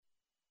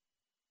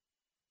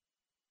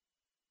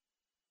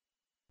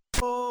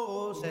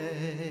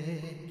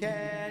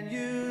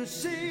to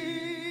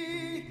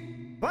see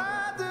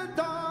by the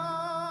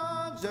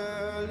dawn's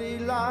early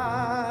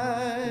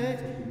light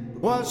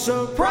was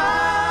so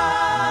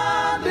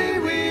proudly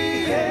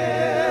we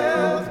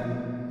hailed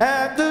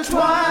at the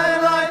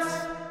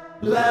twilight's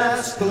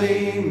last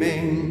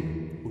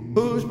gleaming,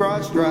 whose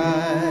broad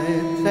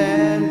stripes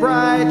and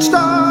bright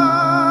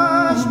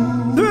stars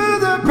through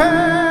the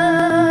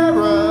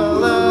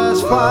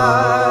perilous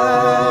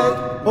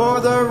fight o'er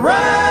the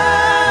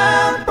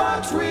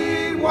ramparts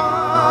we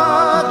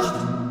watched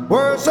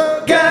were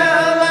so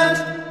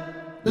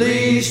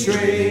gallantly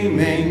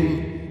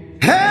streaming,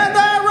 and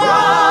the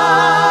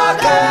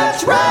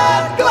rocket's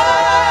red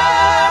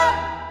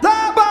glare,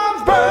 the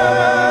bombs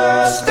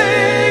bursting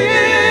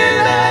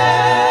in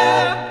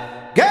air,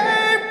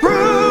 gave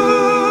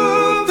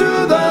proof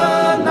through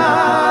the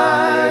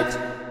night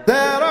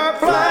that our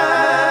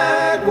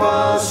flag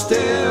was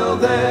still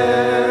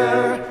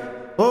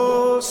there.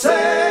 Oh,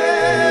 say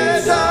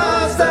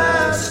does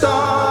that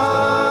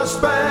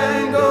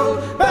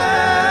star-spangled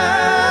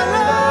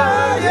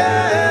banner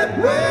yet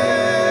wave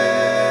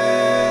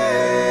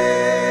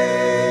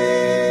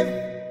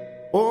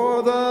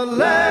o'er the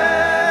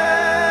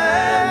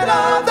land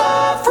of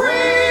the free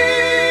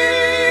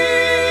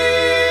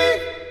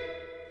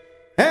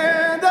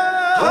and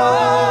the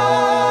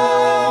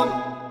home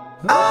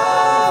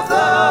of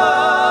the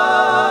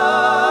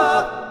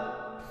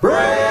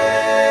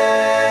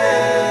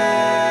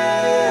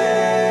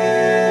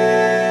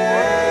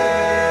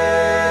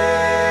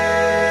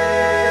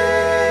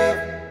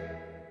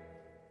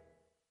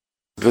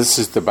This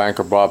is the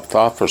Banker Bob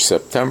Thought for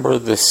September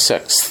the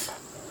 6th.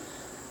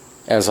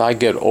 As I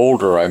get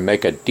older, I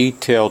make a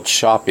detailed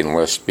shopping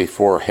list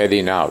before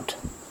heading out.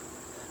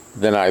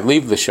 Then I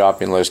leave the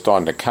shopping list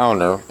on the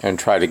counter and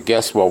try to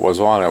guess what was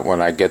on it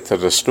when I get to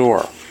the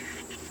store.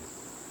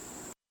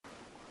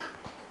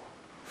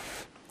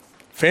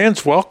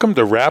 Fans, welcome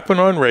to Rappin'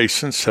 on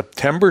Racing,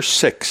 September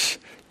 6,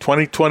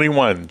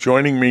 2021.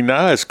 Joining me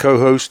now is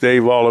co-host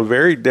Dave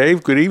Oliveri.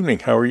 Dave, good evening.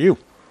 How are you?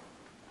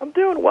 I'm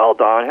doing well,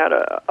 Don. Had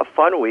a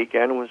fun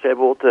weekend. Was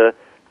able to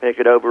make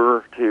it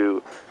over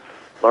to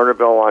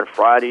Lernerville on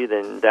Friday,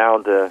 then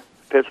down to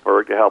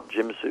Pittsburgh to help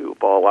Jim Sue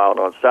ball out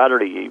on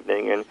Saturday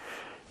evening. And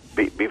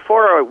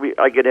before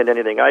I get into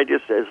anything, I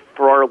just, as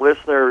for our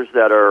listeners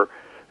that are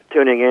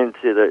tuning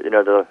into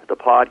the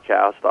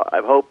podcast,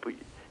 I hope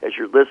as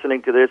you're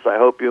listening to this, I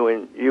hope you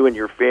and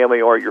your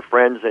family or your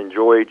friends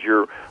enjoyed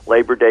your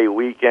Labor Day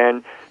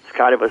weekend. It's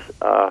kind of a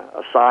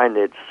sign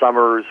that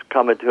summer's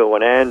coming to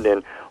an end,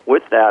 and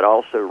with that,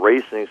 also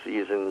racing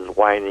season is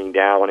winding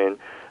down, and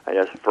I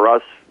guess for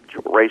us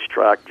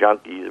racetrack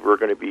junkies, we're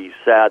going to be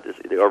sad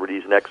over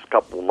these next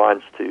couple of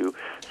months to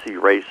see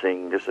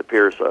racing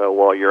disappear. So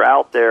while you're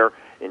out there,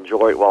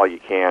 enjoy it while you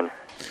can.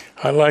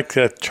 I like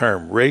that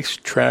term,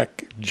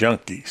 racetrack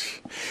junkies.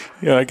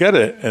 You know, I got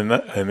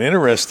an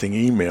interesting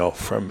email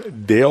from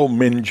Dale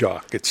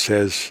Minjock. It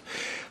says,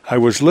 I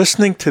was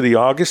listening to the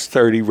August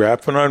 30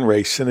 Rappin' on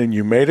Racing, and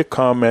you made a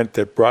comment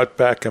that brought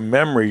back a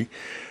memory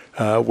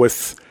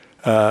with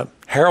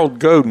Harold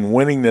Godin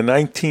winning the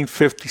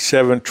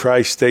 1957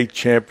 Tri-State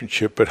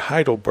Championship at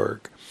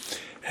Heidelberg.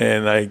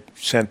 And I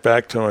sent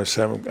back to him and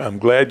said, I'm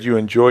glad you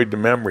enjoyed the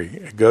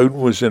memory. Godin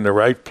was in the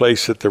right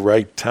place at the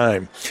right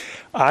time.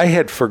 I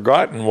had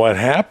forgotten what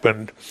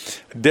happened.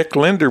 Dick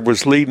Linder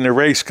was leading the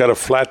race, got a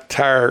flat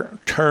tire,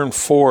 turn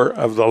 4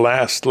 of the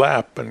last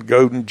lap, and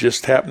Godin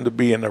just happened to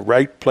be in the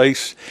right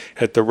place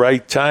at the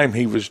right time.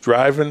 He was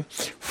driving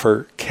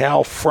for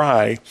Cal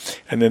Fry,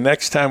 and the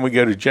next time we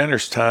go to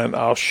Jennerstown,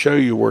 I'll show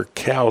you where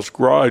Cal's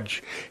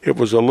garage, it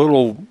was a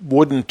little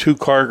wooden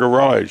 2-car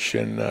garage,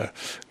 and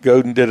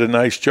Godin did a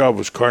nice job. It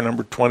was car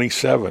number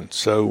 27.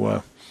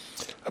 So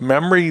a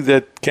memory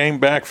that came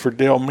back for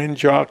Dale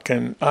Minjock,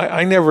 and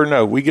I never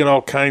know. We get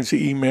all kinds of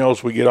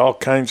emails, we get all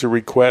kinds of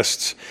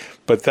requests,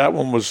 but that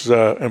one was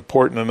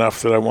important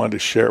enough that I wanted to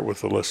share it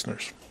with the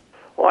listeners.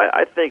 Well,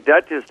 I think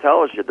that just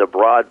tells you the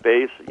broad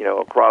base,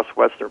 across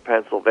Western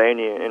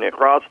Pennsylvania and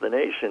across the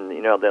nation,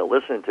 that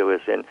listen to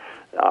us. And,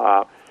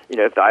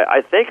 if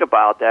I think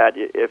about that,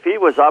 if he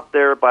was up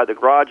there by the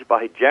garage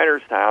by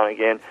Jennerstown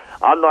again,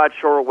 I'm not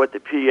sure what the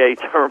PA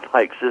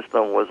turnpike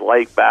system was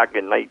like back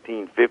in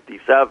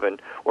 1957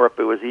 or if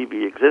it was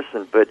even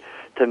existent, but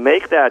to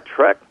make that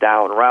trek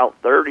down Route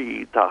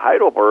 30 to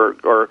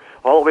Heidelberg or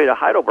all the way to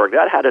Heidelberg,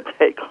 that had to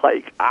take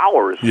like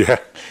hours. Yeah.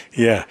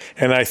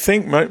 And I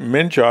think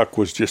Minjock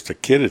was just a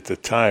kid at the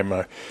time.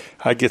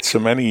 I get so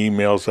many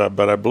emails,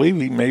 but I believe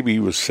maybe he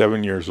was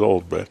 7 years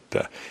old. But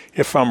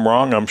if I'm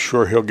wrong, I'm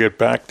sure he'll get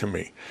back to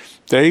me.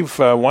 Dave,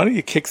 why don't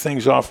you kick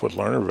things off with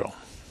Lernerville?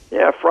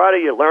 Yeah,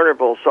 Friday at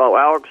Lernerville saw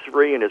Alex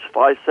Ree in his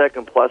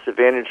 5-second plus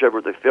advantage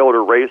over the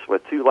fielder race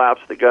with 2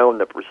 laps to go in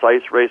the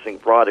Precise Racing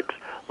Products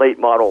late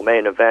model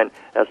main event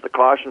as the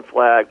caution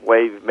flag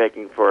waved,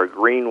 making for a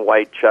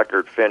green-white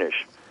checkered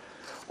finish.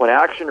 When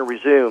action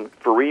resumed,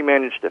 Ferree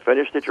managed to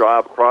finish the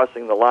job,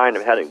 crossing the line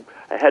and heading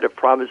ahead of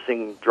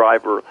promising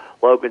driver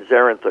Logan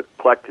Zarin to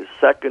collect his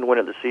second win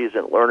of the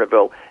season at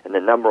Lernerville in the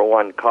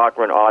 #1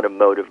 Cochran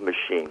Automotive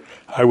machine.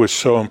 I was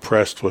so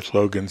impressed with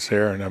Logan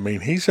Zarin. I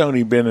mean, he's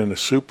only been in the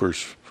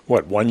Supers,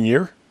 1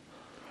 year?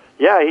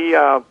 Yeah, he.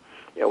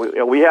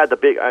 We had the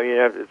big. I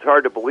mean, it's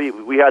hard to believe.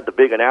 We had the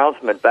big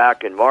announcement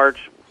back in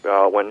March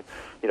when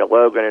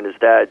Logan and his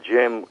dad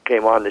Jim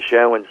came on the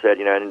show and said,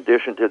 in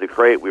addition to the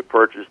crate, we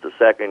purchased a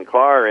second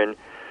car, and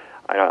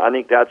I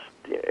think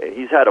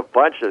he's had a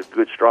bunch of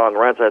good, strong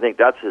runs. I think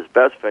that's his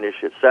best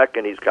finish at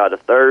second. He's got a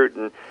third,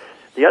 and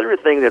the other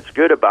thing that's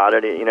good about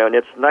it, and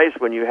it's nice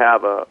when you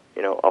have a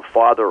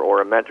father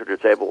or a mentor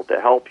that's able to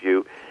help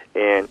you,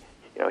 and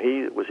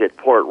he was at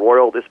Port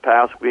Royal this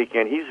past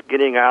weekend. He's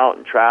getting out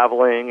and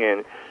traveling,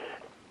 and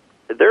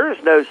there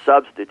is no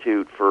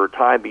substitute for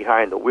time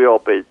behind the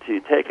wheel, but to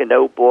take a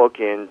notebook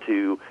and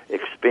to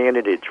expand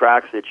it at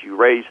tracks that you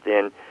raced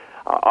in.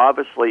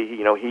 Obviously,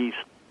 he's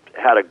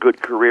had a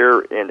good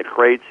career in the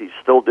crates. He's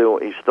still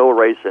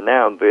racing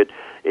now, but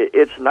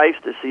it's nice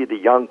to see the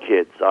young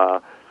kids,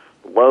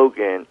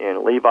 Logan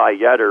and Levi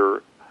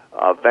Yetter,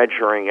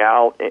 venturing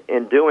out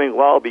and doing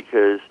well,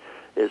 because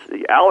as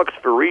the Alex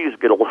Ferrees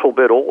get a little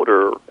bit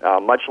older,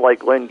 much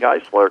like Lynn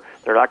Geisler,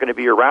 they're not going to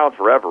be around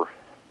forever.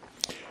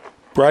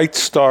 Bright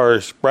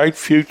stars, bright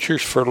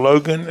futures for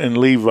Logan and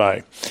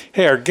Levi.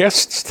 Hey, our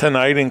guests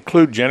tonight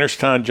include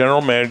Jennerstown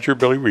General Manager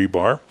Billy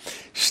Rebar,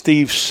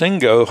 Steve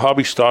Singo,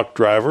 hobby stock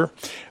driver,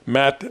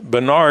 Matt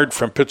Bernard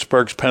from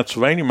Pittsburgh's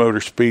Pennsylvania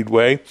Motor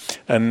Speedway,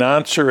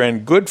 announcer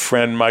and good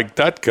friend Mike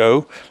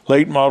Dutko,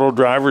 late model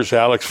drivers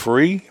Alex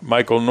Ferree,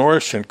 Michael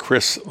Norris, and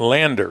Chris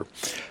Lander.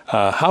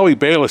 Howie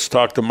Bayless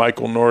talked to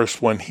Michael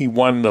Norris when he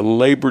won the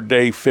Labor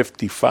Day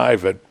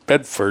 55 at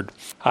Bedford.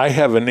 I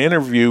have an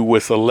interview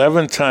with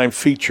 11-time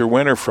feature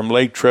winner from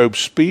Latrobe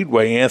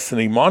Speedway,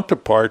 Anthony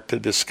Montepart, to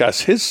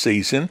discuss his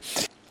season.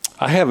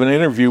 I have an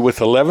interview with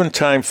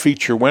 11-time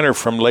feature winner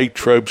from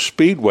Latrobe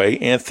Speedway,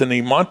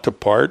 Anthony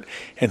Montepart,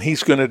 and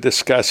he's going to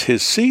discuss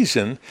his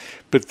season.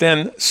 But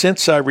then,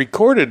 since I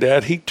recorded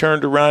that, he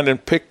turned around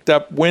and picked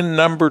up win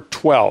number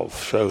 12.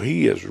 So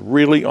he is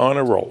really on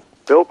a roll.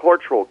 Bill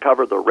Kortcher will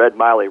cover the Red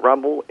Miley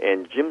Rumble,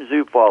 and Jim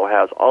Zufall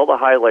has all the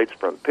highlights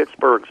from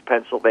Pittsburgh's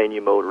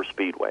Pennsylvania Motor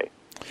Speedway.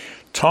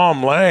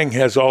 Tom Lang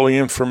has all the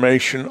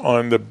information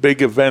on the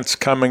big events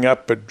coming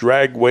up at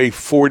Dragway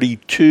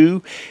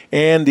 42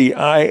 and the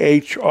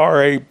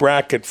IHRA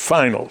Bracket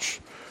Finals.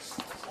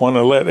 Want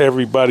to let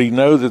everybody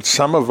know that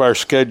some of our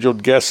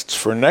scheduled guests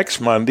for next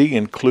Monday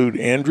include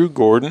Andrew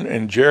Gordon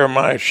and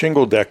Jeremiah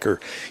Shingledecker.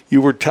 You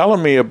were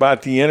telling me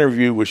about the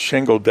interview with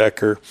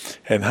Shingledecker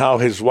and how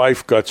his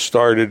wife got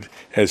started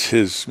as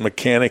his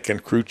mechanic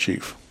and crew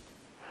chief.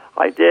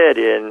 I did,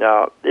 and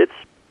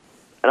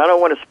I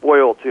don't want to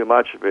spoil too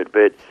much of it,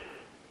 but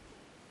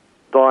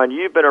Don,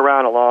 you've been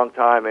around a long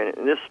time, and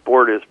this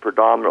sport is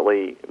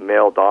predominantly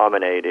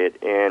male-dominated,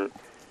 and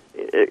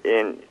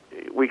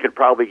we could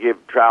probably give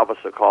Travis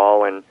a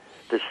call, and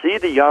to see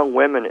the young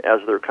women as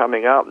they're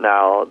coming up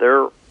now,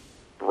 they're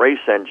race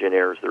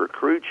engineers, they're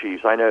crew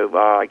chiefs. I know,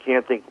 I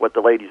can't think what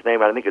the lady's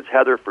name, I think it's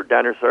Heather for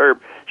Dennis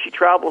Herb. She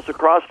travels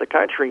across the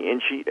country,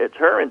 and it's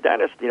her and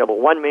Dennis, the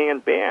one-man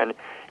band,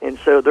 and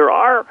so there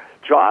are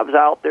jobs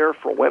out there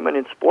for women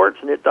in sports,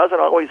 and it doesn't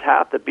always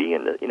have to be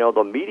in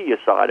the media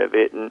side of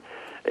it. And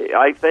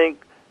I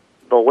think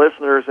the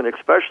listeners, and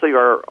especially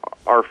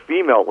our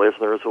female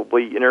listeners, will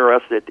be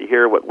interested to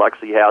hear what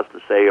Lexi has to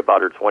say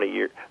about her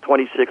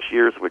 26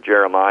 years with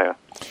Jeremiah.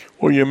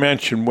 Well, you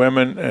mentioned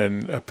women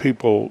and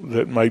people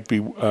that might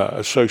be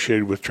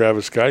associated with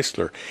Travis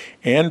Geisler.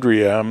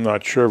 Andrea, I'm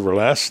not sure of her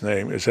last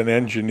name, is an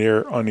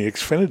engineer on the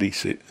Xfinity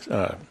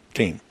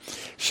team.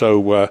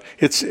 So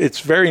it's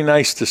very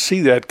nice to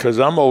see that, because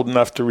I'm old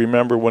enough to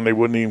remember when they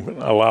wouldn't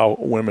even allow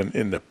women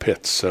in the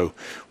pits. So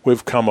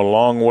we've come a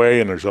long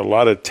way, and there's a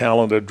lot of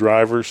talented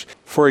drivers.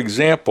 For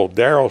example,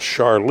 Daryl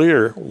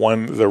Charlier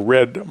won the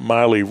Red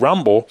Miley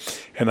Rumble,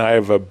 and I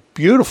have a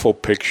beautiful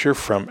picture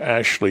from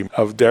Ashley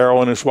of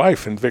Daryl and his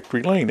wife in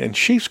Victory Lane, and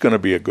she's going to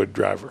be a good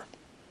driver.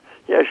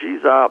 Yeah,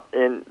 she's up.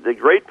 And the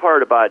great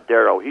part about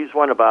Daryl, he's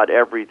won about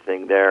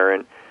everything there,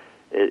 and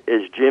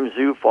as Jim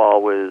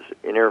Zufall was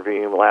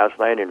interviewing him last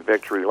night in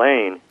Victory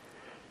Lane,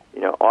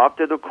 off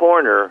to the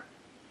corner,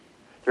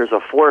 there's a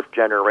fourth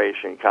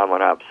generation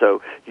coming up.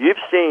 So you've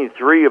seen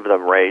three of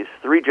them race,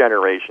 three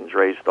generations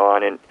raced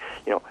on, and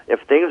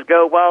if things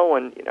go well,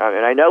 and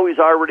I know he's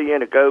already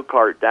in a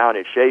go-kart down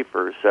at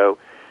Schaefer, so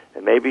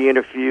maybe in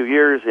a few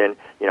years, and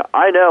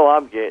I know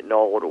I'm getting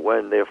old.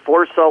 When the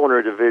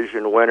four-cylinder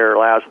division winner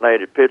last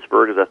night at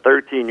Pittsburgh is a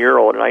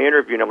 13-year-old, and I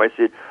interviewed him, I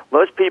said,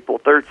 most people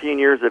 13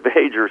 years of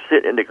age are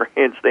sitting in the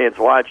grandstands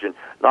watching,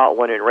 not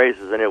winning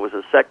races, and it was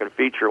a second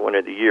feature win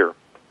of the year.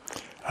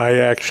 I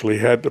actually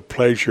had the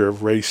pleasure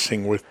of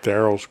racing with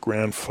Daryl's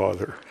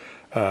grandfather,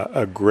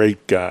 a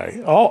great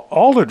guy.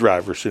 All the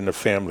drivers in the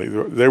family,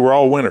 they were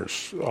all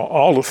winners,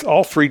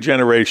 all three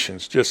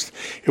generations. Just,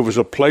 it was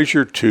a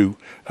pleasure to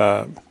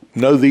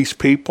know these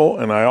people,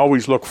 and I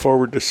always look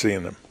forward to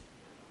seeing them.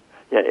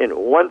 Yeah, and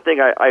one thing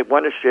I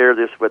want to share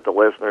this with the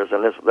listeners,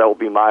 and that will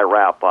be my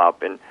wrap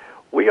up. And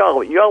you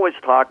always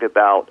talk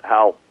about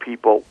how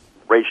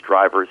race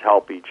drivers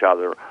help each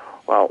other.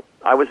 Well,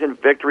 I was in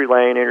Victory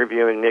Lane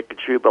interviewing Nick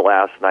Kachuba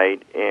last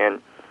night,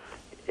 and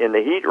in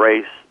the heat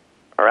race,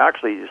 or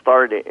actually he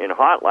started in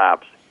hot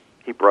laps,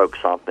 he broke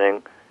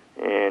something,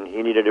 and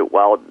he needed it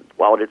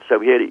welded.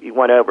 So he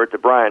went over to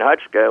Brian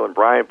Hutchko, and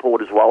Brian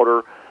pulled his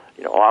welder,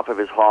 off of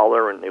his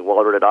hauler, and they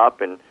welded it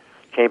up, and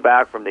came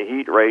back from the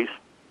heat race,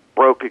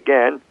 broke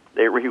again.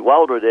 They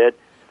re-welded it,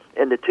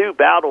 and the two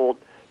battled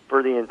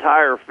for the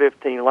entire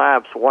 15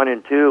 laps, 1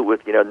 and 2,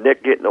 with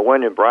Nick getting the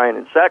win and Brian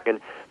in second.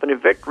 But in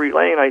Victory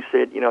Lane, I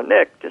said,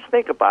 Nick, just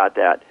think about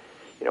that.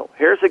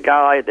 Here's a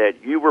guy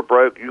that you were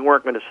broke, you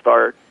weren't going to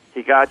start.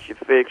 He got you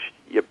fixed,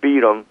 you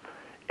beat him,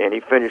 and he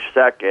finished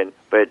second.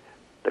 But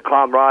the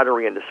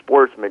camaraderie and the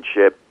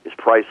sportsmanship is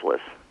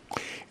priceless.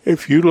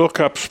 If you look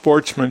up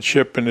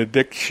sportsmanship in the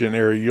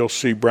dictionary, you'll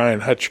see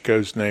Brian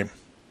Hutchko's name.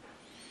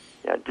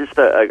 Yeah, just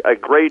a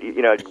great,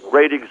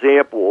 great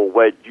example of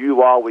what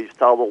you always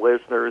tell the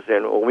listeners,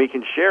 and we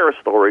can share a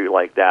story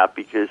like that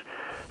because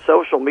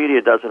social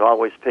media doesn't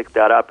always pick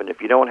that up, and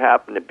if you don't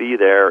happen to be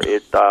there,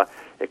 it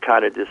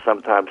kind of just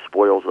sometimes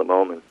spoils the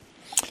moment.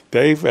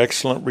 Dave,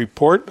 excellent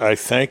report. I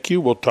thank you.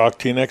 We'll talk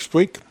to you next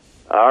week.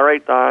 All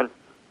right, Don.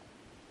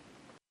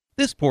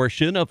 This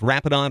portion of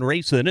Rapid On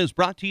Racing is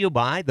brought to you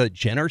by the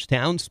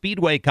Jennerstown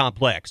Speedway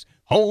Complex,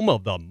 home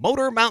of the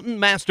Motor Mountain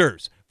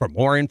Masters. For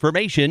more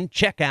information,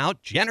 check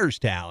out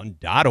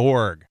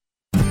jennerstown.org.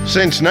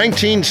 Since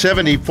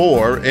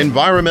 1974,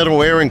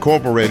 Environmental Air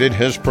Incorporated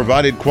has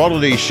provided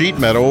quality sheet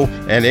metal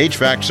and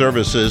HVAC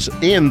services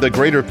in the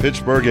greater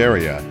Pittsburgh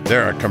area.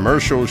 They're a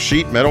commercial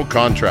sheet metal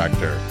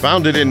contractor.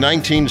 Founded in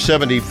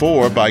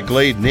 1974 by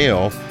Glade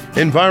Neal,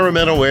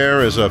 Environmental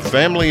Air is a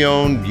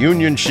family-owned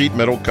union sheet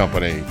metal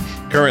company,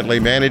 currently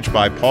managed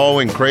by Paul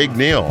and Craig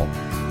Neal.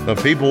 The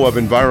people of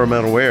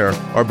Environmental Air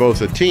are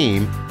both a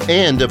team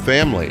and a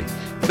family.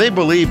 They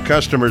believe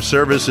customer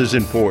service is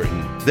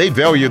important. They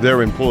value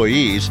their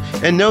employees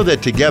and know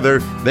that together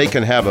they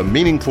can have a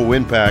meaningful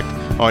impact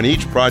on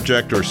each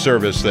project or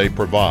service they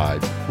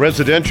provide.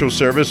 Residential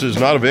service is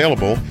not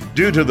available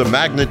due to the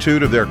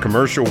magnitude of their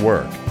commercial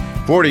work.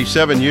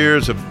 47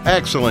 years of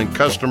excellent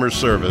customer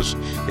service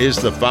is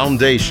the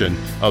foundation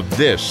of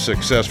this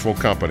successful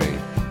company.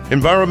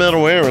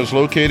 Environmental Air is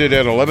located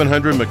at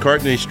 1100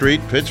 McCartney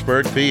Street,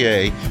 Pittsburgh,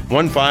 PA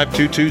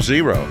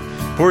 15220.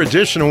 For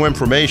additional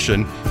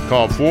information,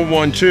 call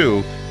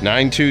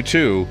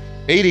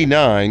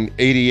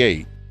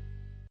 412-922-8988.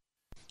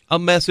 A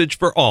message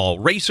for all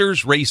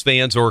racers, race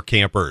fans, or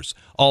campers.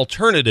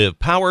 Alternative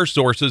Power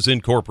Sources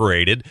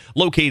Incorporated,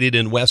 located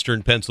in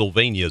western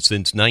Pennsylvania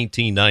since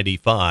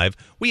 1995,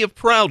 we have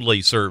proudly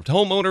served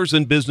homeowners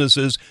and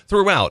businesses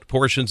throughout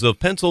portions of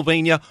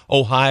Pennsylvania,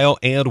 Ohio,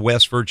 and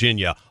West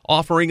Virginia,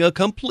 offering a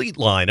complete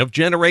line of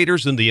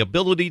generators and the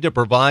ability to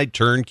provide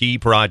turnkey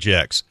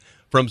projects.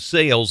 From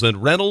sales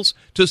and rentals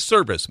to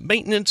service,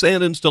 maintenance,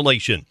 and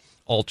installation,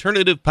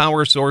 Alternative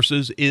Power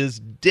Sources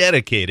is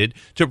dedicated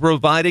to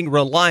providing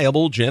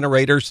reliable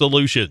generator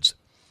solutions.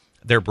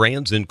 Their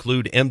brands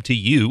include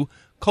MTU,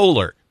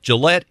 Kohler,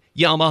 Gillette,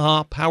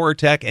 Yamaha,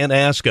 PowerTech, and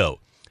ASCO.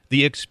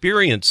 The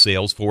experienced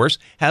sales force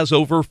has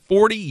over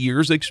 40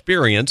 years'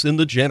 experience in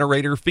the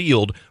generator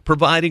field,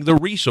 providing the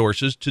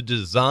resources to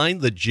design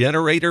the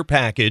generator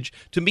package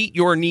to meet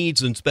your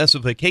needs and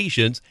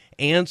specifications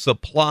and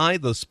supply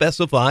the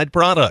specified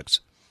products.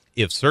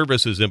 If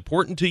service is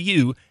important to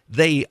you,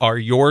 they are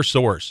your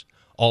source.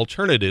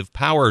 Alternative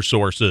Power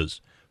Sources.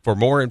 For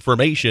more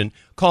information,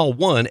 call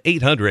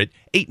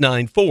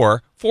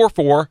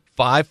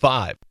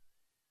 1-800-894-4455.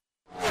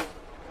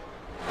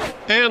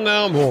 And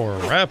now more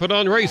Rapid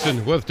On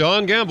Racing with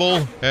Don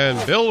Gamble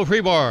and Bill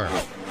Rebar.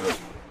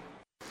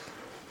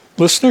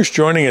 Listeners,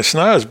 joining us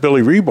now is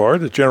Billy Rebar,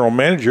 the general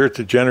manager at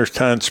the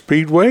Jennerstown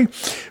Speedway.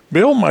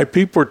 Bill, my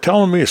people are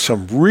telling me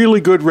some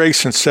really good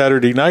racing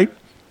Saturday night.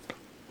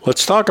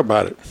 Let's talk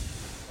about it.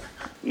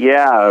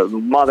 Yeah,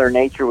 Mother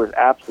Nature was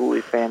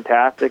absolutely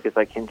fantastic. As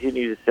I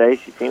continue to say,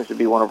 she seems to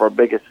be one of our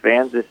biggest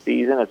fans this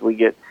season as we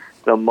get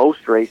the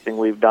most racing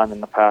we've done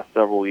in the past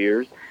several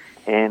years.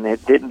 And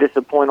it didn't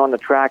disappoint on the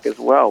track as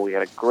well. We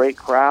had a great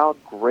crowd,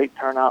 great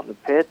turnout in the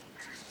pits,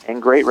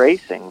 and great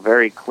racing.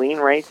 Very clean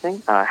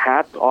racing.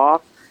 Hats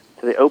off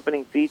to the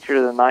opening feature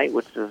of the night,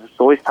 which is the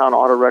Soystown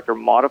Auto Record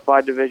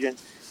Modified Division.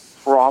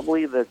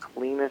 Probably the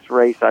cleanest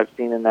race I've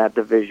seen in that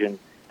division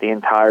the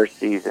entire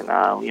season.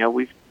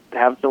 We've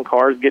had some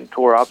cars getting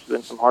tore up. There's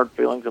been some hard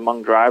feelings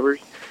among drivers.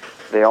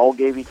 They all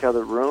gave each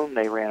other room.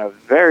 They ran a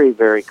very,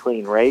 very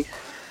clean race.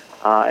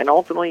 And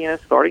ultimately,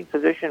 starting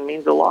position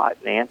means a lot.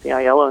 Anthony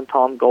Aiello and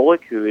Tom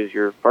Golick, who is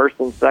your first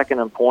and second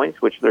in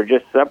points, which they're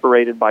just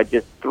separated by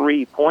just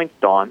 3 points,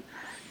 Don,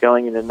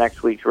 going into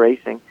next week's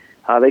racing.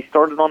 They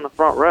started on the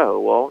front row.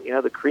 Well,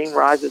 the cream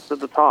rises to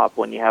the top.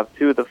 When you have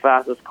two of the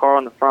fastest car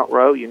on the front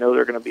row,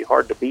 they're going to be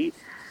hard to beat.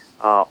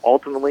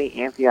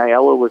 Ultimately, Anthony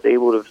Aiello was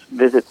able to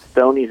visit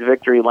Stoney's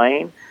Victory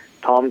Lane.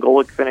 Tom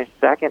Golick finished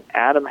second.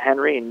 Adam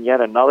Henry in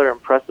yet another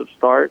impressive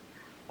start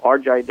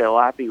R.J.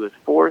 Delappy was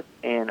fourth,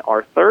 and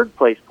our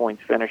third-place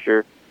points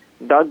finisher,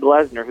 Doug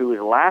Glesner, who was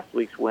last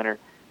week's winner,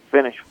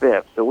 finished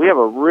fifth. So we have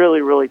a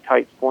really, really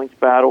tight points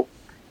battle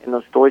in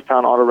those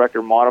Stoystown Auto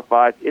Record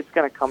Modifieds. It's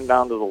going to come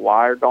down to the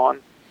wire, Dawn.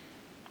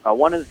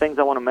 One of the things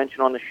I want to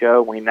mention on the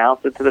show, we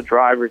announced it to the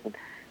drivers, and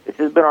this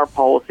has been our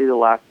policy the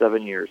last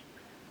 7 years.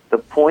 The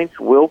points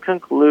will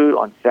conclude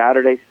on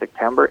Saturday,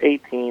 September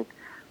 18th,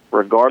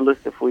 regardless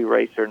if we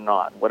race or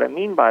not. What I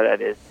mean by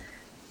that is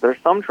there's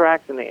some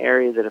tracks in the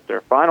area that if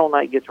their final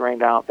night gets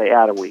rained out, they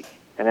add a week,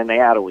 and then they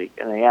add a week,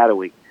 and they add a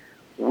week.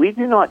 We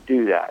do not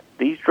do that.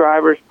 These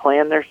drivers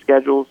plan their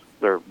schedules,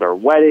 their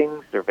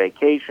weddings, their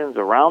vacations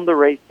around the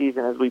race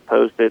season as we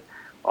post it.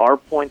 Our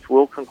points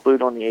will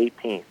conclude on the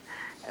 18th.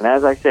 And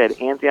as I said,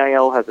 Anthony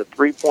Aiello has a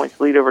 3 points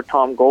lead over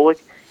Tom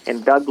Golick,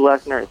 and Doug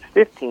Glesner is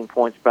 15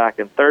 points back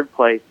in third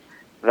place.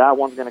 That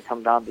one's going to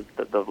come down to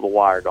the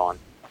wire, Dawn.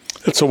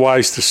 It's a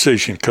wise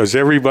decision because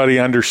everybody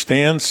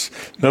understands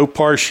no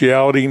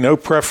partiality, no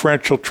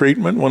preferential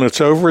treatment. When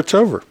it's over, it's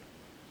over.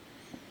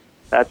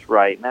 That's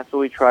right, and that's what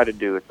we try to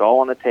do. It's all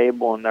on the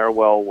table, and they're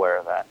well aware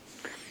of that.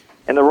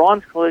 In the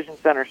Ron's Collision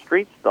Center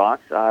Street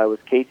Stocks, it was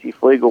Casey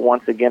Flegel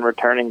once again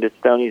returning to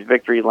Stoney's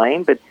Victory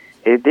Lane, but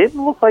it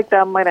didn't look like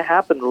that might have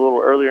happened a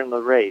little earlier in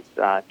the race.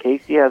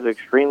 Casey has an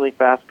extremely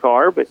fast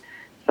car, but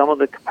some of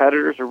the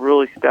competitors are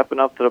really stepping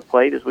up to the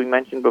plate. As we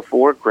mentioned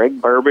before,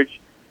 Greg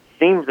Burbage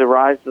seems to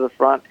rise to the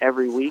front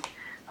every week.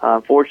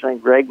 Unfortunately,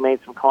 Greg made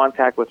some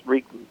contact with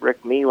Rick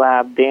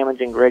Melab,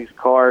 damaging Greg's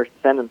car,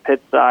 sending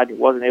pit side. He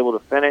wasn't able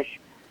to finish.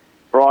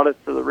 Brought us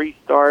to the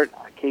restart.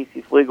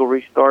 Casey Flegel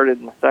restarted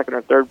in the second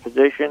or third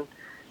position.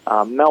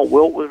 Mel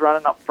Wilt was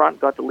running up front,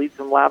 got to lead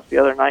some laps the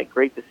other night.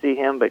 Great to see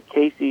him, but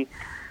Casey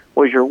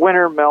was your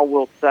winner. Mel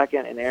Wilt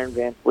second, and Aaron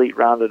Van Fleet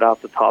rounded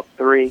out the top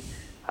three.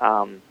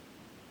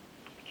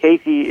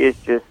 Casey is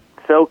just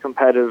so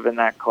competitive in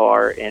that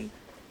car, and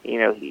you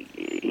know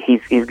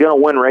he's going to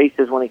win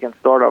races when he can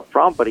start up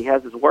front, but he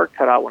has his work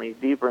cut out when he's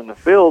deeper in the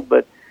field.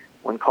 But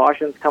when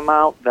cautions come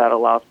out, that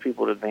allows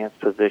people to advance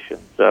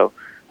positions. So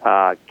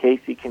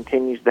Casey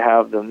continues to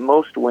have the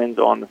most wins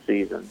on the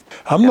season.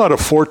 I'm not a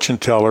fortune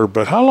teller,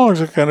 but how long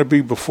is it going to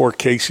be before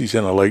Casey's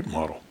in a late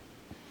model?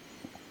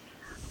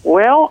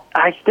 Well,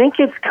 I think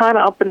it's kind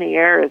of up in the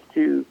air as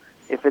to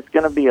if it's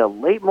going to be a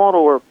late model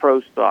or a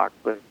pro stock.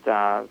 But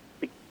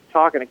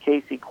talking to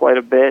Casey quite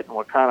a bit, and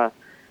we're kind of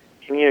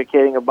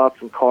communicating about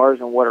some cars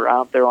and what are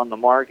out there on the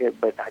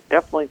market. But I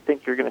definitely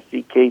think you're going to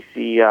see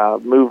Casey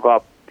move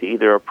up to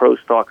either a pro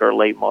stock or a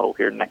late model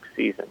here next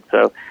season.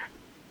 So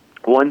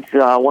once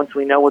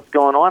we know what's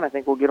going on, I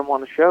think we'll get him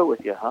on the show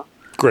with you, huh?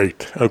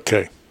 Great.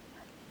 Okay.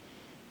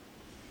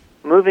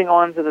 Moving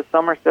on to the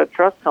Somerset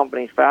Trust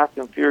Company's Fast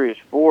and Furious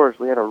 4s,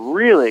 we had a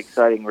really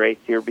exciting race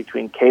here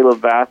between Caleb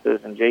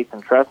Vasses and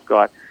Jason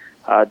Trescott.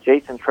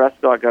 Jason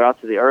Trescott got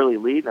out to the early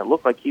lead, and it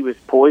looked like he was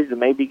poised to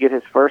maybe get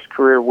his first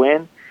career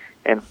win.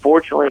 And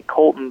fortunately,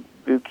 Colton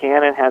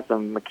Buchanan had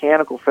some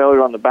mechanical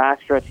failure on the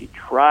backstretch. He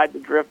tried to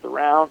drift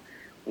around,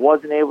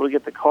 wasn't able to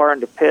get the car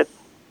into pits,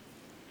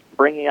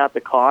 bringing out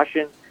the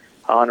caution.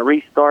 On a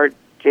restart,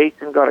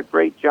 Jason got a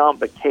great jump,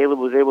 but Caleb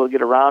was able to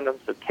get around him.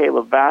 So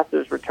Caleb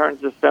Vasses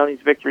returns to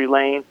Stoney's Victory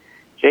Lane.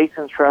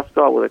 Jason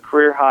Trescott with a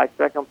career-high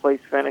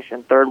second-place finish,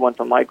 and third went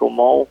to Michael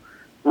Mole.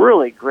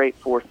 Really great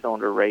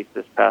four-cylinder race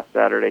this past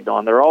Saturday,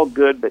 Dawn. They're all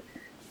good, but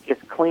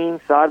just clean,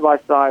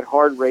 side-by-side,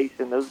 hard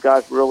racing. Those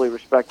guys really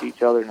respect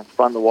each other, and it's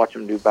fun to watch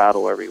them do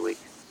battle every week.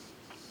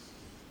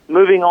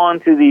 Moving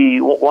on to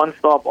the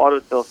One-Stop Auto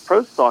Sales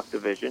Pro Stock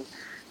division,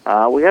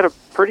 we had a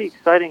pretty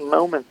exciting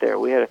moment there.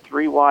 We had a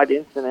three-wide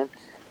incident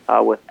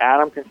with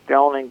Adam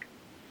Constelling,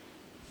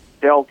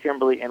 Dell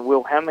Kimberly, and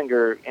Will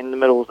Heminger in the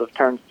middle of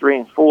turns 3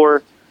 and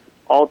 4.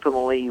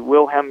 Ultimately,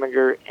 Will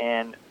Heminger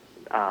and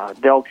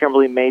Dell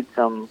Kimberly made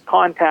some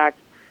contact,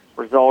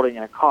 resulting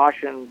in a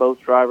caution.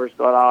 Both drivers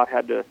got out,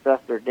 had to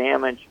assess their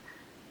damage.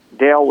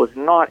 Dale was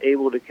not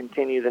able to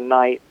continue the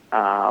night.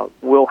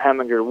 Will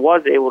Heminger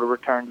was able to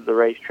return to the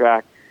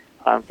racetrack.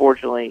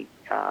 Unfortunately,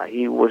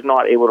 he was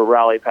not able to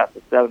rally past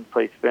the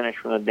seventh-place finish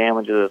from the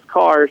damage of those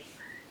cars.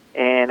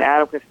 And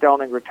Adam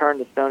Constelling returned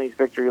to Stoney's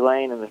Victory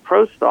Lane in the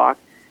pro stock.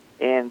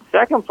 And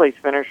second-place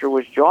finisher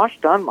was Josh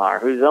Dunbar,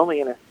 who's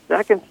only in a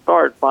second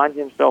start, finds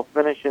himself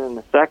finishing in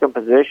the second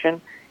position.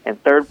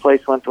 And third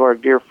place went to our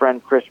dear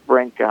friend Chris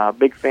Brink.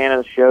 Big fan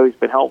of the show. He's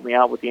been helping me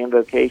out with the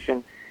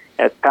invocation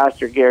as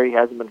Pastor Gary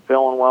hasn't been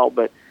feeling well.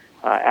 But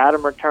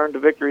Adam returned to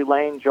Victory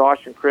Lane.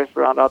 Josh and Chris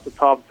round out the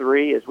top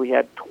three as we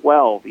had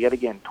 12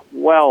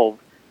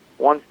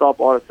 One-Stop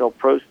Auto Sale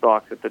Pro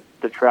Stocks at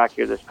the track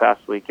here this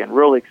past weekend.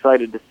 Really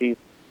excited to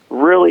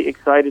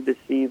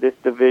see this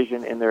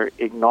division in their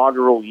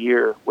inaugural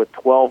year with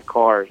 12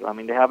 cars. I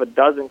mean, to have a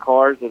dozen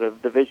cars at a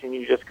division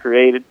you just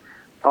created.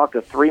 Talked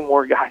to 3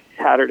 more guys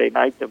Saturday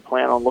night that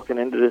plan on looking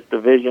into this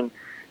division.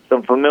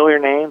 Some familiar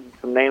names and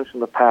some names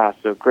from the past.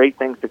 So great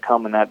things to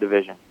come in that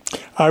division.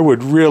 I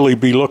would really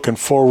be looking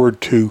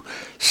forward to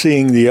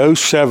seeing the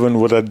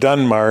 07 with a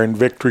Dunbar in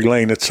Victory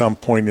Lane at some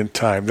point in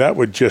time. That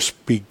would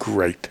just be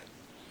great.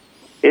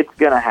 it's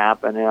going to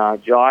happen.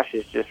 Josh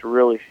just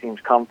really seems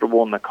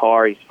comfortable in the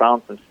car. He's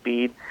found some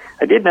speed.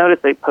 I did notice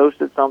they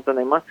posted something.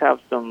 They must have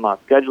some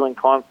scheduling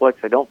conflicts.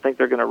 I don't think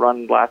they're going to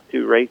run the last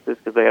 2 races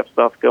because they have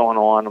stuff going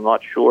on. I'm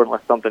not sure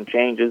unless something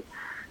changes.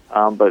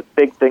 But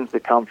big things to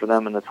come for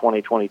them in the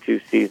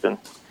 2022 season.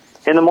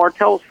 In the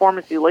Martellus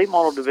Pharmacy late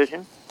model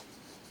division,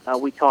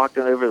 we talked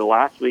over the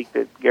last week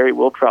that Gary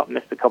Wiltrout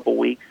missed a couple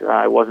weeks.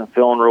 I wasn't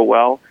feeling real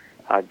well.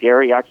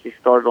 Gary actually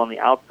started on the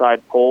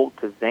outside pole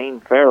to Zane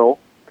Farrell,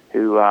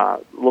 who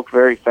looked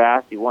very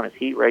fast. He won his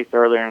heat race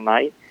earlier in the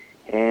night.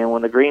 And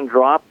when the green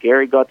dropped,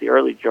 Gary got the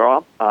early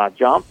jump.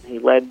 He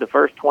led the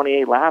first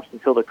 28 laps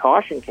until the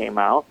caution came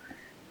out.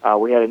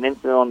 We had an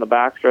incident on the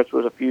backstretch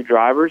with a few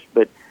drivers,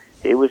 but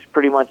it was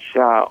pretty much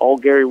all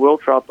Gary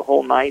Wiltrout the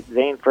whole night.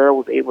 Zane Farrell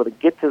was able to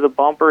get to the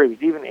bumper. He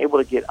was even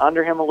able to get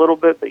under him a little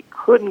bit, but he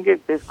couldn't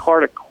get his car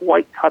to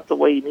quite cut the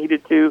way he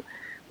needed to.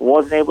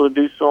 Wasn't able to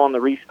do so on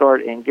the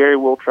restart, and Gary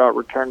Wiltrout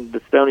returned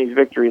to Stoney's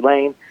victory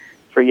lane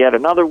for yet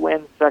another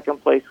win.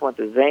 Second place went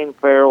to Zane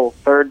Farrell,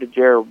 third to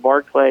Jared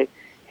Barclay,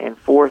 and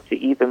fourth to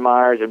Ethan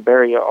Myers, and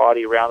Barry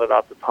Audi rounded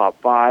out the top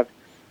 5.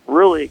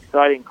 Really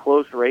exciting,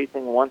 close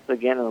racing once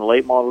again in the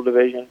late model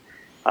division.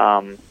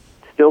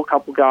 Still a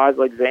couple guys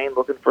like Zane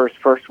looking for his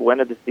first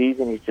win of the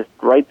season. He's just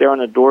right there on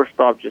the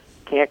doorstep, just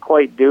can't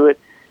quite do it.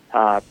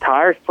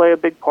 Tires play a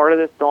big part of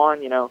this,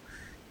 Dawn. You know,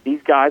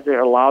 these guys are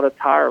allowed a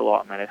tire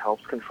allotment. It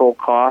helps control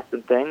costs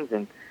and things,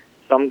 and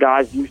some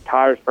guys use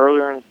tires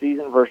earlier in the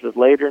season versus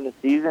later in the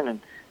season, and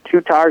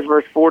 2 tires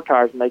versus 4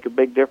 tires make a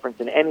big difference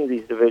in any of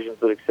these divisions,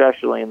 but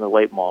especially in the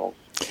late models.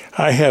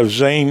 I have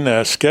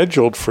Zane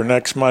scheduled for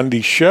next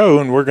Monday's show,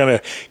 and we're going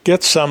to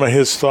get some of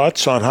his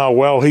thoughts on how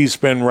well he's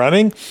been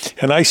running,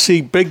 and I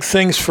see big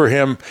things for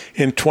him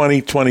in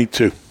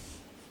 2022.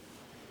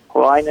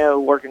 Well, I know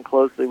working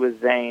closely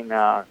with Zane,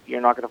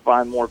 you're not going to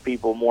find more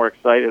people more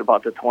excited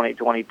about the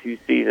 2022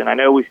 season. I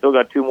know we still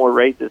got 2 more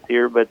races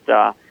here, but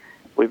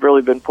we've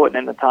really been putting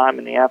in the time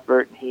and the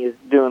effort, and he is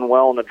doing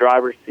well in the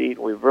driver's seat.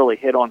 We've really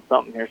hit on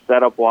something here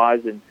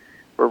setup-wise, and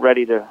we're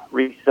ready to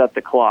reset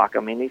the clock. I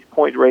mean, these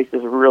point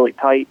races are really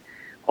tight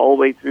all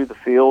the way through the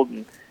field,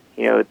 and,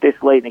 you know, at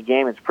this late in the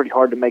game, it's pretty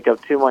hard to make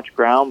up too much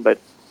ground, but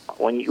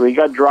when you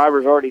got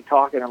drivers already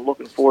talking and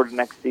looking forward to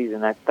next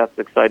season, that's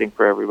exciting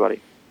for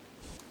everybody.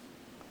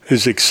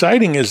 As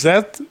exciting as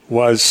that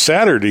was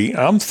Saturday,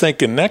 I'm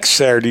thinking next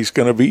Saturday's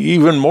going to be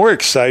even more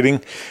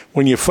exciting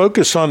when you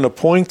focus on the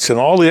points and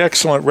all the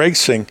excellent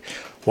racing.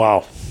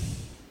 Wow.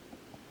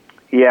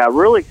 Yeah,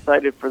 really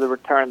excited for the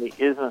return of the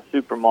ISMA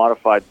Super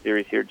Modified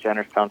Series here at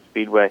Jennerstown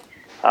Speedway.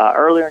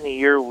 Earlier in the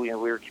year, we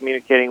were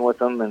communicating with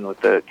them, and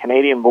with the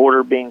Canadian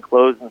border being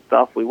closed and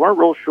stuff, we weren't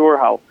real sure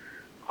how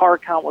car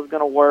count was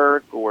going to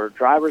work or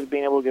drivers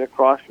being able to get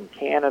across from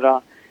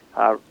Canada.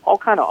 All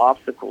kind of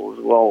obstacles.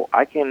 Well,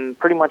 I can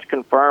pretty much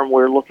confirm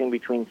we're looking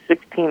between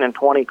 16 and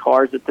 20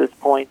 cars at this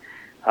point.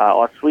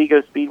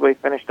 Oswego Speedway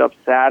finished up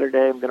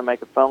Saturday. I'm going to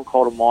make a phone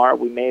call tomorrow.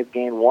 We may have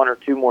gained 1 or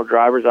 2 more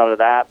drivers out of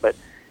that, but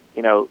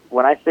you know,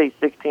 when I say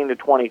 16 to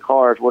 20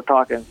 cars, we're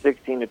talking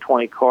 16 to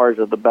 20 cars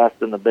of the best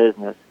in the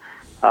business.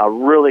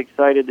 Really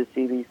excited to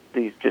see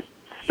these just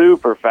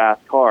super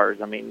fast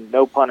cars. I mean,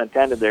 no pun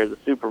intended there. The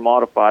super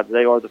modifieds,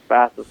 they are the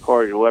fastest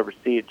cars you'll ever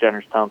see at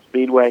Jennerstown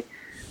Speedway.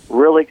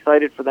 Really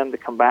excited for them to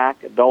come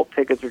back. Adult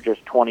tickets are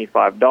just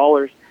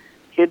 $25.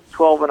 Kids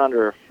 12 and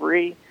under are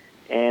free.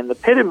 And the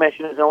pit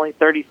admission is only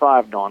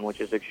 $35, Dawn, which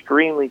is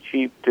extremely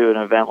cheap to an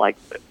event like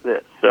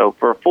this. So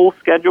for a full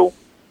schedule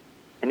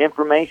and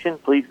information,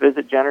 please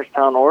visit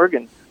Jennerstown.org,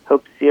 and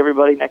hope to see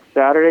everybody next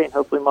Saturday, and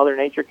hopefully Mother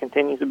Nature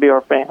continues to be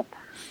our fan.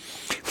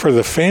 For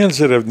the fans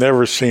that have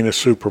never seen a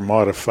super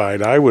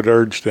modified, I would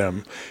urge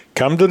them,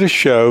 come to the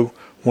show.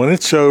 When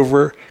it's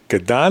over, go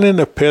down in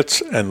the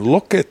pits and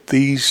look at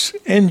these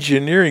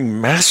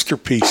engineering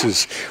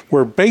masterpieces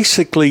where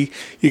basically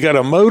you got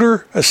a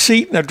motor, a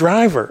seat, and a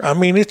driver. I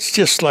mean, it's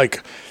just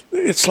like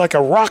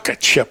a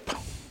rocket ship.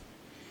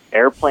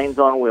 Airplanes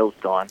on wheels,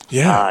 Dawn.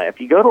 Yeah. If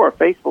you go to our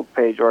Facebook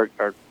page, our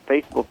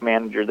Facebook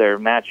manager there,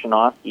 Matt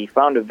Shinosky,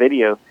 found a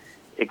video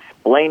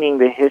explaining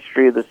the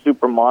history of the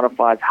super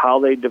modifieds, how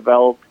they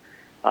developed.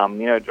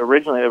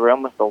 Originally they were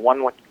almost a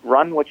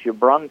run what you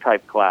brung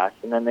type class,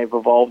 and then they've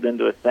evolved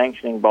into a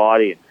sanctioning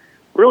body.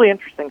 Really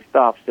interesting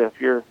stuff. So if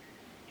your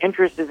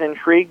interest is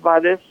intrigued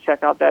by this,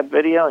 check out that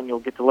video, and you'll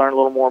get to learn a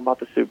little more about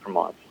the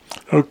supermods.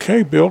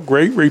 Okay, Bill,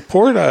 great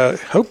report. I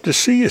hope to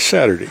see you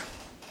Saturday.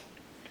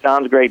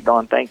 Sounds great,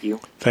 Don. Thank you.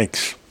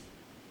 Thanks.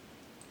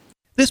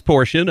 This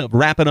portion of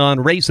Rappin'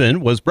 On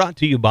Racin' was brought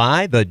to you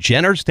by the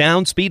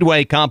Jennerstown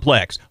Speedway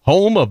Complex,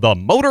 home of the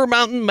Motor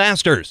Mountain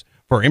Masters.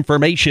 For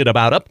information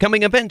about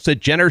upcoming events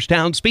at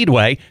Jennerstown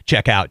Speedway,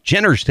 check out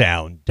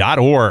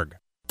jennerstown.org.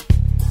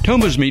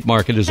 Toma's Meat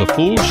Market is a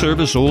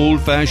full-service,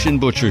 old-fashioned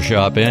butcher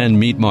shop and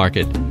meat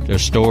market. Their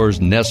stores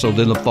nestled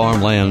in the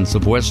farmlands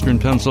of western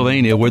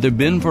Pennsylvania, where they've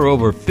been for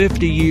over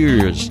 50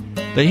 years.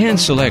 They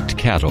hand-select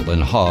cattle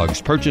and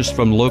hogs purchased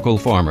from local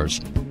farmers.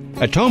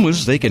 At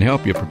Toma's, they can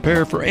help you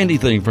prepare for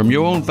anything from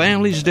your own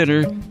family's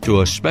dinner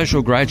to a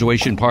special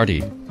graduation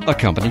party. a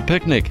company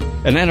picnic,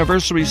 an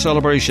anniversary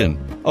celebration,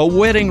 a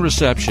wedding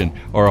reception,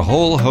 or a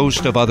whole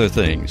host of other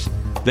things.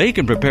 They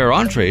can prepare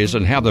entrees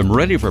and have them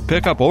ready for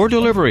pickup or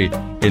delivery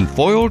in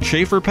foiled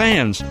Schaefer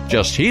pans.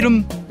 Just heat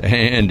them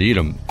and eat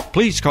them.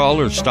 Please call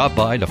or stop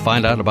by to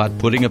find out about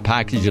putting a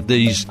package of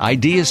these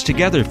ideas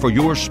together for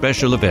your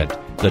special event.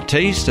 The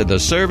taste and the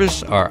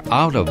service are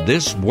out of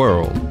this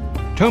world.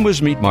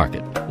 Thoma's Meat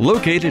Market,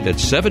 located at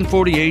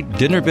 748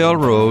 Dinner Bell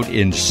Road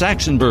in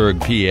Saxonburg,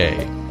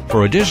 PA.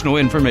 For additional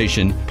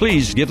information,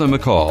 please give them a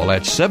call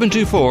at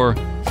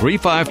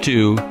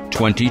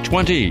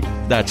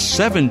 724-352-2020. That's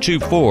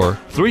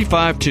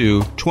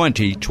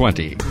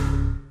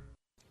 724-352-2020.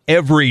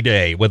 Every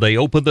day when they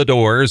open the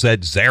doors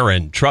at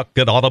Zarin Truck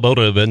and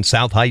Automotive in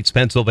South Heights,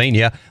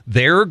 Pennsylvania,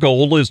 their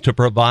goal is to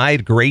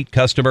provide great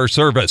customer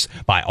service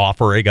by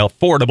offering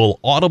affordable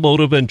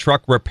automotive and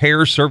truck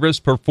repair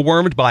service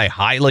performed by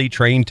highly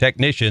trained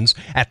technicians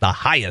at the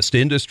highest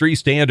industry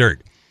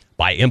standard.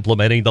 By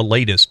implementing the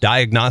latest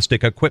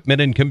diagnostic equipment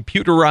and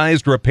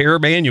computerized repair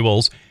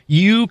manuals,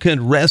 you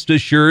can rest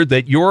assured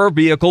that your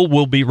vehicle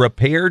will be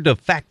repaired to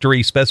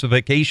factory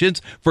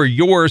specifications for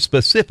your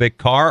specific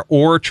car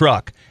or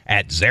truck.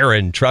 At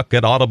Zarin Truck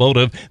and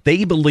Automotive,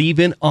 they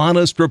believe in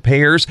honest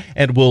repairs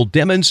and will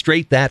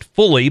demonstrate that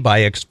fully by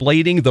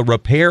explaining the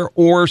repair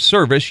or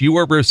service you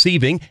are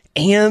receiving,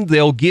 and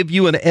they'll give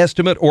you an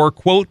estimate or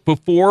quote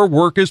before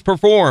work is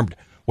performed.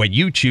 When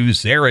you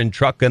choose Zarin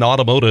Truck and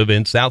Automotive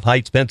in South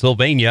Heights,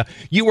 Pennsylvania,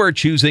 you are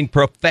choosing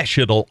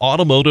professional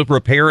automotive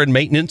repair and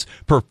maintenance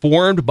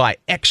performed by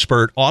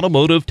expert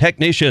automotive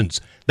technicians.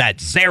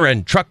 That's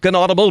Zarin Truck and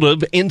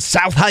Automotive in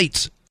South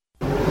Heights.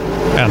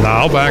 And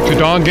now back to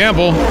Don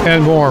Gamble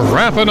and more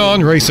Rappin'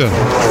 on Racing.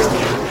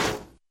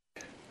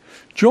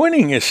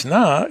 Joining us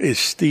now is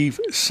Steve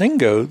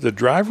Singo, the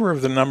driver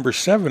of the number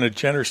 7 at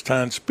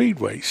Jennerstown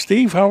Speedway.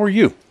 Steve, how are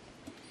you?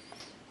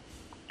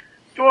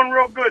 Doing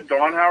real good,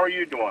 Don. How are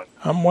you doing?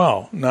 I'm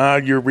well. Now,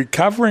 you're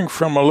recovering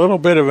from a little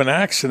bit of an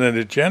accident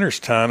at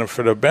Jennerstown, and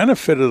for the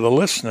benefit of the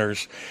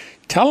listeners,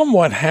 tell them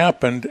what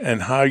happened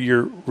and how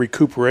your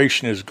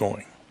recuperation is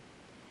going.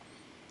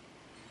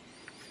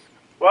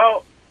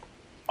 Well,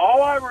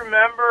 all I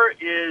remember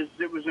is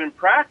it was in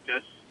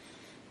practice,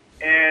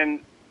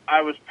 and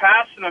I was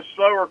passing a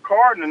slower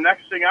car, and the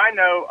next thing I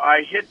know,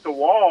 I hit the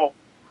wall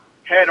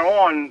head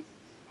on,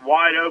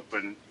 wide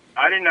open.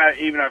 I did not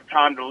even have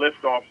time to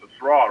lift off the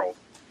throttle.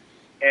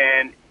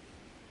 And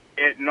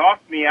it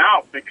knocked me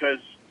out because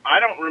I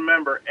don't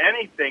remember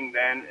anything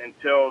then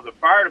until the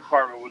fire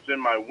department was in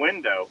my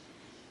window.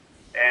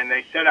 And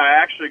they said I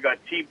actually got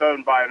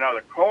T-boned by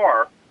another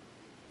car.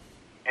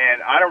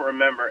 And I don't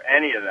remember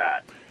any of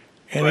that.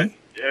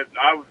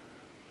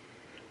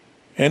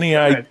 Any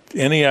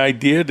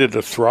idea, did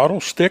the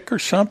throttle stick or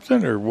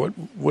something? Or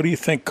what do you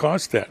think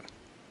caused that?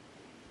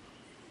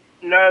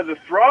 No, the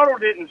throttle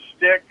didn't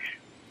stick.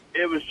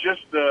 It was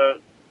just a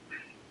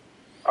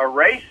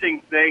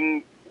racing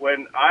thing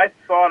when I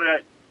thought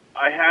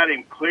I had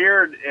him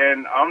cleared,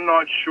 and I'm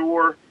not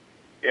sure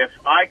if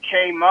I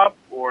came up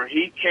or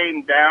he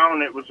came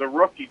down. It was a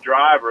rookie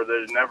driver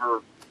that had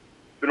never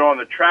been on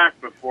the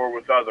track before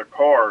with other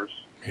cars.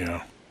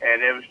 Yeah.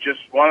 And it was just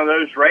one of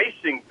those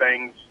racing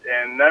things,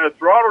 and no, the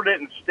throttle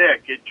didn't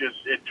stick. It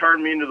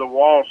turned me into the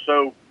wall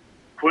so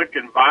quick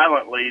and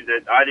violently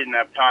that I didn't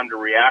have time to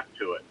react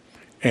to it.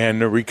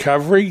 And the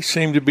recovery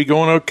seemed to be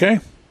going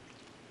okay?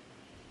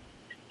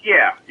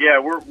 Yeah,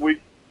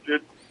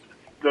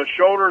 the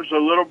shoulder's a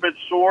little bit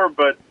sore,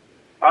 but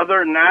other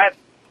than that,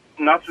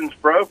 nothing's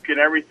broke and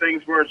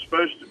everything's where it's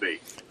supposed to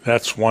be.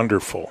 That's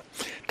wonderful.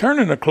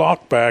 Turning the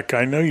clock back,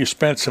 I know you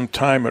spent some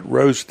time at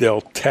Rosedale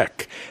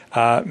Tech.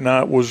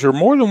 Now, was there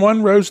more than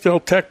one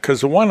Rosedale Tech?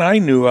 Because the one I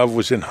knew of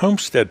was in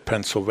Homestead,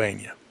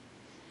 Pennsylvania.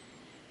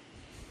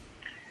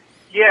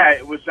 Yeah,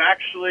 it was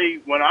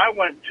actually, when I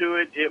went to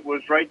it, it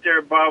was right there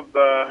above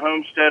the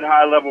Homestead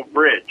High-Level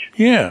Bridge.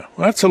 Yeah,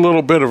 well, that's a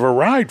little bit of a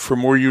ride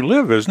from where you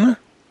live, isn't it?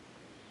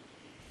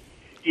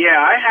 Yeah,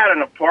 I had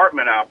an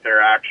apartment out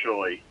there,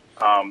 actually.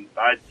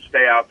 I'd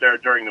stay out there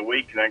during the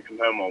week and then come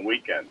home on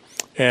weekends.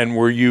 And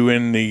were you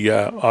in the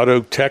auto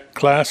tech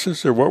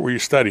classes, or what were you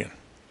studying?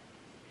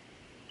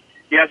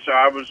 Yes, sir.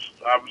 I was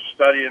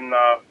studying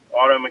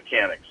auto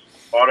mechanics,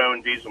 auto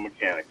and diesel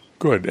mechanics.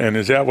 Good. And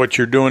is that what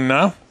you're doing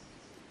now?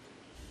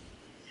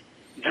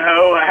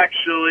 No,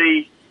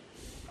 actually,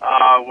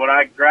 when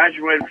I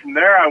graduated from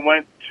there, I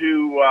went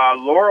to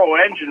Laurel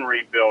Engine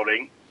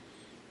Rebuilding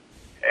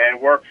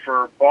and worked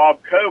for Bob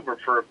Kober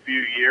for a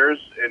few years,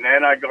 and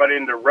then I got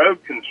into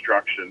road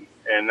construction,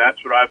 and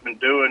that's what I've been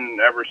doing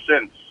ever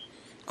since.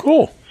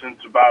 Cool.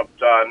 Since about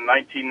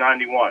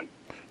 1991.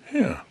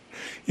 Yeah.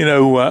 You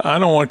know, I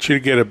don't want you to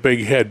get a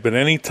big head, but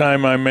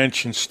anytime I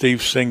mention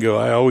Steve Singo,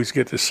 I always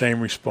get the same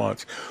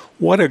response.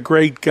 What a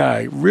great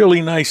guy.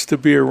 Really nice to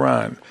be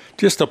around.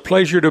 Just a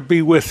pleasure to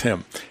be with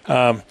him.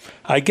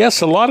 I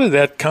guess a lot of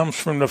that comes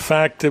from the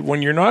fact that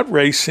when you're not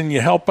racing, you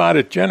help out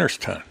at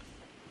Jennerstown.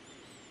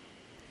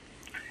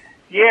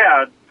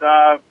 Yeah,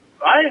 I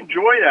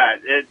enjoy that.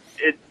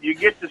 You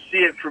get to see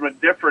it from a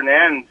different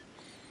end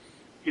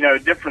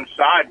different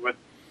side with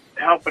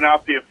helping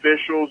out the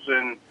officials,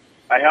 and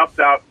I helped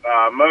out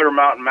Motor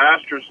Mountain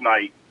Masters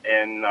night,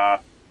 and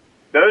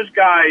those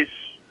guys,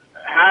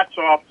 hats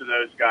off to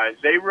those guys.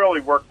 They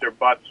really work their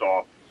butts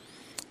off,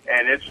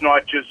 and it's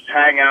not just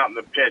hang out in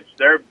the pits.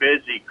 They're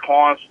busy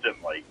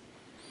constantly.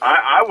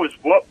 I was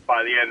whooped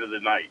by the end of the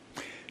night.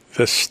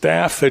 The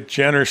staff at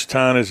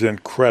Jennerstown is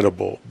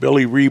incredible.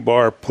 Billy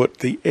Rebar put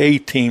the A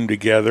team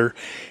together,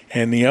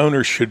 and the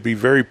owners should be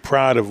very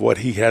proud of what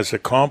he has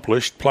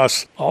accomplished,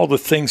 plus all the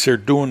things they're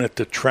doing at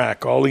the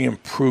track, all the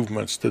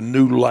improvements, the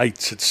new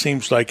lights. It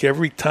seems like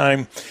every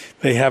time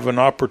they have an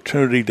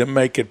opportunity to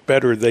make it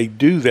better, they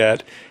do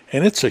that,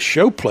 and it's a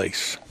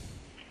showplace.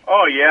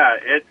 Oh, yeah,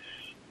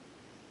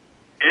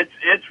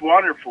 it's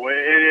wonderful.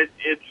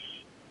 It's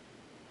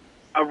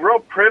a real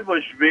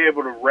privilege to be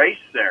able to race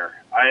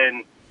there.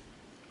 And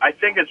I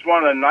think it's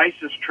one of the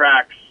nicest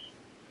tracks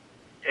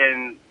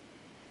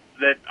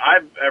that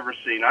I've ever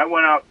seen. I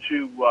went out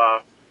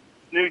to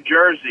New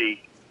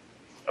Jersey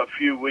a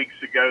few weeks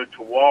ago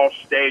to Wall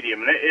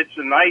Stadium, and it's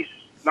a nice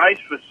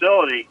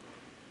facility,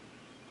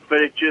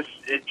 but it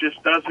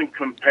just doesn't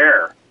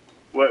compare.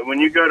 When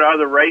you go to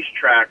other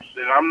racetracks,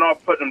 and I'm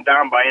not putting them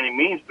down by any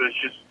means, but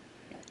it's just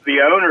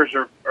the owners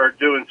are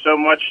doing so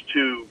much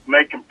to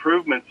make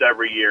improvements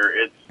every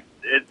year.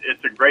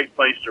 It's a great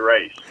place to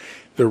race.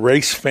 The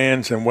race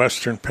fans in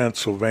Western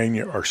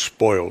Pennsylvania are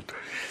spoiled.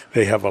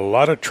 They have a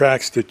lot of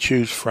tracks to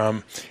choose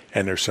from,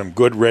 and there's some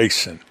good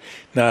racing.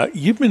 Now,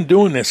 you've been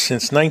doing this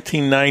since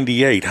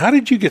 1998. How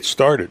did you get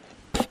started?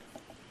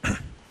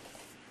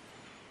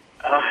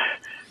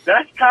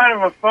 That's kind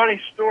of a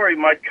funny story.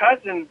 My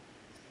cousin,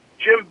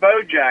 Jim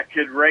Bojack,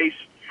 had raced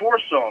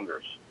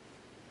four-cylinders,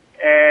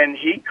 and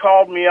he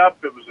called me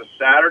up. It was a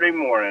Saturday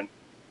morning,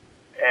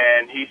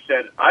 and he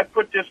said, I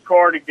put this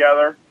car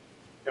together.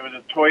 It was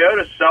a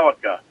Toyota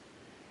Celica.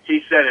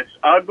 He said, it's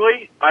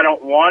ugly. I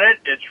don't want it.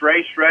 It's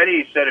race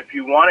ready. He said, if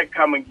you want it,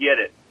 come and get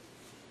it.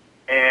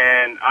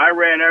 And I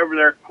ran over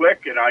there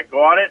quick, and I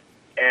got it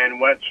and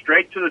went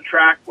straight to the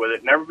track with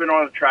it. Never been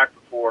on the track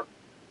before,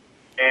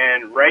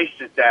 and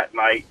raced it that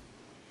night,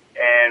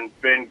 and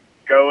been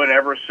going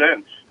ever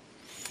since.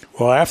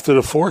 Well, after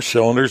the four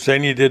cylinders,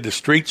 then you did the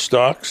street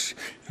stocks,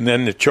 and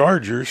then the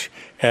Chargers,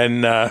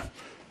 and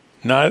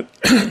not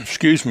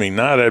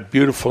a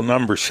beautiful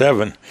number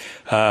 7.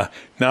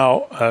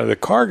 Now, the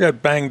car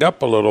got banged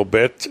up a little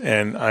bit,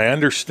 and I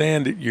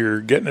understand that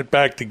you're getting it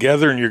back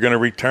together and you're going to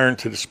return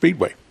to the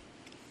Speedway.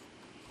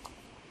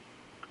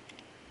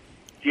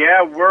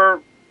 Yeah,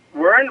 we're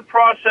in the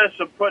process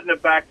of putting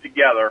it back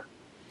together.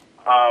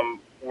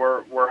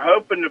 We're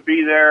hoping to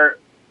be there.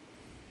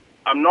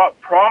 I'm not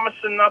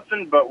promising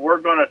nothing, but we're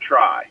going to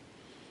try.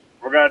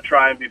 We're going to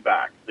try and be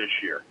back this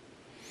year.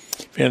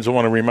 Fans, I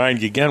want to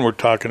remind you again, we're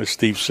talking to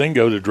Steve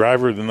Singo, the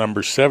driver of the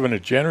number 7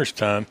 at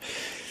Jennerstown.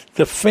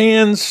 The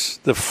fans,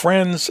 the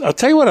friends, I'll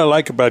tell you what I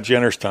like about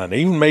Jennerstown.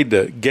 They even made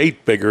the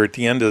gate bigger at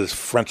the end of the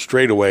front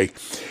straightaway,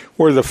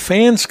 where the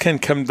fans can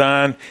come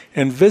down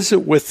and visit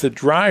with the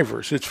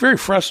drivers. It's very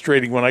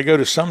frustrating when I go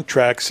to some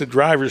tracks, the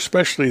drivers,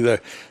 especially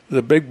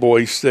the big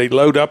boys, they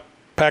load up,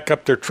 pack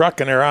up their truck,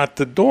 and they're out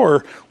the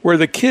door, where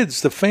the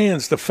kids, the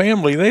fans, the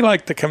family, they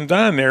like to come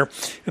down there.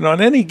 And on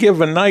any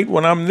given night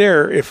when I'm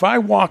there, if I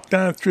walk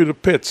down through the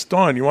pits,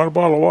 Dawn, you want a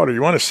bottle of water,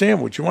 you want a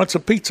sandwich, you want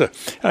some pizza,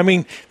 I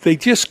mean, they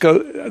just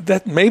go,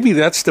 that maybe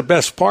that's the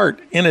best part,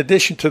 in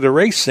addition to the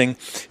racing,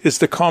 is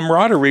the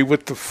camaraderie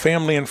with the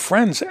family and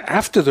friends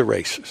after the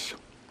races.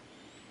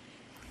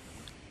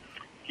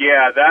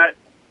 Yeah, that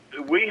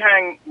we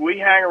hang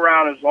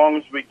around as long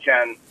as we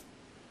can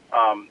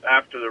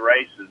after the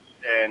races,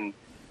 and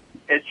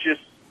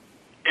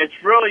it's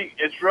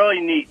really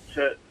neat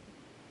to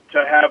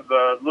have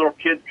the little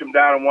kids come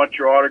down and want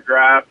your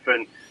autograph.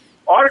 And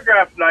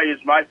autograph night is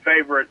my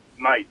favorite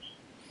nights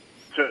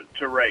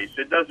to race.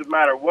 It doesn't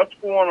matter what's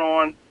going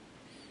on.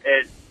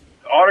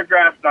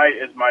 Autograph night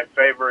is my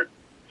favorite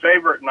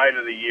night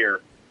of the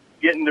year.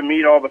 Getting to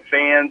meet all the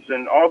fans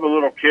and all the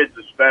little kids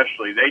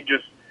especially. They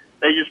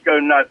just go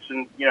nuts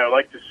and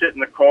like to sit in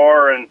the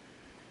car and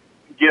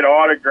get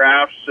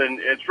autographs, and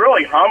it's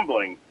really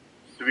humbling,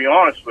 to be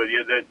honest with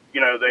you, that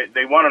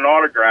they want an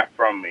autograph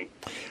from me.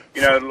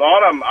 A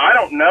lot of them, I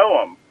don't know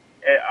them.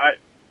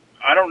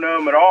 I don't know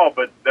them at all,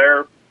 but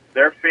they're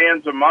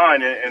fans of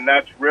mine, and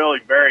that's really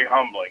very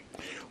humbling.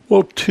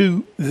 Well,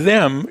 to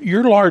them,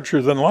 you're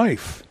larger than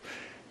life.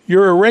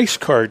 You're a race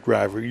car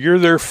driver. You're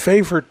their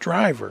favorite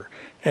driver,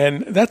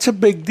 and that's a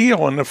big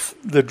deal. And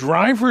the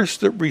drivers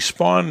that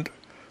respond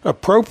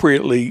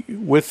appropriately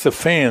with the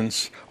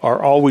fans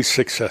are always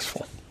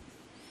successful.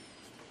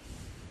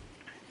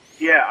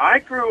 Yeah, I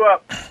grew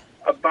up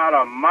about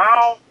a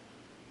mile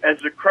as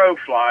the crow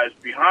flies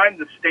behind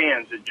the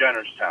stands at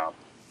Jennerstown.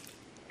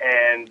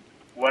 And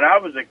when I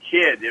was a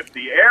kid, if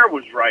the air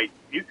was right,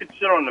 you could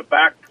sit on the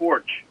back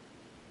porch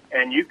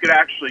and you could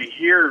actually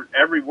hear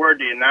every word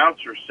the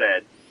announcer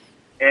said.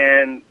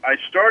 And I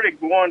started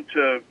going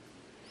to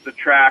the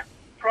track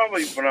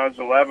probably when I was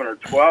 11 or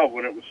 12,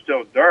 when it was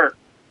still dirt.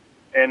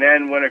 And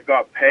then when it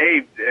got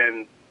paved,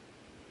 and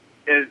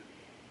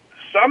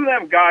some of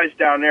them guys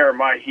down there are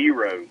my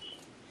heroes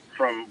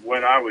from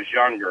when I was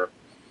younger.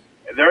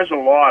 There's a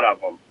lot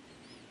of them.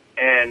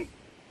 And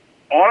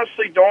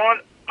honestly, Dawn,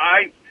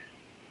 I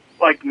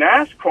like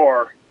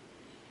NASCAR.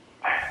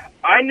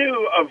 I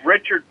knew of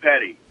Richard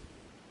Petty,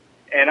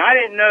 and I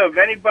didn't know of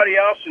anybody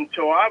else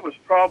until I was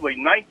probably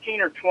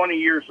 19 or 20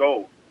 years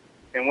old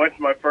and went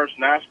to my first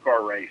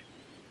NASCAR race.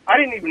 I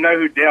didn't even know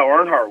who Dale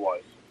Earnhardt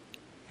was.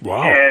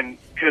 Wow. And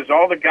because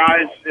all the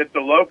guys at the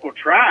local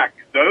track,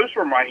 those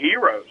were my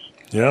heroes.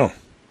 Yeah.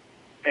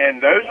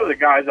 And those are the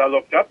guys I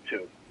looked up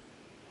to.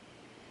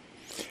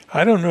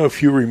 I don't know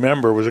if you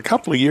remember, it was a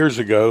couple of years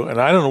ago, and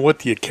I don't know what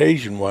the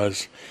occasion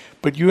was,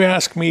 but you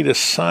asked me to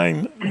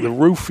sign the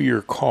roof of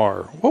your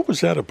car. What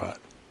was that about?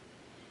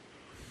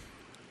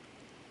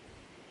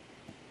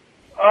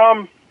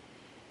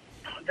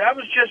 That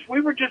was just,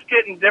 we were just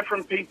getting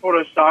different people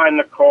to sign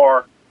the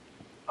car.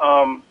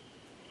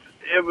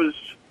 It was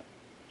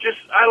just,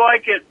 I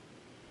like it.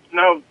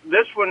 No,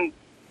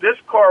 this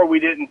car, we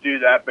didn't do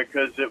that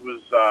because it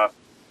was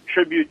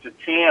tribute to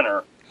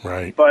Tanner.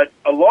 Right. But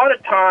a lot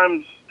of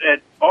times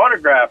at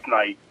autograph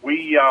night,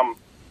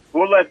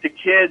 we'll let the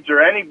kids or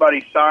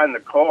anybody sign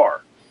the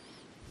car.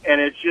 And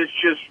it's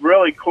just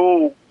really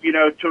cool, you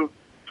know, to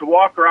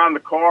walk around the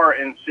car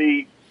and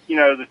see, you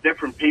know, the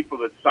different people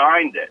that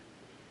signed it.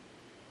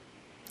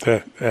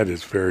 That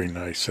is very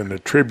nice. And the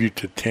tribute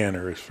to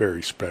Tanner is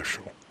very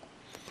special.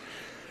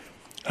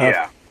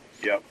 Yeah.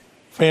 Yep.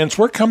 Fans,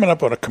 we're coming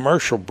up on a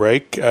commercial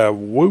break.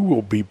 We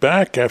will be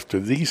back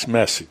after these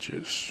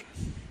messages.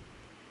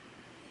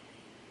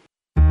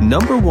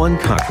 Number One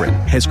Cochrane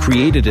has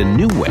created a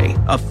new way,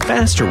 a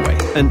faster way,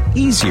 an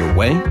easier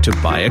way to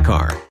buy a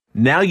car.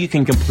 Now you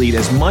can complete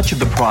as much of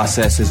the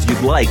process as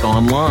you'd like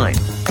online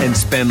and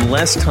spend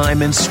less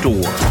time in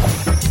store.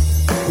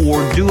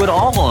 or do it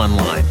all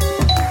online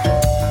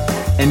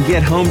and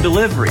get home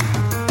delivery.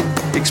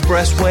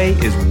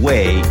 Expressway is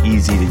way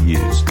easy to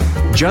use.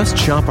 Just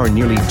shop our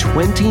nearly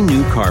 20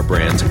 new car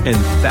brands and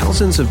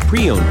thousands of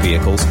pre-owned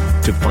vehicles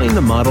to find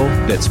the model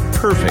that's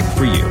perfect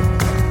for you.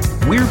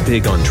 We're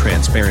big on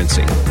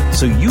transparency,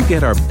 so you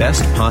get our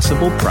best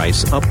possible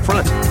price up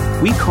front.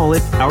 We call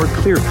it our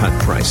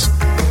clear-cut price,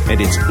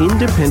 and it's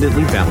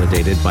independently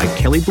validated by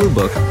Kelley Blue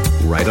Book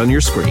right on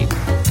your screen.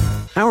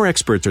 Our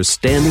experts are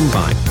standing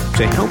by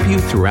to help you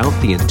throughout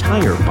the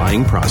entire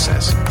buying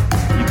process.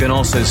 You can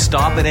also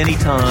stop at any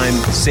time,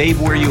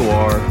 save where you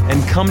are,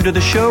 and come to the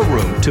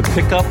showroom to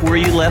pick up where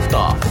you left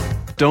off.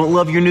 Don't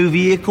love your new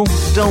vehicle?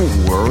 Don't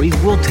worry,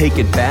 we'll take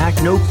it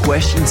back, no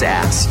questions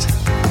asked.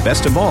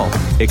 Best of all,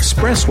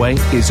 Expressway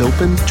is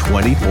open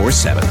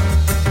 24/7.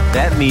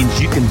 That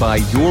means you can buy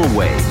your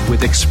way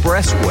with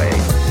Expressway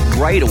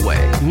right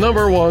away.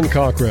 Number One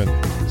Cochrane.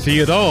 See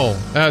it all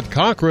at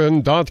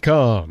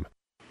Cochrane.com.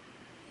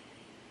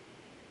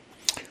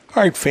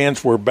 All right,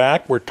 fans, we're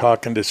back. We're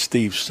talking to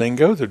Steve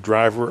Singo, the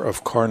driver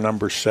of car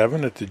number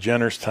 7 at the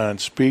Jennerstown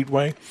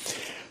Speedway.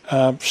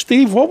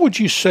 Steve, what would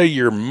you say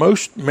your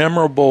most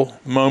memorable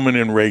moment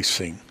in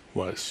racing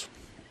was?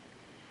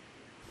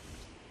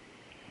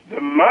 The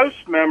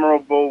most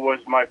memorable was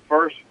my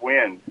first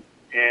win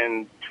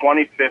in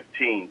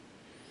 2015.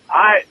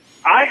 I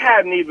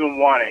hadn't even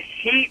won a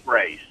heat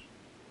race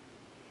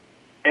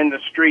in the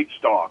street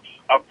stocks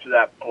up to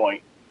that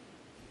point.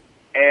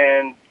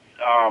 And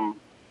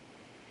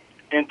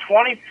in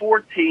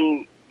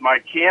 2014, my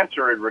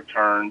cancer had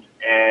returned,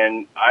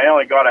 and I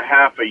only got a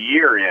half a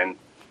year in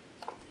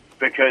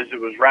because it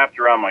was wrapped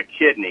around my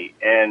kidney,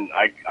 and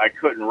I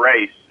couldn't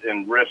race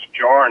and risk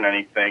jarring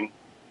anything.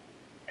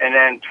 And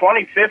then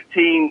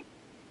 2015,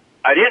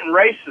 I didn't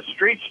race the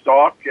street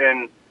stock,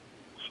 and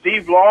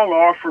Steve Long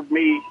offered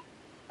me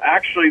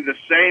actually the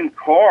same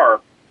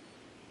car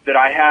that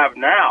I have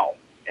now.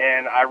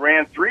 And I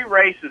ran 3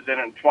 races in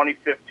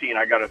 2015.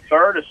 I got a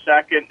third, a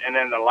second, and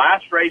then the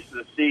last race of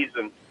the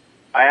season,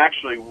 I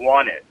actually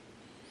won it.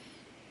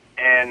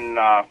 And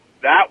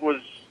that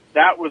was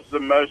the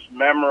most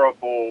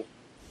memorable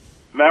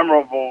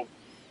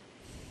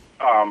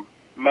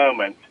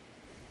moment.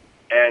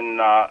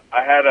 And I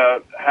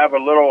have a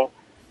little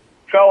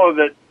fellow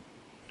that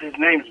his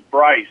name's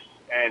Bryce,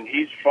 and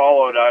he's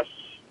followed us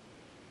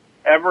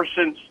ever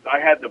since I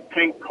had the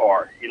pink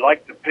car. He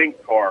liked the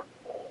pink car,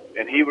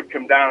 and he would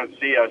come down and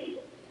see us,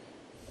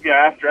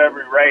 after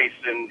every race.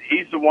 And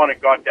he's the one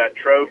that got that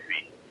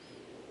trophy.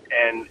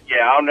 And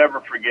I'll never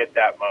forget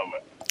that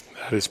moment.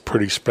 That is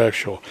pretty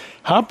special.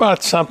 How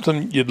about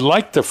something you'd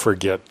like to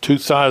forget?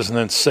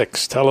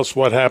 2006. Tell us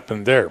what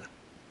happened there.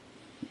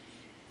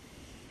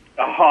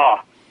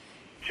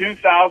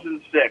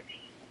 2006.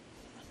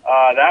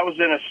 That was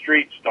in a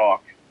street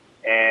stock,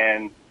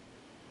 and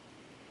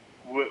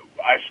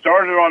I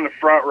started on the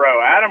front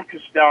row. Adam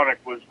Kostelnik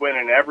was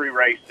winning every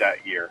race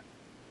that year,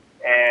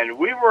 and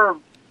we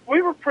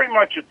were pretty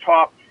much a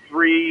top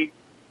 3,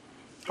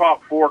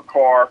 top 4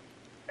 car,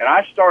 and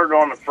I started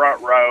on the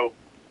front row,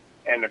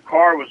 and the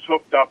car was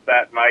hooked up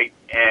that night,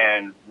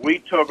 and we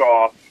took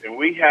off, and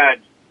we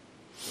had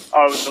it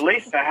was at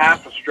least a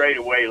half a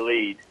straightaway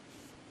lead.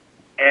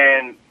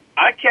 And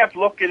I I kept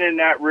looking in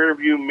that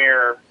rearview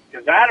mirror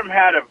because Adam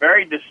had a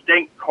very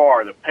distinct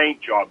car, the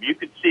paint job. You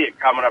could see it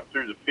coming up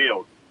through the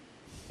field.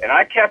 And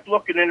I kept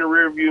looking in the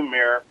rearview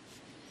mirror,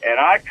 and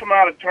I come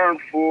out of turn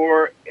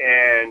 4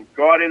 and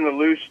got in the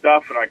loose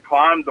stuff, and I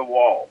climbed the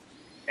wall.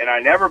 And I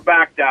never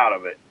backed out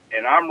of it.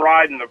 And I'm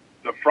riding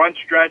the front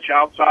stretch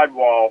outside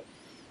wall,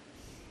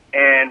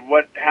 and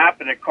what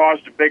happened, it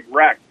caused a big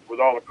wreck with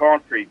all the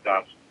concrete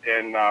dust.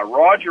 And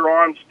Roger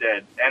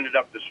Armstead ended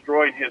up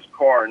destroying his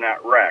car in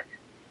that wreck.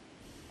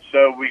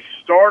 So we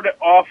started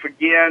off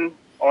again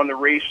on the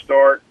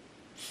restart,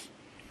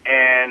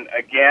 and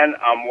again,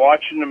 I'm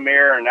watching the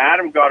mirror, and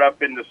Adam got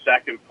up into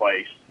second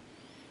place.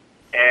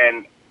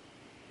 And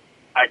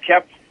I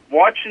kept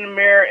watching the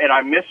mirror, and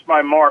I missed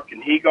my mark,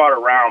 and he got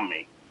around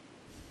me.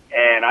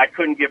 And I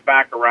couldn't get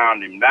back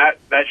around him. That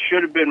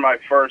should have been my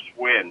first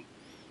win.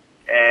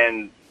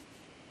 And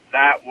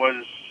that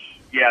was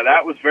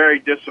very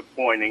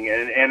disappointing.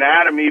 And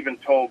Adam even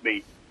told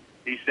me,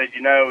 he said,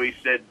 I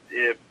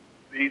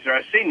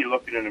seen you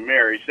looking in the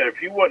mirror. He said,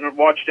 if you wouldn't have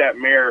watched that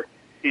mirror,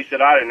 he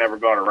said, I'd have never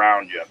got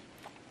around you.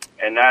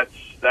 And that's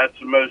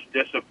the most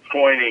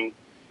disappointing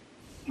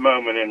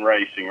moment in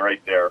racing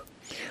right there.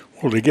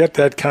 Well, to get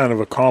that kind of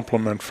a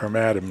compliment from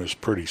Adam is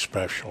pretty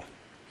special.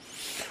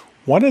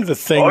 One of the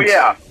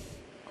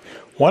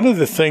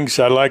things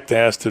I like to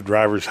ask the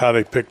drivers how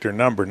they pick their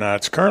number. Now,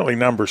 it's currently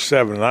number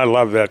 7, and I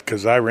love that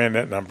because I ran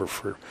that number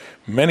for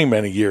many,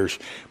 many years.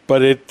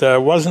 But it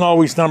wasn't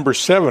always number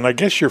 7. I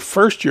guess your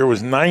first year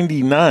was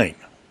 99.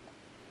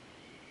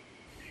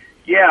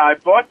 Yeah, I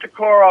bought the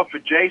car off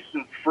of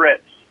Jason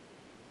Fritz,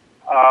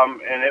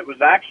 and it was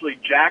actually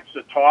Jack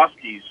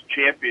Zatowski's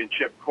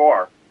championship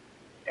car.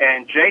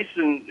 And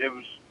Jason, it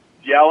was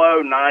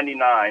yellow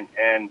 99,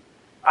 and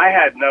I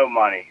had no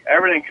money.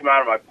 Everything came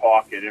out of my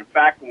pocket. In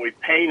fact, when we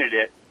painted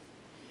it,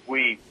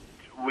 we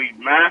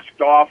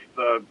masked off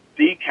the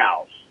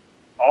decals,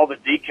 all the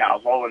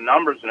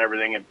numbers and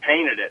everything, and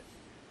painted it.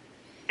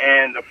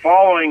 And the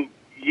following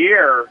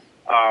year,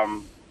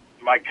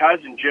 my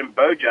cousin Jim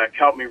Bojack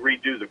helped me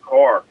redo the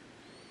car.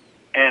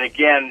 And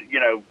again,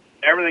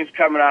 everything's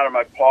coming out of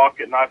my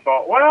pocket, and I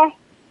thought, well,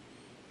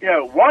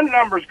 one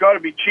number's got to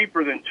be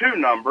cheaper than 2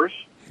 numbers.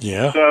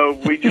 Yeah. So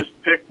we just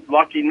picked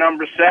lucky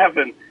number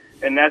 7.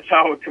 And that's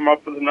how we come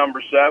up with the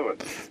number 7.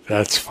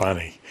 That's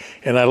funny.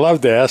 And I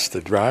love to ask the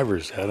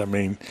drivers that. I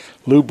mean,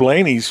 Lou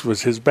Blaney's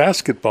was his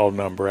basketball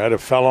number. I had a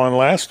fellow on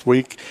last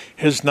week,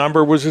 his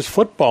number was his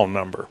football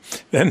number.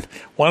 Then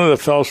one of the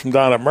fellows from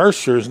down at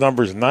Mercer, his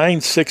number is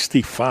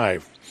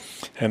 965.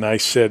 And I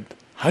said,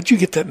 how'd you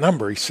get that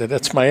number? He said,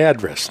 that's my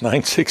address,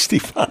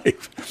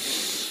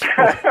 965.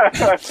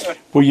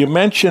 Well, you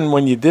mentioned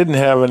when you didn't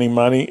have any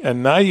money,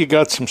 and now you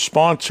got some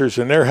sponsors,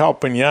 and they're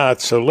helping you out.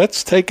 So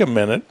let's take a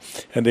minute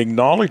and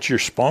acknowledge your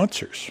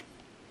sponsors.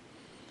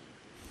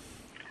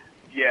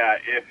 Yeah,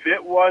 if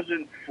it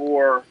wasn't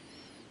for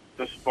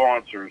the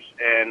sponsors,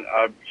 and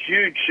a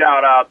huge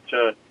shout-out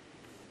to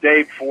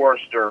Dave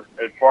Forrester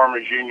at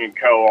Farmers Union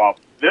Co-op.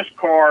 This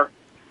car,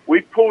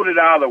 we pulled it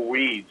out of the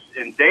weeds,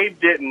 and Dave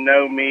didn't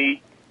know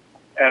me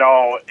at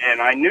all,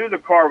 and I knew the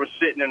car was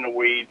sitting in the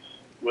weeds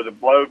with a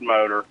blowed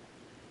motor,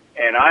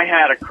 and I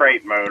had a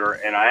crate motor,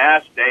 and I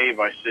asked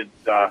Dave, I said,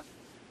 I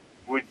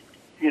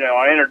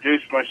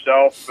introduced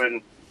myself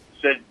and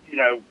said,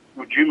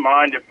 would you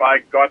mind if I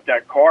got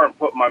that car and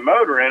put my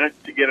motor in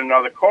it to get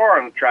another car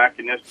on the track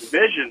in this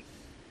division?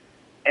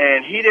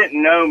 And he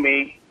didn't know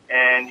me,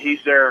 and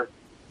he's there,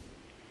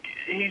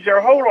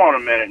 hold on a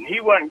minute. And he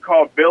went and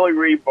called Billy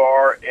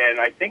Rebar, and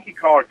I think he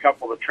called a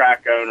couple of the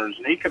track owners,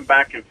 and he came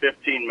back in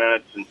 15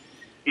 minutes, and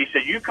he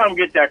said, you come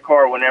get that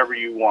car whenever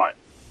you want.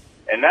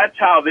 And that's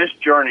how this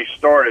journey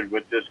started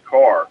with this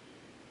car.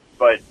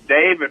 But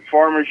Dave at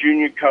Farmers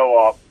Union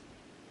Co-op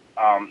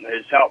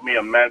has helped me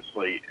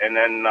immensely. And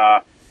then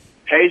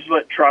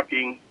Hazlett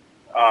Trucking,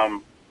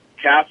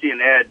 Kathy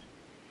and Ed,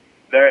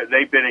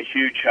 they've been a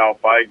huge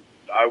help. I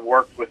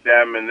worked with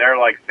them, and they're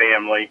like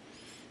family.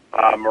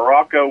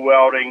 Morocco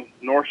Welding,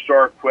 North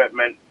Star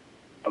Equipment,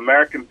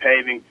 American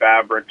Paving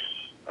Fabrics,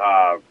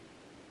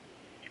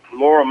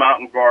 Laurel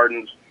Mountain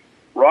Gardens,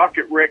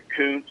 Rocket Rick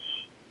Koontz,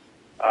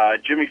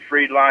 Jimmy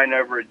Friedline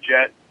over at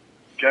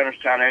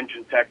Jennerstown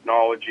Engine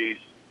Technologies.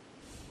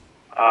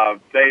 All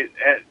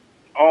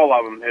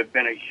of them have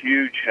been a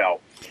huge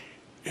help.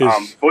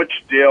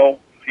 Butch Dill,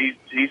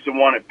 he's the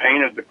one that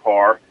painted the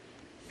car,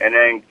 and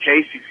then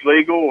Casey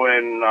Flegel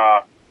and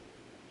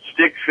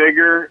Stick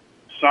Figure,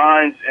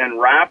 Signs,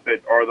 and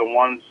Rapid are the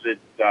ones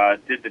that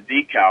did the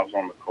decals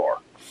on the car.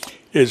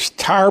 Is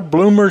Tar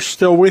Bloomer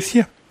still with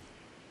you?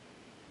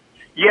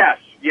 Yes.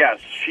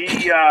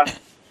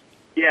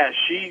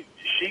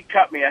 She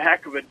cut me a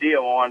heck of a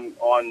deal on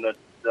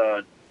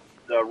the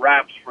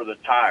wraps for the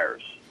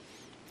tires.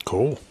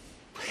 Cool.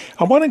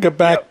 I want to go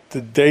back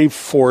to Dave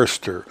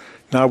Forrester.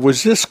 Now,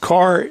 was this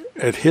car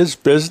at his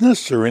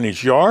business or in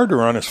his yard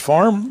or on his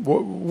farm?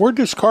 Where'd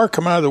this car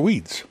come out of the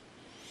weeds?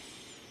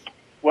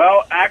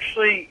 Well,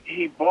 actually,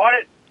 he bought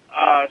it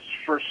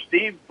for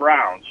Steve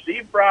Brown.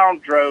 Steve Brown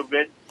drove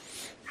it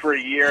for a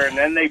year, and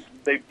then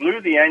they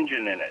blew the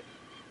engine in it.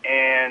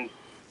 And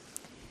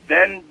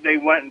then they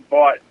went and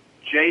bought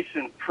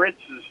Jason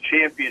Pritz's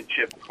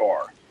championship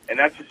car. And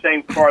that's the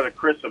same car that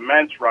Chris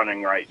Ament's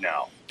running right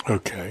now.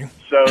 Okay.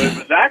 So it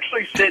was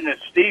actually sitting at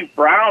Steve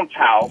Brown's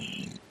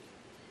house,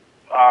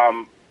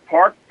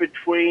 parked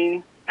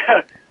between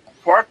a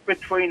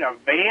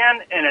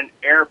van and an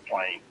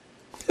airplane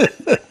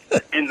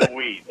in the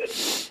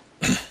weeds.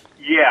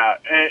 Yeah,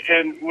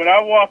 and when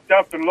I walked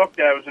up and looked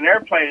at it, it was an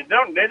airplane.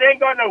 It ain't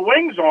got no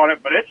wings on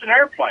it, but it's an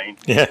airplane.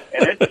 Yeah.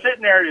 And it's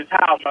sitting there at his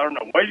house. I don't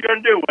know what he's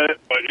going to do with it,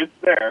 but it's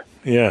there.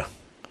 Yeah.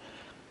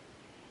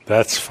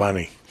 That's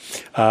funny.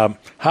 How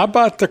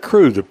about the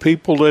crew, the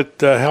people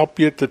that help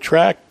you at the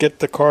track, get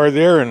the car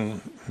there,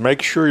 and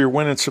make sure you're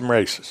winning some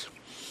races?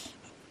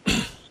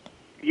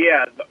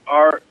 Yeah,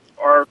 our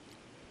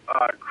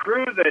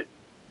crew that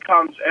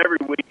comes every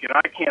week, and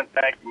I can't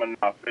thank them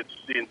enough. It's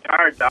the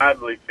entire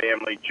Dively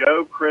family: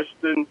 Joe,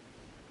 Kristen,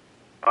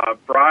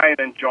 Brian,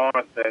 and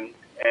Jonathan,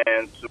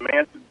 and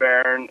Samantha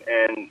Barron,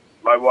 and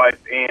my wife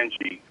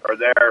Angie are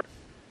there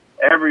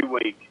every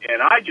week.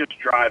 And I just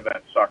drive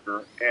that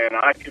sucker, and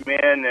I come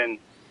in and,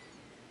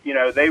 you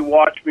know, they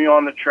watch me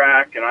on the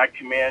track, and I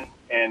come in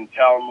and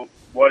tell them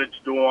what it's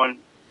doing,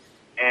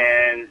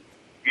 and,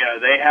 you know,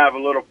 they have a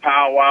little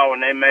powwow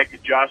and they make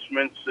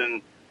adjustments,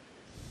 and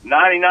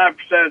 99%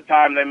 of the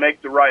time they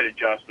make the right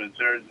adjustments.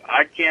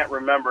 I can't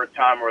remember a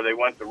time where they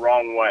went the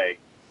wrong way.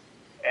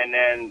 And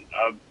then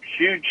a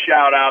huge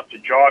shout out to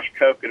Josh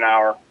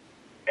Kokenauer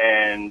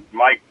and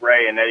Mike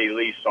Ray and Eddie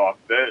Leesoff.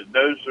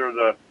 Those are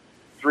the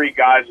three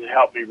guys that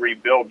helped me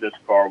rebuild this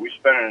car. We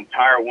spent an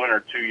entire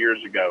winter 2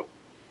 years ago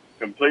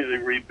completely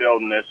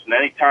rebuilding this. And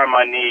anytime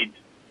I need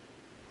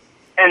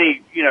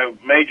any, you know,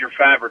 major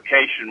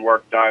fabrication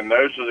work done,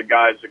 those are the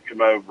guys that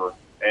come over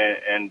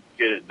and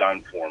get it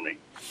done for me.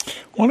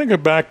 I want to go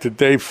back to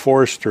Dave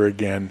Forster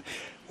again.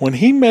 When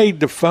he made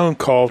the phone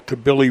call to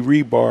Billy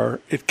Rebar,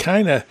 it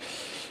kind of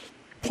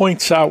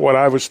points out what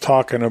I was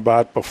talking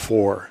about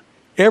before.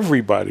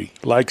 Everybody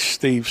likes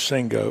Steve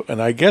Singo,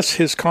 and I guess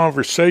his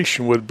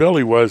conversation with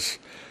Billy was,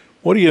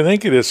 what do you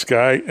think of this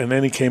guy? And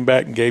then he came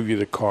back and gave you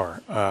the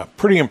car.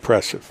 Pretty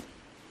impressive.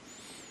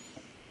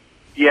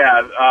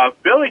 Yeah,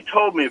 Billy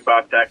told me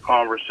about that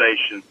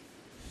conversation,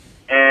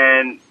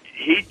 and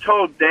he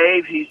told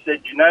Dave, he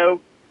said, you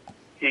know,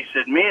 he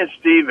said, me and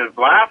Steve have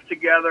laughed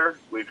together,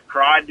 we've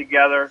cried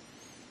together,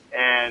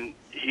 and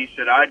he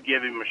said, I'd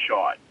give him a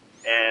shot.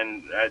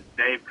 And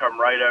Dave come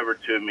right over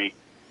to me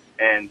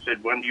and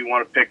said, when do you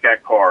want to pick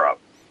that car up?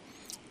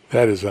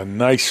 That is a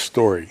nice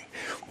story.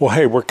 Well,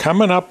 hey, we're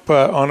coming up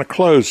on a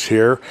close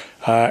here.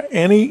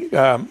 Any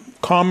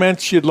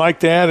comments you'd like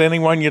to add?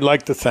 Anyone you'd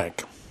like to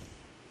thank?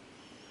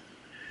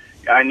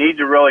 I need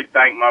to really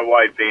thank my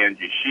wife,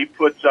 Angie. She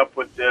puts up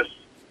with this,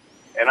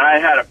 and I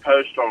had a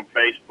post on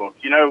Facebook.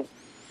 You know,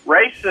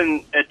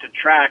 racing at the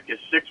track is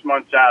 6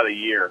 months out of the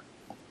year,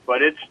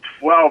 but it's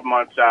 12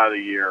 months out of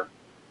the year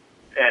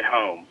at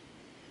home.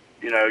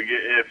 You know,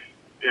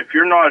 if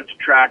you're not at the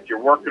track, you're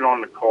working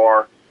on the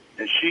car,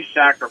 and she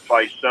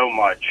sacrificed so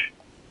much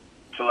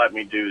to let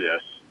me do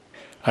this.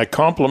 I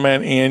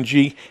compliment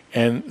Angie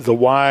and the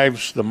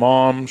wives, the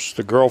moms,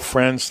 the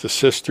girlfriends, the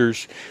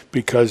sisters,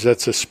 because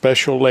that's a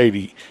special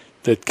lady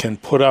that can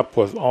put up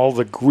with all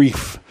the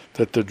grief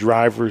that the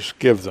drivers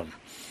give them.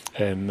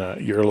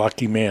 And you're a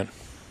lucky man.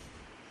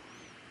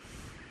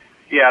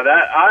 Yeah,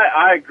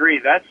 I agree.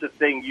 That's the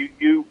thing.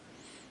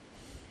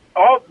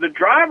 All the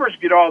drivers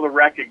get all the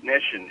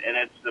recognition, and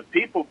it's the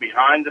people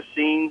behind the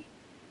scenes.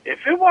 If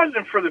it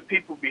wasn't for the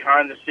people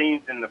behind the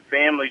scenes and the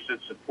families that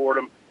support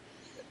them,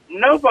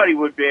 nobody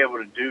would be able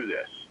to do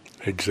this.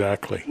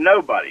 Exactly.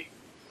 Nobody.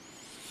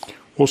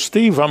 Well,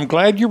 Steve, I'm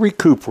glad you're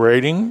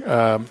recuperating.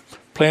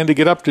 Plan to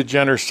get up to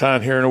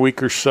Jennerstown here in a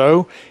week or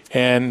so,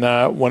 and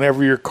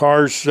whenever your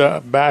car's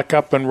back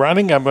up and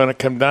running, I'm going to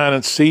come down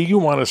and see you.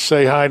 Want to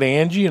say hi to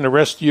Angie and the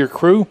rest of your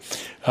crew.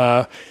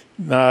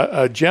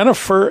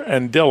 Jennifer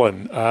and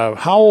Dylan,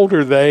 how old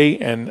are they,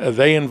 and are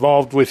they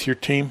involved with your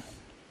team?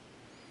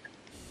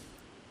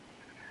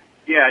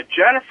 Yeah,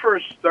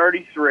 Jennifer's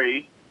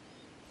 33,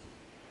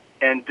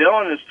 and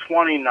Dylan is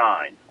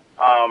 29.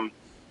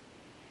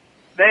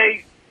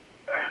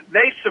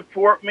 They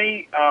support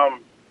me.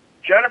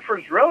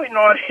 Jennifer's really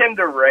not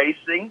into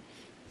racing,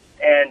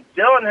 and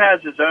Dylan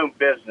has his own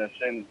business,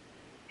 and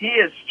he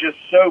is just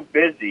so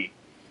busy.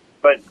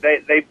 But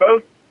they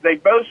both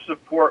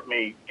support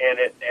me in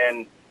it,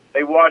 and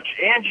they watch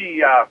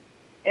Angie.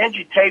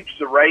 Angie tapes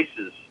the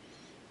races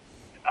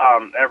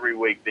every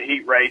week, the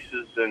heat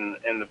races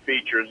and the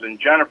features, and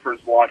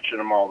Jennifer's watching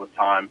them all the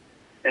time.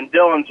 And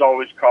Dylan's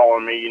always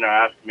calling me, you know,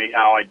 asking me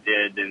how I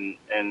did and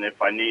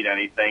if I need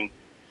anything.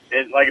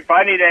 Like if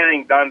I need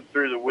anything done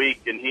through the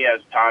week and he has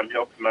time,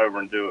 he'll come over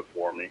and do it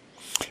for me.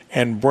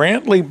 And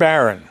Brantley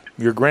Barron,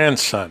 your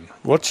grandson,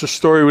 what's the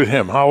story with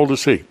him? How old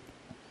is he?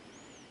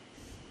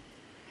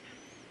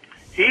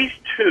 He's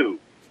 2.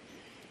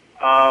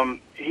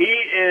 He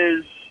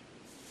is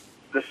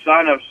the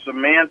son of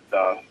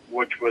Samantha,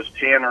 which was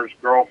Tanner's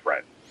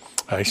girlfriend.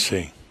 I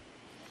see.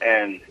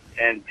 and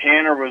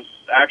Tanner was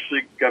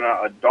actually going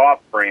to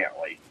adopt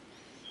Brantley.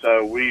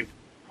 So we've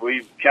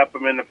kept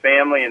them in the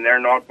family, and they're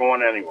not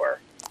going anywhere.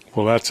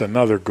 Well, that's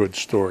another good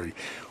story.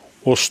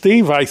 Well,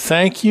 Steve, I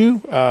thank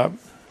you.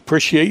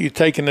 Appreciate you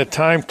taking the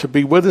time to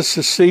be with us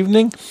this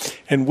evening,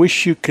 and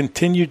wish you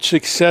continued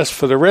success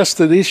for the rest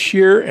of this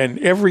year and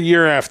every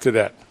year after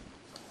that.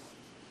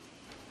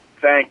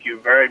 Thank you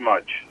very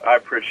much. I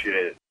appreciate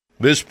it.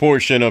 This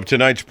portion of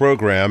tonight's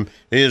program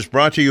is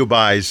brought to you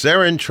by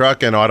Zarin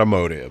Truck and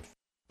Automotive.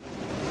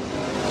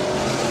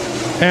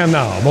 And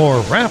now, more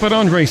Rapid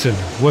on Racing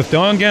with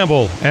Don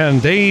Gamble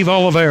and Dave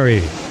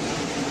Oliveri.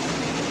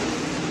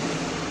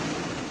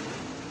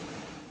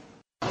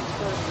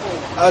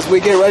 As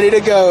we get ready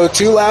to go,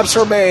 2 laps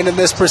remain in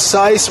this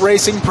Precise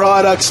Racing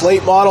Products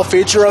late model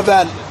feature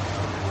event.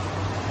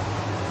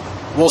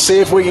 We'll see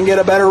if we can get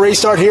a better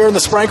restart here in the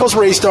Sprinkles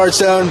restart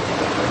zone.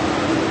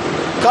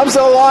 Comes to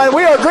the line.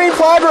 We are green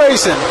flag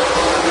racing.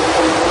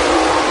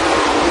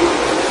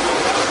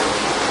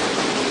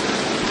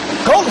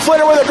 Colton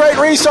Flinner with a great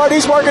restart.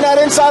 He's working that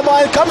inside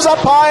line. Comes up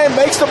high and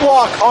makes the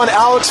block on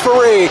Alex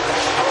Ferree.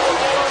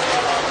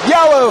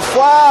 Yellow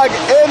flag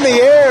in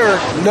the air.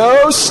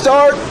 No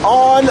start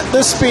on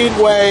the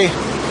speedway.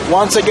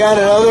 Once again,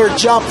 another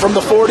jump from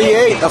the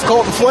 48 of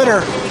Colton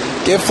Flinner.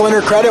 Give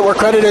Flinner credit where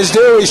credit is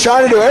due. He's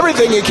trying to do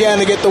everything he can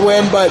to get the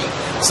win, but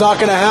it's not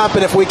going to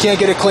happen if we can't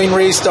get a clean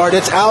restart.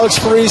 It's Alex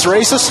Ferree's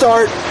race to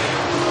start.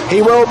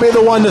 He will be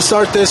the one to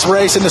start this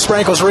race in the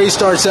Sprinkles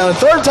restart zone.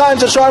 Third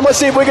time's a charm. Let's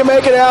see if we can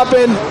make it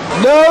happen.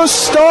 No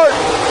start.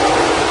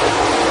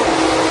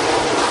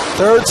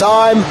 Third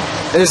time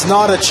is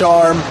not a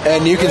charm,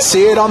 and you can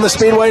see it on the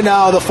speedway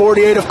now. The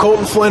 48 of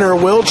Colton Flinner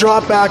will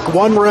drop back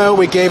 1 row.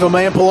 We gave him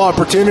ample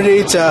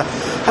opportunity to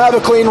have a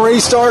clean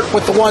restart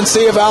with the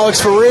 1C of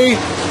Alex Ferree.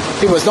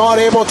 He was not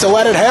able to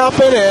let it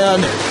happen,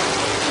 and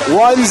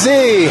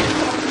 1Z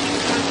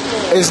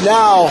is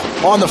now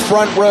on the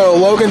front row.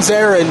 Logan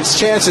Zarin's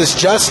chances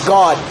just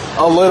got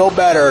a little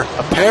better.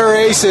 A pair of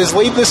aces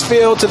lead this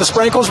field to the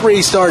Sprinkles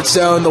restart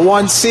zone. The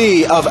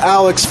 1C of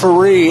Alex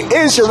Ferree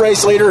is your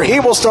race leader.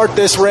 He will start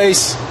this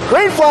race.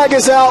 Green flag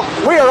is out.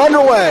 We are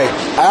underway.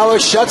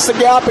 Alex shuts the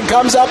gap and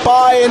comes up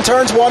high in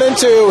turns 1 and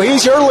 2.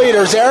 He's your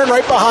leader. Zarin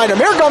right behind him.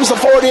 Here comes the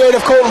 48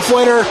 of Colton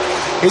Flinner.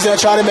 He's going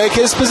to try to make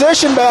his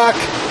position back.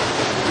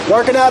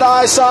 Working out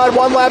high side,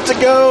 1 lap to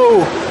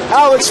go.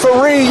 Alex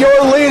Ferree,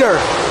 your leader.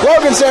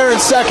 Logan Zarin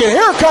second.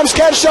 Here comes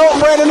Ken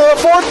Shelton-Brand into the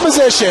 4th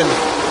position.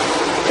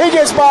 He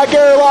gets by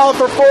Gary Lyle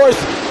for 4th.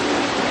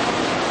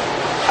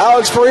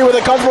 Alex Ferree with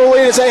a comfortable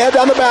lead as they head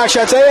down the back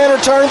shots. They enter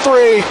turn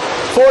 3.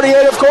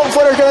 48 of Colton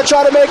Flinner going to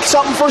try to make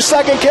something for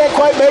second. Can't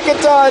quite make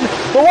it done.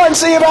 The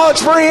 1C of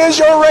Alex Ferree is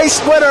your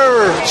race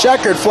winner.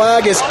 Checkered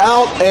flag is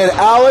out, and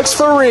Alex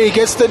Ferree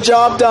gets the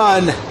job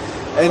done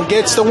and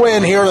gets the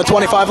win here in the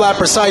 25-lap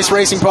Precise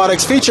Racing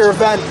Products feature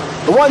event.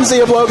 The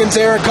 1Z of Logan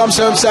Zarin comes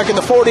home second.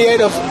 The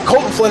 48 of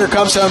Colton Flinner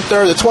comes home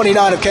third. The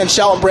 29 of Ken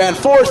Shelton-Brand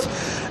fourth.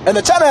 And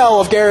the 10L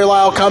of Gary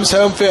Lyle comes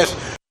home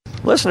fifth.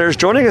 Listeners,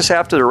 joining us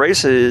after the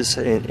races,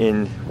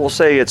 in we'll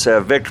say it's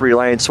a victory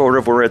lane, sort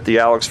of. We're at the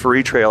Alex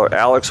Ferree trailer.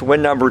 Alex,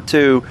 win number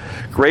 2.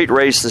 Great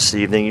race this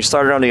evening. You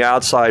started on the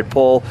outside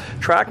pole.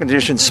 Track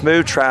conditions,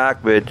 smooth track,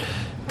 but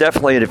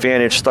definitely an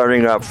advantage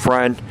starting up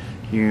front.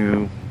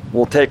 You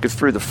will take us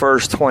through the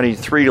first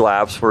 23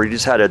 laps where you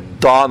just had a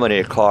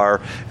dominant car,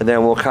 and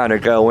then we'll kind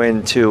of go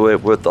into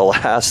it with the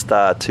last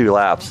 2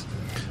 laps.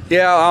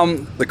 Yeah,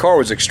 the car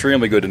was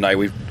extremely good tonight.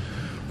 We've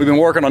been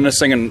working on this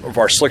thing in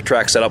our slick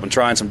track setup and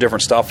trying some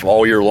different stuff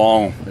all year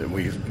long.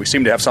 We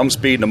seem to have some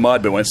speed in the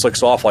mud, but when it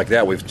slicks off like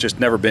that, we've just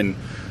never been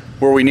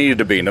where we needed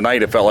to be. And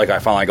tonight it felt like I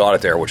finally got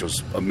it there, which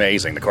was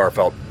amazing. The car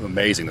felt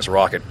amazing. This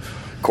rocket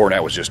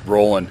Cornet was just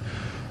rolling.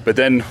 But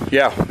then,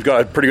 yeah, we've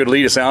got a pretty good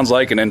lead, it sounds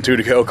like, and then 2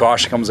 to go,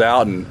 caution comes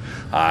out, and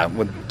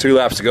with 2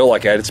 laps to go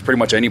like that, it's pretty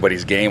much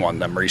anybody's game on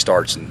them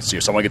restarts. And see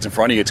if someone gets in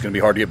front of you, it's going to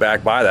be hard to get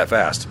back by that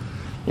fast.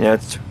 You know,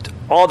 it's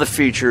all the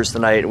features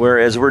tonight.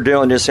 As we're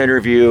doing this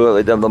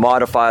interview, the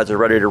modifieds are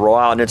ready to roll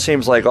out, and it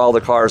seems like all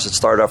the cars that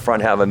start up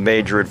front have a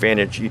major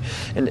advantage.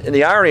 And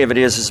the irony of it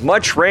is, as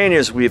much rain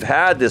as we've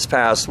had this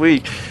past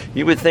week,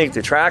 you would think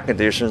the track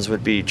conditions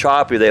would be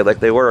choppy like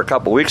they were a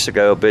couple weeks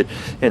ago, but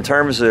in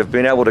terms of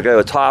being able to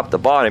go top to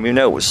bottom, you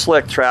know, it was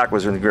slick. Track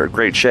was in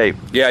great shape.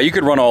 Yeah, you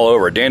could run all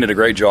over it. Dan did a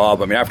great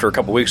job. I mean, after a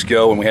couple weeks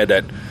ago when we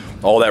had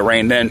all that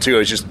rain then, too,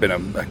 it's just been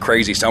a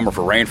crazy summer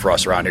for rain for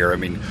us around here. I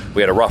mean,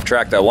 we had a rough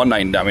track that one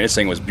night, and I mean, this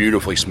thing was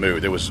beautifully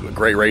smooth. It was a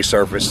great race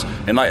surface,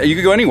 and you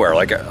could go anywhere,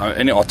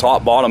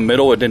 top, bottom,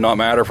 middle. It did not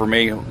matter for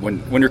me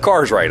when your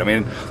car's right. I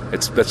mean,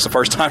 that's the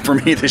first time for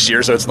me this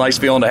year, so it's a nice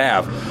feeling to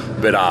have.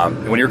 But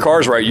when your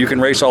car's right, you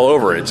can race all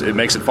over it. It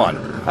makes it fun.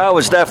 I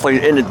was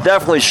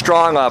definitely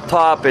strong up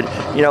top. And,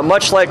 you know,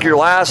 much like your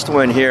last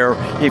win here,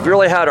 you've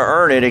really had to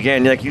earn it.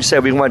 Again, like you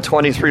said, we went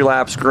 23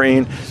 laps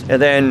green,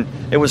 and then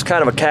it was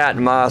kind of a cat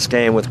and mouse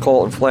game with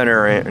Colton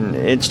Flinner. And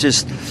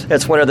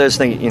it's one of those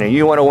things, you know,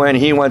 you want to win,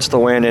 he wants to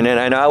win.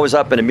 And I was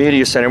up in the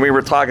media center, and we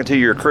were talking to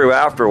your crew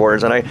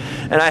afterwards, and I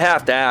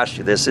have to ask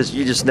you this.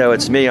 You just know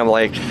it's me. I'm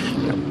like,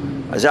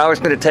 is always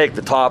going to take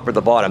the top or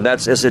the bottom.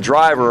 That's, as a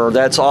driver,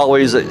 that's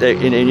always,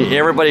 and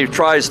everybody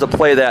tries to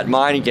play that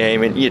mind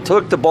game, and you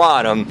took the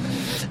bottom,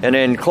 and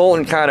then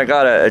Colton kind of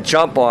got a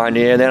jump on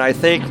you, and then I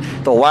think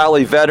the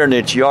wily veteran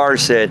at GR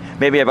said,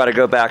 maybe I better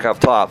go back up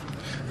top.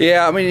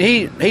 Yeah, I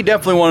mean, he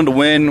definitely wanted to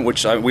win,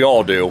 which we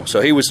all do.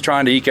 So he was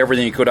trying to eke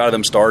everything he could out of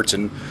them starts,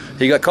 and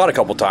he got caught a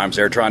couple times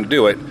there trying to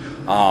do it,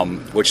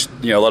 which,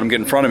 let him get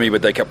in front of me,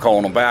 but they kept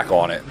calling him back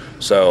on it.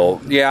 So,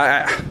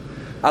 yeah,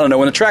 I don't know.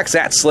 When the track's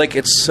that slick,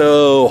 it's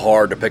so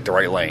hard to pick the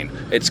right lane.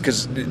 It's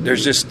because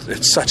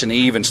it's such an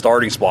even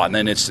starting spot,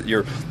 and then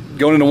you're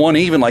going into one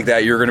even like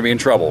that, you're going to be in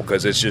trouble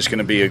because it's just going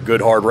to be a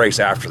good, hard race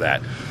after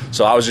that.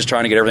 So I was just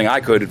trying to get everything I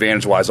could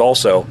advantage-wise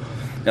also.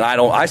 And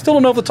I still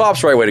don't know if the top's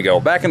the right way to go.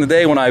 Back in the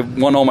day when I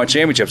won all my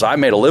championships, I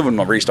made a living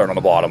on restart on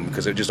the bottom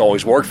because it just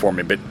always worked for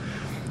me. But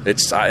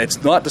it's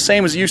not the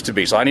same as it used to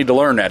be, so I need to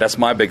learn that. That's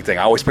my big thing.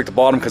 I always pick the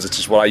bottom because it's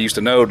just what I used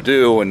to know to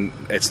do, and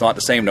it's not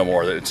the same no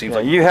more. It seems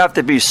like you have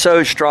to be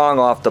so strong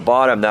off the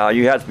bottom now.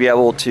 You have to be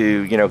able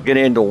to get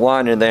into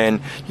one, and then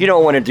you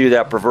don't want to do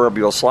that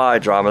proverbial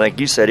slide drama. Like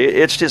you said,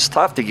 it's just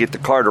tough to get the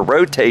car to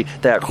rotate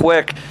that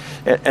quick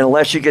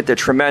unless you get the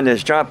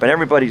tremendous jump. And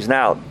everybody's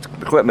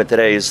equipment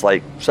today is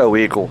like so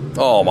equal.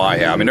 Oh my,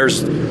 yeah. I mean,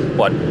 there's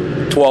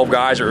 12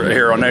 guys are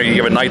here on any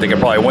given night that can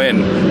probably win.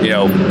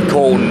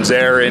 Colton,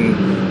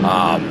 Zarin,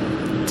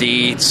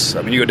 Dietz.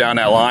 I mean, you go down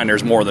that line,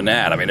 there's more than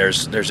that. I mean,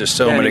 there's just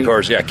so many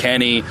cars. Yeah,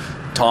 Kenny,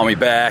 Tommy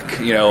Beck.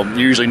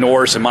 Usually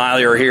Norris and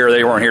Miley are here.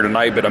 They weren't here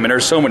tonight, but I mean,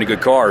 there's so many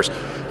good cars.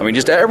 I mean,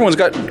 just everyone's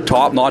got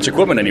top-notch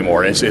equipment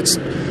anymore. It's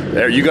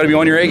you got to be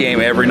on your A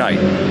game every night.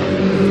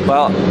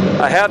 Well,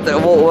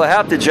 we'll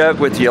have to joke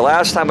with you.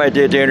 Last time I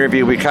did the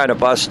interview, we kind of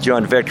busted you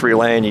on victory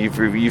lane.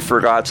 You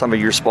forgot some of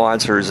your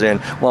sponsors, and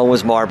one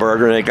was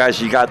Marburger. And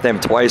guys, you got them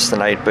twice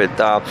tonight. But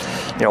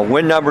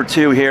win number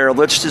 2 here.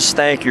 Let's just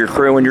thank your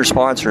crew and your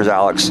sponsors,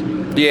 Alex.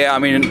 Yeah, I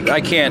mean, I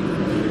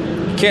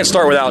can't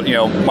start without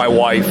my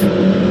wife.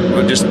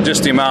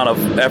 Just the amount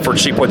of effort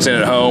she puts in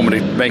at home to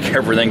make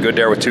everything good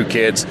there with 2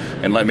 kids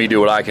and let me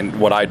do what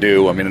I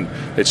do. I mean,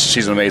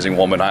 she's an amazing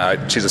woman.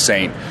 She's a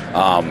saint.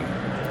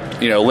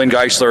 Lynn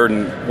Geisler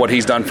and what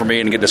he's done for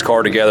me and get this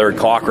car together, and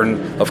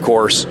Cochran, of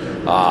cource.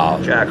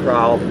 Jack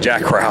Crowell.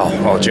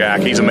 Oh,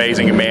 Jack. He's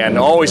amazing, man.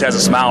 Always has a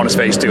smile on his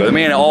face, too. The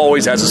man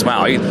always has a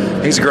smile.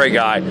 He's a great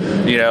guy.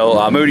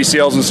 Moody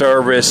Sales and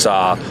Service,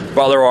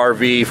 Butler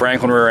RV,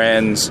 Franklin Rear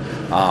Ends,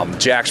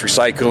 Jack's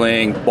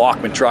Recycling,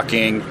 Bachman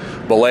Trucking,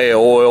 Balea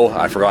Oil.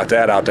 I forgot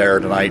that out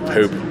there tonight.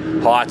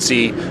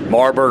 Hotsy,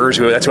 Marburgers,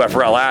 that's who I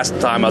forgot last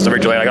time I was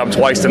originally. I got them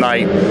twice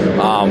tonight.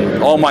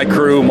 All my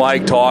crew,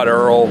 Mike, Todd,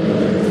 Earl,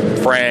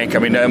 Frank. I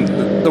mean,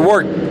 the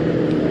work,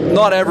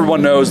 not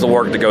everyone knows the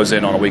work that goes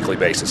in on a weekly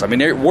basis. I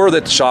mean, we're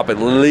at the shop at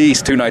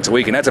least 2 nights a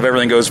week, and that's if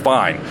everything goes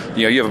fine.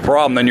 You have a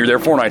problem, then you're there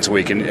 4 nights a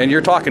week, and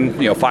you're talking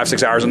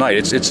 5-6 hours a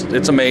night. It's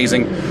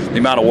amazing the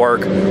amount of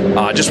work.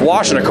 Just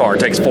washing a car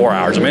takes 4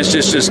 hours. I mean,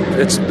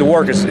 the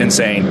work is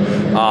insane.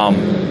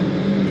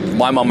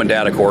 My mom and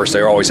dad, of course,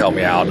 they always help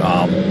me out.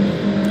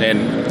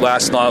 And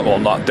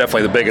not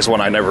definitely the biggest one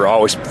I never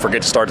always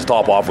forget to start the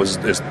top off is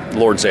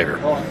Lord and Savior.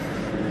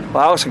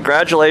 Well, Alex,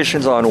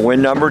 congratulations on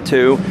win number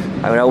 2.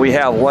 I know we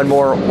have one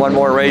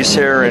more race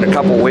here in a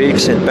couple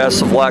weeks, and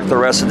best of luck the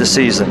rest of the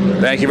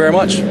season. Thank you very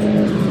much.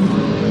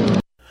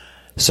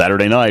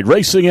 Saturday night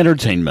racing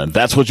entertainment.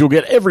 That's what you'll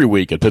get every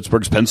week at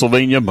Pittsburgh's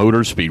Pennsylvania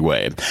Motor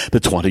Speedway. The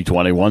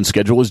 2021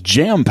 schedule is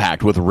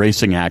jam-packed with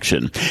racing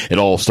action. It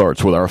all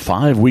starts with our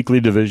 5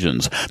 weekly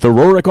divisions: the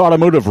Rorick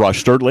Automotive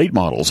Rush Dirt Late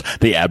Models,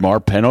 the Admar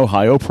Penn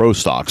Ohio Pro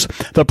Stocks,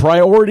 the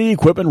Priority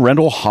Equipment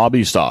Rental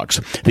Hobby Stocks,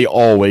 the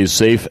Always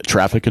Safe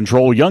Traffic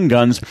Control Young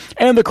Guns,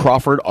 and the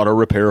Crawford Auto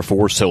Repair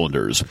 4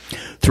 Cylinders.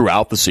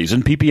 Throughout the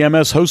season,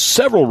 PPMS hosts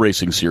several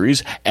racing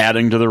series,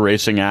 adding to the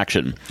racing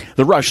action.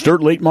 The Rush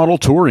Dirt Late Model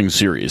Touring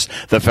Series,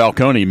 the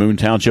Falcone Moon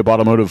Township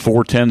Automotive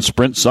 410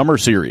 Sprint Summer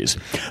Series,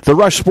 the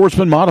Rush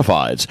Sportsman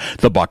Modifieds,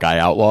 the Buckeye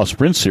Outlaw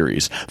Sprint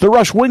Series, the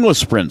Rush Wingless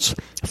Sprints,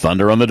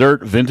 Thunder on the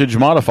Dirt Vintage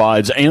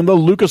Modifieds, and the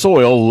Lucas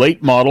Oil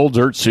Late Model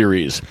Dirt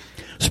Series.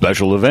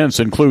 Special events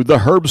include the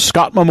Herb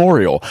Scott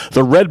Memorial,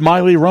 the Red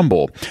Miley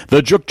Rumble,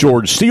 the Jook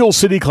George Steel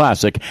City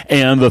Classic,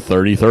 and the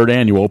 33rd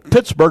Annual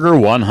Pittsburgher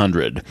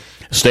 100.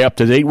 Stay up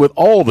to date with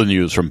all the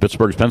news from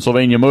Pittsburgh's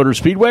Pennsylvania Motor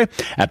Speedway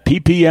at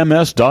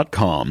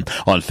ppms.com.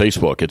 On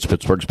Facebook, it's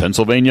Pittsburgh's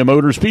Pennsylvania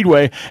Motor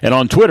Speedway, and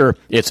on Twitter,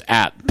 it's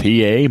at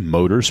PA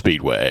Motor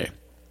Speedway.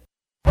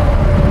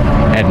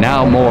 And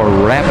now more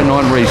Rapping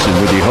on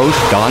Racing with your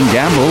hosts Don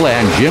Gamble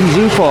and Jim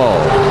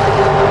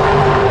Zufall.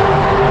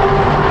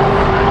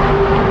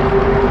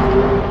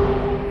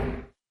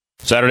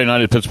 Saturday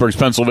night at Pittsburgh's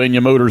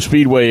Pennsylvania Motor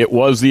Speedway, it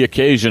was the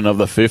occasion of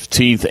the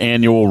 15th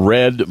annual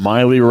Red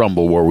Miley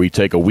Rumble, where we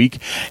take a week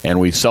and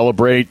we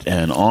celebrate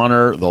and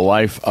honor the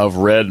life of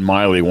Red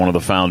Miley, one of the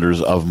founders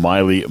of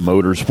Miley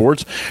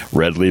Motorsports.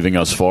 Red leaving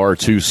us far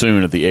too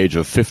soon at the age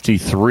of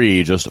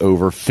 53, just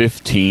over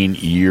 15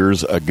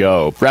 years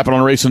ago. Rapping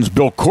on Racing's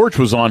Bill Korch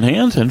was on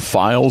hand and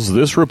files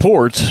this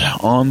report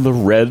on the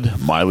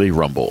Red Miley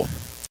Rumble.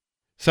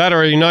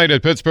 Saturday night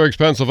at Pittsburgh's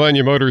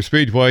Pennsylvania Motor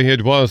Speedway,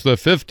 it was the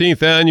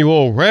 15th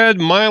annual Red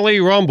Miley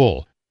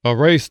Rumble, a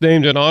race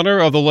named in honor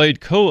of the late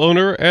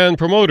co-owner and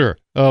promoter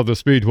of the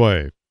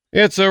Speedway.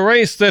 It's a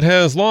race that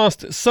has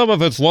lost some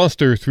of its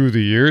luster through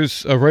the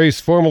years, a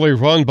race formerly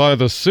run by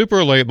the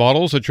super late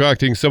models,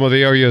 attracting some of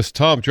the area's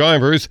top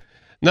drivers.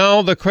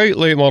 Now the crate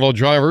late model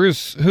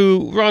drivers,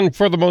 who run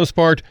for the most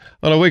part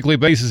on a weekly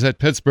basis at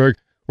Pittsburgh,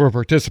 were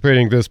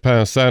participating this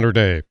past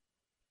Saturday.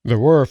 There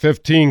were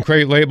 15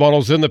 crate late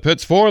models in the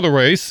pits for the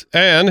race,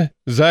 and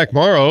Zach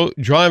Morrow,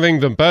 driving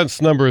the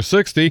Benz number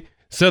 60,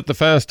 set the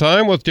fast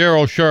time with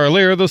Daryl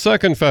Charlier the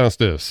second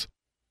fastest.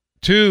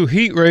 2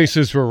 heat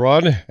races were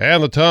run,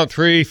 and the top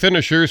 3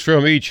 finishers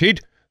from each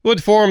heat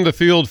would form the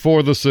field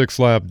for the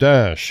 6-lap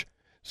dash.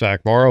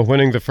 Zach Morrow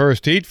winning the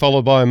first heat,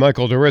 followed by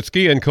Michael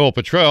Doritsky and Cole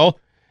Petrell,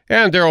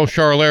 and Daryl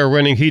Charlier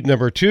winning heat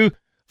number 2,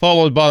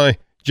 followed by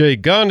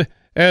Jake Gunn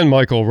and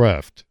Michael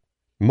Reft.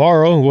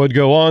 Morrow would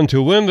go on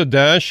to win the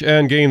dash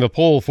and gain the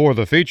pole for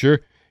the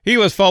feature. He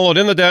was followed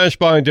in the dash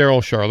by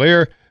Daryl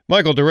Charlier,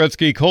 Michael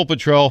Doritsky, Cole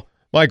Petrell,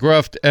 Mike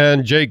Reft,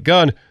 and Jake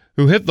Gunn,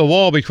 who hit the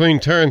wall between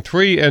turn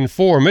 3 and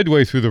 4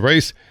 midway through the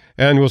race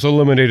and was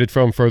eliminated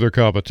from further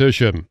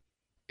competition.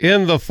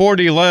 In the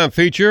 40-lap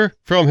feature,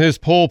 from his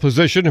pole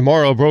position,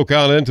 Morrow broke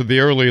out into the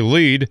early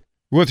lead,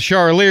 with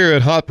Charlier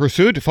in hot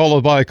pursuit,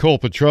 followed by Cole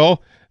Petrell,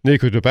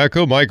 Nico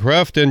DeBecco, Mike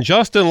Reft, and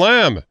Justin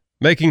Lamb,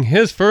 making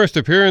his first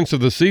appearance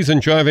of the season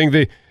driving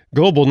the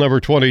Goebel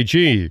number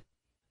 20G.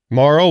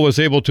 Morrow was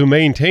able to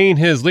maintain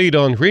his lead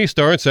on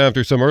restarts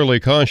after some early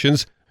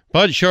cautions,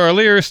 but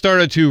Charlier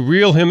started to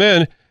reel him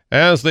in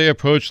as they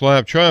approached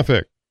lap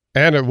traffic.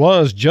 And it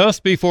was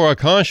just before a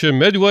caution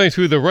midway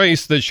through the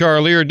race that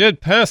Charlier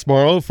did pass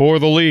Morrow for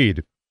the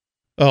lead.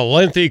 A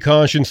lengthy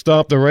caution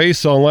stopped the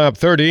race on lap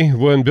 30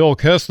 when Bill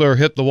Kessler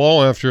hit the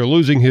wall after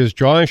losing his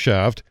drive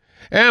shaft,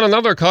 and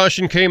another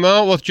caution came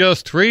out with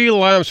just 3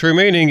 laps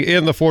remaining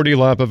in the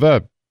 40-lap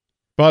event.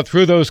 But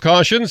through those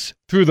cautions,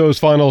 through those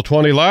final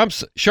 20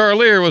 laps,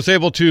 Charlier was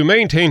able to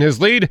maintain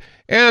his lead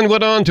and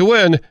went on to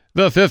win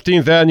the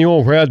 15th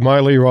annual Red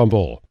Miley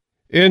Rumble.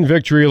 In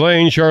Victory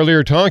Lane,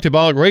 Charlier talked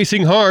about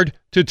racing hard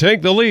to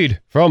take the lead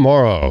from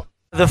Morrow.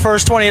 The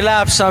first 20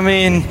 laps,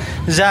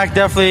 Zach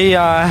definitely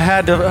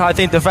had,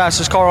 the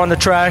fastest car on the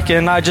track,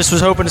 and I just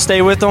was hoping to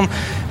stay with him,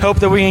 hope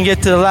that we can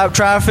get to the lap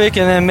traffic,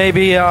 and then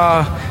maybe,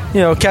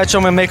 catch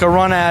him and make a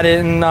run at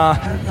it. And,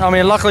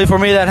 luckily for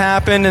me that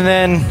happened, and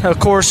then, of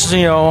course,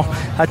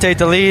 I take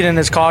the lead, and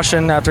it's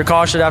caution after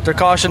caution after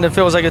caution. It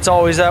feels like it's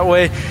always that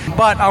way.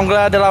 But I'm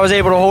glad that I was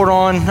able to hold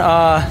on.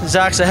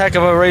 Zach's a heck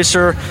of a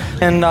racer,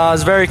 and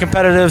is very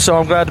competitive, so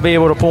I'm glad to be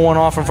able to pull one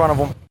off in front of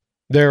him.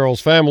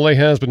 Daryl's family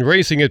has been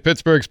racing at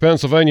Pittsburgh's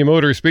Pennsylvania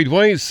Motor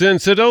Speedway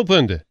since it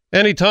opened,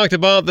 and he talked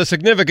about the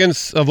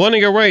significance of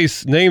winning a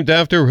race named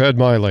after Red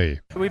Miley.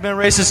 We've been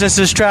racing since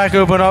this track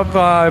opened up,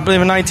 I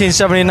believe in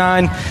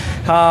 1979.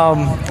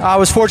 I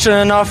was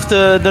fortunate enough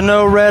to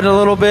know Red a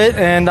little bit,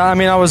 and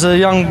I was a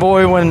young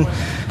boy when,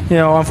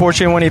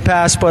 unfortunately when he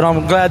passed, but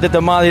I'm glad that the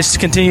Mileys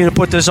continue to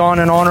put this on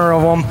in honor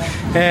of him,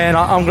 and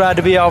I'm glad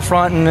to be out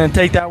front and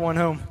take that one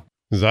home.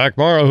 Zach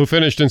Morrow, who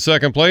finished in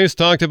second place,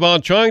 talked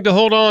about trying to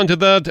hold on to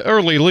that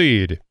early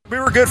lead. We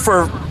were good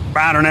for,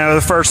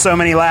 the first so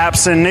many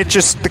laps, and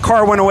the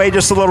car went away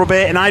just a little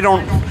bit, and I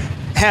don't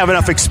have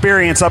enough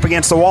experience up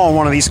against the wall in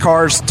one of these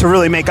cars to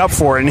really make up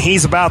for it, and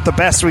he's about the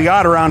best we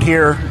got around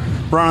here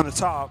running the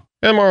top.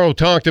 And Morrow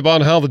talked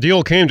about how the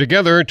deal came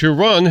together to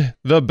run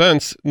the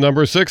Benz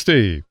number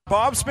 60.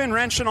 Bob's been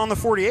wrenching on the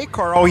 48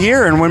 car all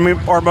year, and when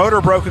our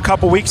motor broke a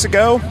couple weeks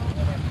ago,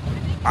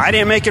 I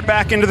didn't make it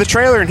back into the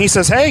trailer, and he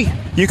says, hey,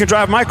 you can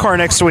drive my car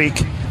next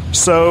week.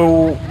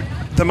 So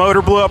the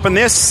motor blew up in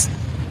this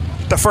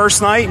the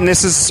first night, and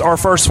this is our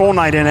first full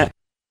night in it.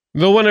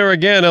 The winner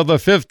again of the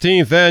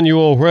 15th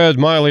annual Red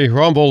Miley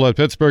Rumble at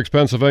Pittsburgh's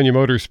Pennsylvania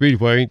Motor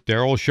Speedway,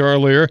 Daryl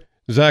Charlier,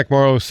 Zach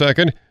Morrow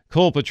second,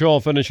 Cole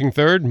Petrell finishing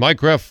third,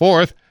 Mike Reft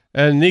fourth,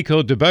 and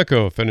Nico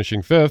DeBecco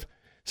finishing fifth.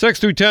 6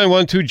 through 10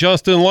 went to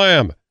Justin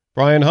Lamb,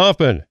 Brian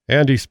Hoffman,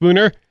 Andy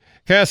Spooner,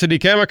 Cassidy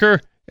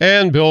Kamaker,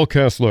 and Bill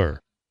Kessler.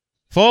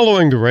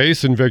 Following the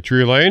race in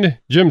Victory Lane,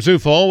 Jim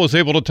Zufall was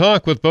able to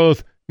talk with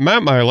both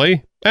Matt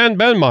Miley and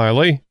Ben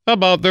Miley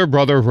about their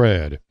brother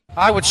Red.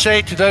 I would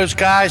say to those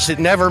guys that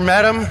never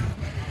met him,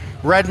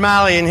 Red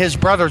Miley and his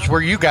brothers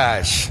were you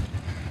guys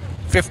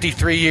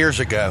 53 years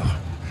ago.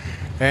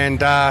 And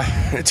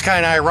it's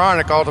kind of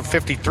ironic, all the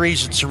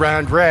 53s that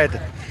surround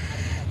Red.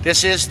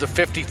 This is the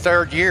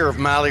 53rd year of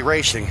Miley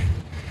racing.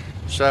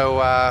 So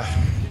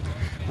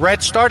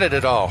Red started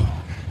it all.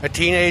 A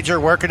teenager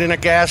working in a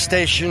gas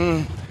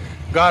station,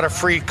 got a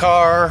free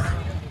car,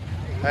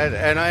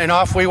 and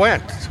off we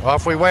went.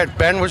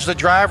 Ben was the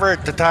driver.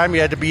 At the time,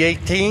 you had to be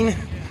 18,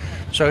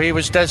 so he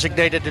was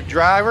designated the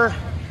driver.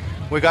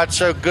 He got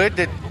so good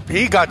that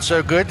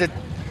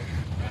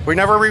we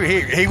never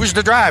he was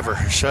the driver.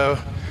 So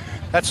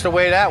that's the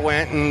way that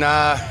went. And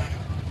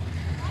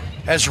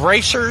as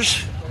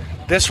racers,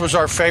 this was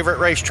our favorite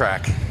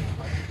racetrack.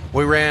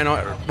 We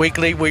ran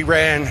weekly. We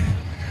ran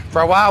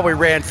For a while, we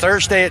ran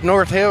Thursday at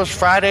North Hills,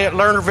 Friday at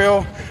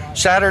Lernerville,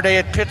 Saturday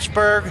at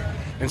Pittsburgh,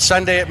 and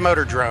Sunday at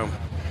Motordrome.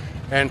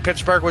 And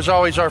Pittsburgh was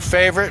always our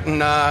favorite,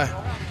 and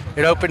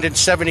it opened in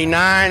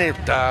 '79.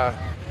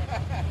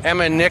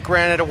 Emma and Nick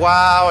ran it a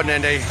while, and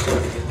then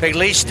they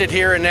leased it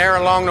here and there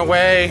along the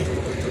way,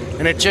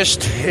 and it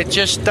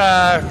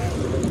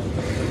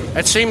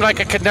seemed like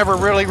it could never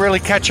really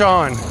catch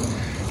on.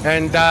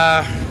 And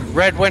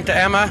Red went to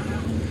Emma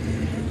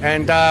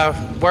and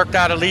worked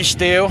out a lease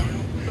deal.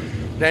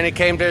 Then he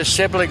came to his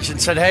siblings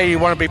and said, "Hey, you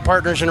want to be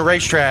partners in a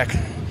racetrack?"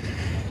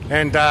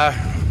 And at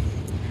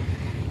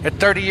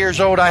 30 years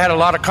old, I had a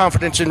lot of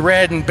confidence in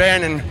Red and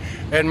Ben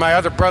and my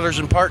other brothers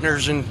and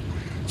partners, and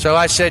so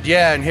I said,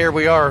 yeah, and here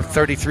we are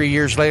 33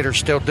 years later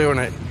still doing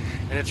it.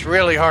 And it's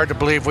really hard to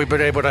believe we've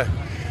been able to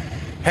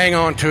hang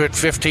on to it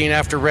 15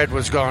 after Red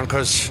was gone,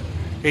 because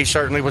he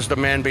certainly was the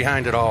man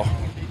behind it all.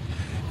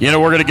 You know,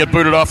 we're going to get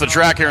booted off the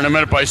track here in a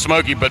minute by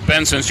Smokey, but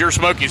Ben, since you're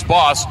Smokey's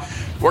boss,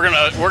 we're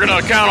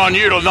gonna count on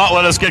you to not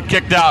let us get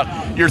kicked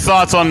out. Your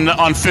thoughts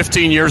on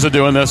 15 years of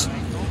doing this?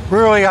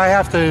 Really, I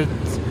have to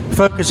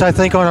focus, I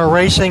think, on our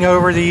racing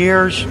over the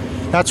years.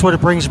 That's what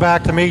it brings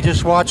back to me,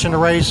 just watching the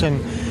race.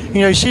 And,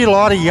 you know, you see a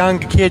lot of young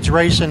kids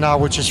racing now,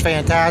 which is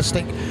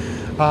fantastic.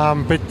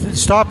 But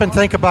stop and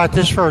think about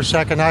this for a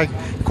second. I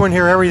couldn't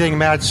hear everything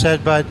Matt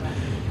said, but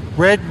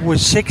Red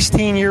was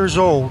 16 years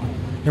old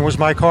and was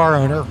my car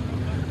owner.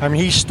 I mean,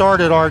 he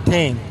started our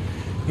team.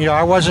 You know,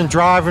 I wasn't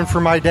driving for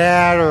my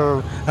dad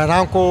or an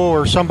uncle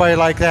or somebody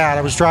like that.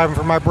 I was driving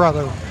for my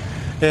brother.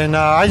 And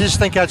I just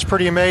think that's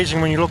pretty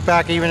amazing when you look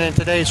back even in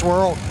today's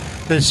world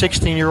that a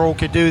 16-year-old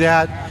could do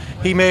that.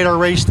 He made our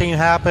race team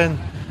happen.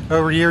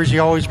 Over the years, he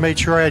always made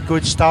sure I had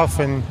good stuff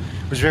and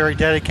was very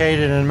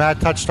dedicated. And Matt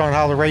touched on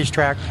how the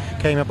racetrack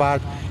came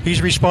about.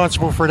 He's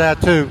responsible for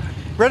that, too.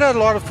 Red had a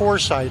lot of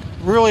foresight.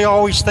 Really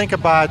always think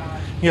about,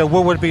 you know,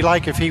 what would it be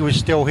like if he was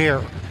still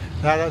here.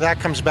 That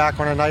comes back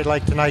on a night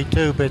like tonight,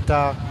 too. But,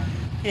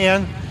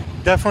 and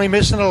definitely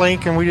missing a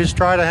link, and we just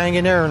try to hang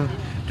in there and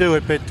do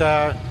it.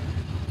 But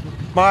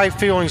my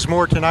feelings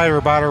more tonight are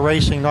about our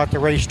racing, not the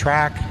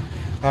racetrack.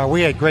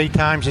 We had great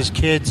times as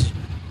kids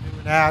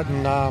doing that,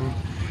 and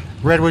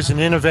Red was an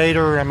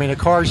innovator. I mean, the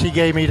cars he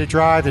gave me to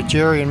drive that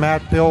Jerry and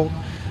Matt built,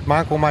 my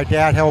uncle and my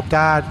dad helped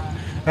out,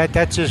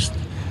 that just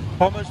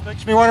almost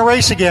makes me want to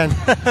race again.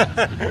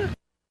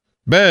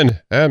 Ben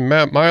and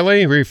Matt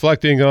Miley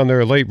reflecting on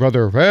their late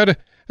brother Red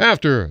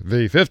after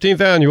the 15th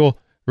annual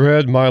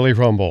Red Miley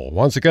Rumble,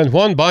 once again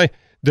won by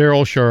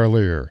Daryl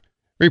Charlier.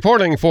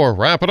 Reporting for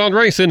Rapid on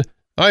Racing,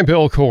 I'm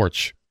Bill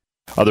Korch.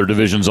 Other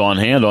divisions on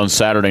hand on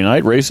Saturday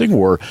night racing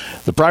were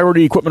the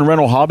Priority Equipment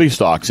Rental Hobby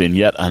Stocks in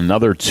yet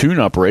another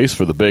tune-up race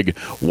for the big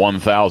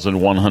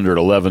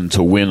 1,111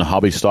 to win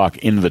Hobby Stock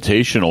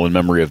Invitational in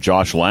memory of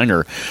Josh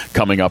Langer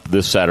coming up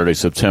this Saturday,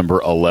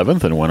 September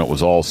 11th. And when it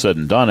was all said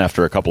and done,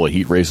 after a couple of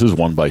heat races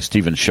won by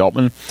Stephen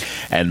Sheltman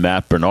and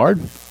Matt Bernard,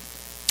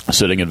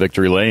 sitting in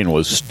victory lane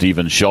was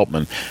Stephen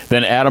Sheltman.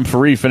 Then Adam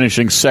Faree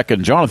finishing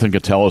second. Jonathan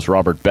Catellis,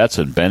 Robert Betts,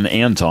 and Ben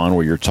Anton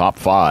were your top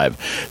five.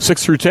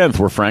 6th through 10th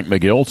were Frank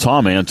McGill,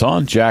 Tom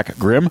Anton, Jack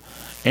Grimm,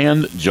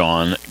 and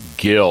John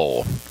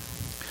Gill.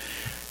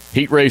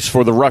 Heat race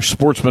for the Rush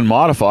Sportsman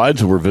Modifieds,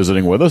 who were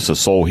visiting with us, a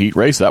sole heat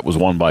race. That was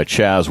won by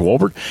Chaz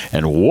Wolbert.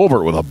 And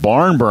Wolbert with a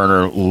barn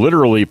burner,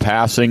 literally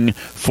passing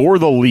for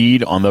the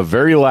lead on the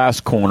very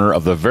last corner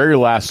of the very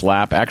last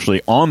lap.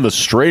 Actually, on the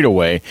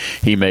straightaway,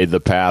 he made the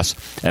pass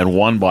and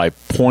won by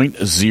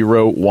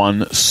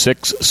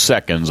 0.016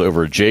 seconds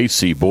over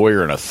J.C.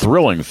 Boyer in a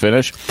thrilling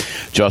finish.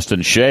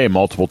 Justin Shea,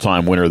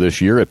 multiple-time winner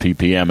this year at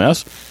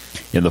PPMS.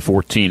 In the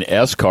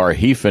 14S car,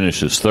 he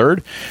finishes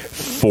third.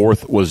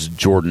 Fourth was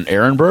Jordan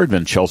Ehrenberg,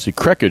 then Chelsea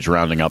Kreckage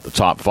rounding out the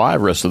top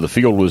five. Rest of the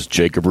field was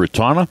Jacob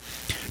Rutana,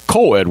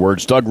 Cole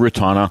Edwards, Doug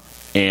Rutana,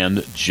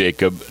 and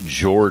Jacob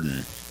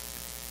Jordan.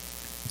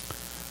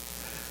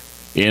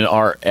 In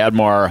our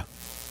Admar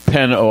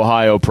Penn,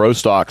 Ohio Pro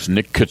Stocks,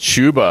 Nick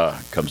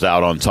Kachuba comes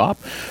out on top,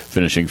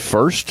 finishing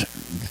first,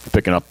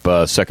 picking up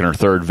second or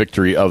third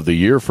victory of the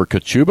year for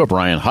Kachuba.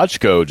 Brian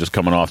Hutchko just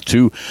coming off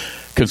two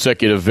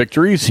consecutive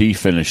victories. He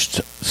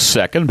finished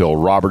second. Bill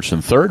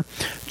Robertson third.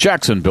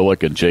 Jackson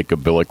Billick and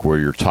Jacob Billick were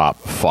your top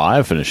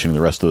five. Finishing the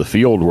rest of the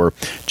field were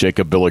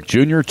Jacob Billick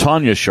Jr.,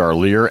 Tanya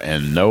Charlier,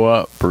 and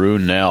Noah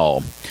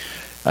Brunel.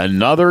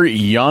 Another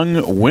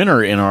young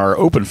winner in our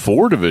Open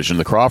 4 division,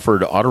 the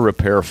Crawford Auto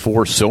Repair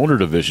 4-cylinder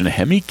division,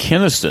 Hemi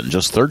Kinniston,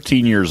 just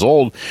 13 years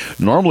old.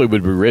 Normally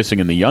would be racing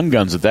in the young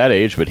guns at that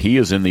age, but he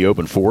is in the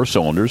Open 4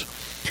 cylinders,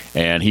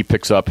 and he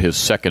picks up his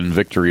second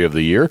victory of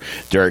the year.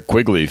 Derek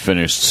Quigley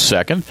finished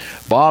second.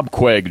 Bob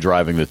Quegg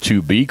driving the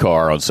 2B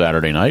car on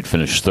Saturday night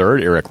finished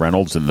third. Eric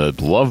Reynolds in the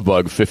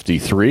Lovebug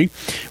 53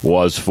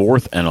 was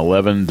fourth, and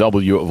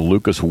 11W of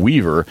Lucas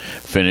Weaver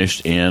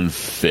finished in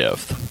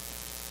fifth.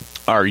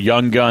 Our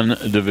Young Gun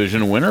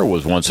Division winner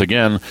was once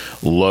again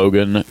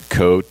Logan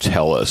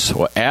Cotellis.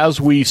 Well,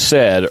 as we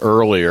said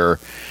earlier,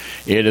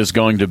 It is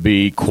going to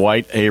be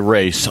quite a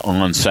race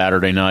on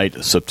Saturday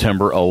night,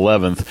 September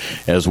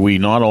 11th, as we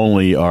not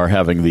only are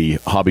having the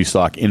Hobby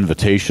Stock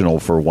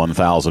Invitational for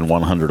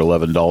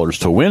 $1,111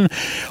 to win,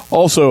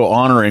 also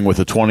honoring with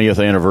the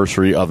 20th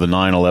anniversary of the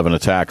 9/11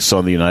 attacks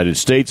on the United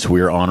States.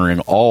 We are honoring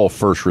all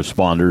first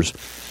responders.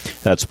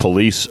 That's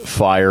police,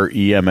 fire,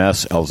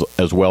 EMS,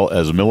 as well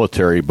as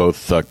military,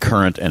 both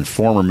current and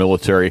former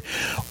military.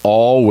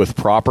 All with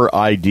proper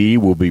ID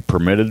will be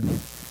permitted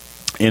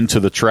into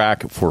the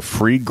track for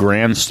free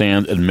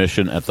grandstand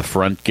admission at the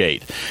front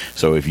gate.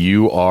 So if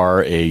you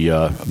are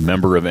a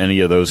member of any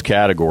of those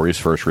categories,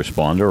 first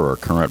responder or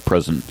current,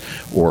 present,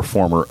 or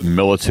former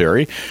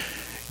military,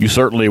 you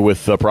certainly,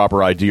 with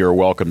proper ID, are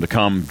welcome to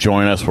come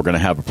join us. We're going to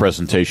have a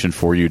presentation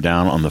for you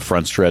down on the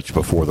front stretch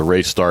before the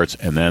race starts,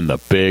 and then the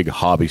big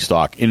Hobby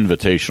Stock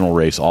Invitational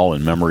race, all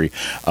in memory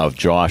of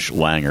Josh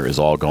Langer, is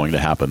all going to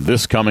happen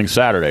this coming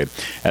Saturday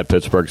at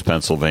Pittsburgh's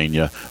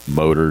Pennsylvania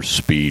Motor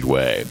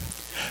Speedway.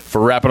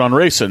 For Rappin' on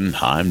Racing,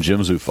 I'm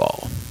Jim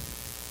Zufall.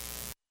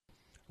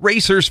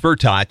 Racers for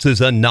Tots is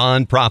a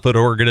non-profit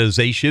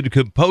organization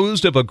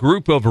composed of a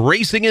group of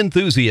racing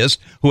enthusiasts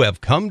who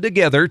have come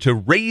together to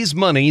raise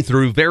money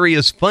through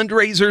various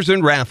fundraisers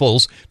and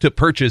raffles to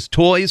purchase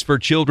toys for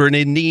children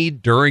in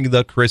need during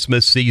the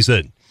Christmas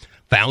season.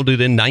 Founded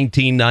in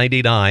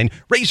 1999,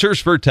 Racers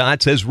for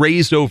Tots has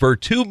raised over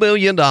 $2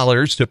 million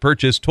to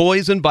purchase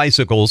toys and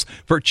bicycles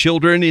for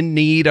children in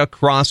need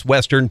across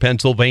Western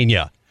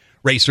Pennsylvania.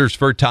 Racers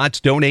for Tots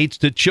donates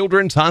to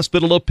Children's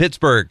Hospital of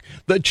Pittsburgh,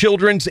 the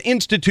Children's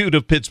Institute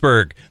of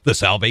Pittsburgh, the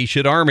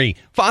Salvation Army,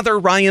 Father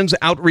Ryan's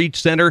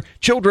Outreach Center,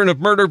 Children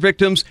of Murder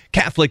Victims,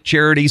 Catholic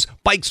Charities,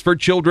 Bikes for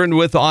Children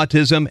with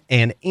Autism,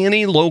 and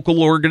any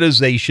local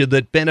organization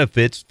that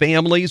benefits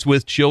families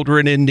with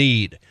children in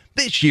need.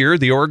 This year,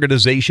 the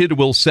organization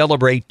will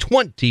celebrate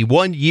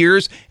 21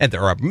 years, and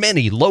there are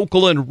many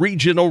local and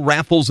regional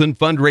raffles and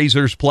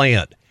fundraisers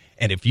planned.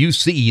 And if you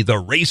see the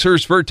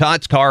Racers for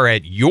Tots car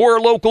at your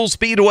local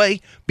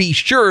speedway, be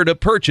sure to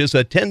purchase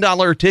a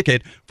 $10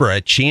 ticket for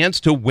a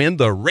chance to win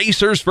the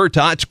Racers for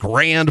Tots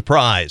grand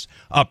prize,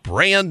 a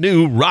brand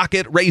new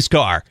rocket race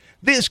car.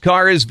 This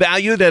car is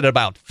valued at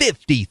about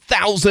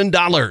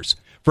 $50,000.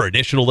 For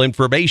additional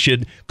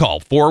information, call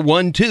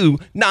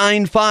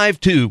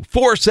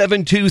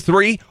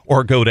 412-952-4723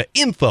 or go to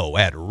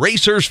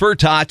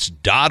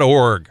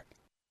info@racersfortots.org.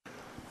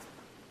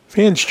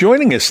 Fans,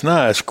 joining us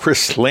now is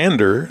Chris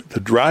Lander, the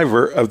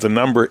driver of the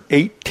number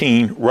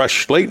 18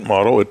 Rush Slate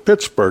model at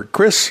Pittsburgh.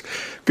 Chris,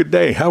 good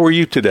day. How are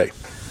you today?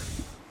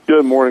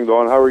 Good morning,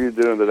 Don. How are you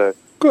doing today?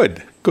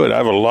 Good. I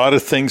have a lot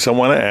of things I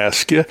want to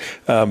ask you.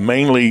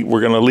 Mainly,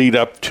 we're going to lead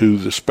up to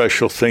the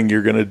special thing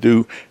you're going to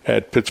do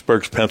at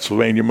Pittsburgh's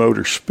Pennsylvania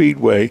Motor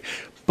Speedway,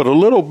 but a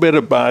little bit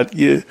about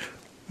you.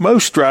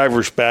 Most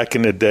drivers back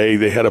in the day,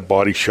 they had a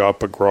body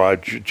shop, a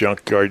garage, a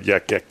junkyard,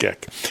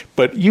 yak.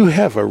 But you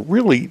have a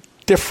really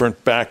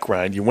different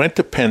background. You went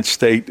to Penn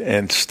State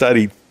and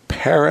studied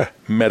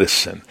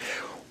paramedicine.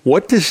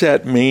 What does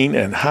that mean,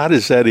 and how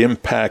does that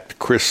impact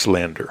Chris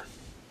Lander?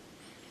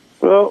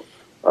 Well,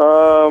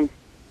 a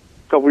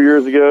couple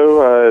years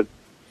ago,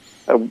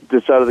 I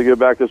decided to go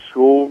back to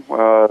school.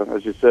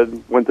 As you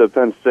said, went to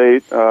Penn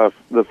State,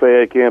 the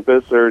Fayette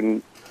campus,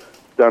 down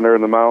there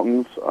in the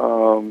mountains,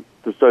 to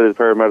study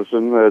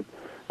paramedicine.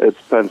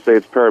 It's Penn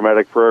State's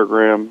paramedic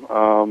program.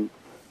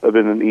 I've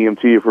been an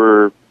EMT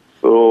for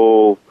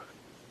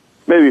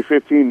maybe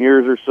 15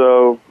 years or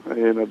so,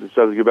 and I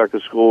decided to go back to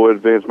school and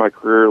advance my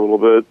career a little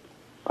bit,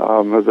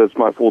 as that's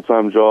my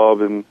full-time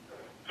job, and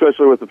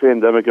especially with the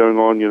pandemic going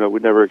on, we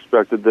never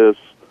expected this.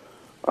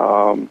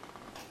 So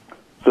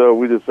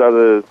we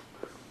decided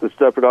to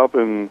step it up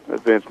and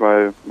advance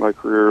my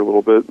career a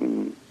little bit,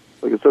 and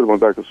like I said, I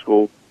went back to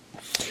school.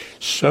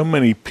 So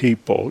many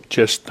people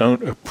just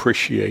don't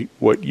appreciate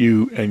what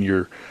you and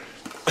your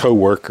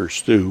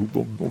co-workers do,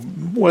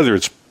 whether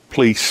it's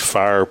police,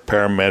 fire,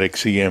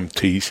 paramedics,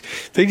 EMTs.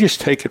 They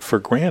just take it for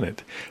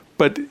granted.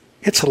 But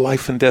it's a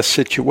life and death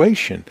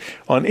situation.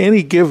 On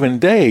any given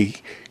day,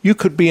 you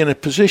could be in a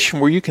position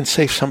where you can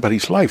save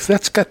somebody's life.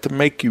 That's got to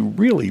make you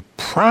really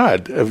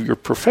proud of your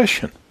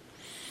profession.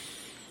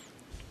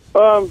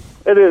 It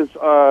is.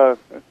 I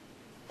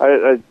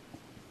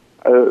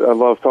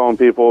love telling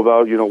people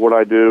about, what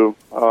I do.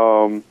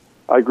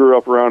 I grew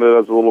up around it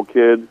as a little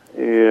kid,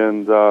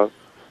 and,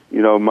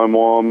 my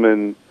mom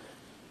and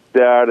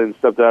dad and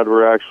stepdad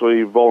were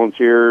actually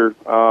volunteer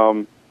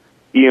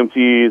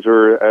EMTs,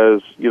 or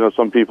as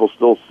some people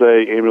still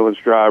say, ambulance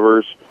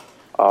drivers.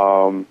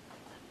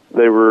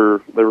 They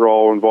were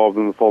all involved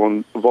in the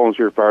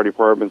volunteer fire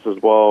departments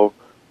as well.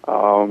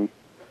 I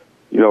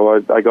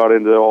got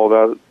into all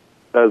that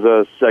as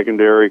a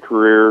secondary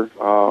career.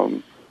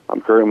 I'm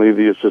currently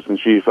the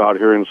assistant chief out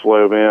here in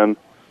Slovan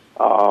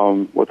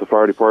with the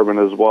fire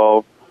department as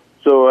well.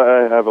 So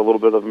I have a little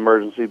bit of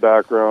emergency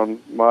background.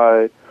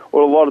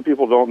 What a lot of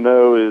people don't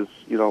know is,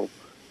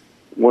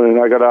 when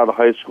I got out of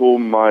high school,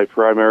 my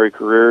primary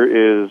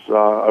career is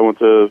I went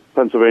to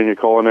Pennsylvania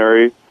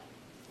Culinary,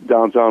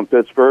 downtown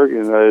Pittsburgh,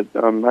 and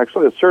I'm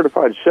actually a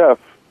certified chef.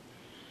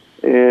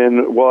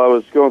 And while I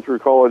was going through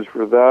college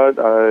for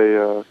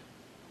that,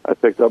 I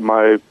picked up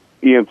my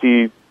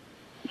EMT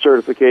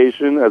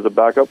certification as a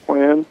backup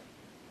plan.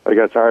 I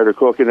got tired of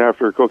cooking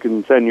after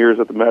cooking 10 years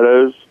at the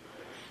Meadows,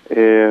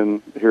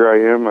 and here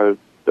I am.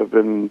 I've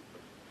been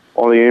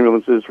on the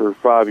ambulances for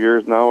 5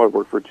 years now. I've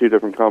worked for 2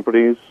 different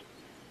companies,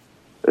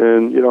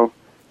 and, you know,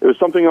 it was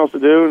something else to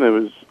do, and it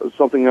was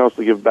something else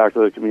to give back to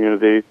the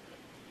community.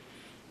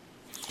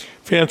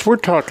 Fans, we're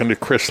talking to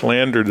Chris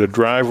Lander, the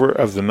driver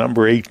of the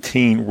number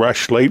 18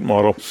 Rush late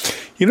model.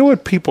 You know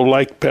what people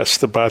like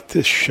best about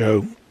this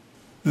show?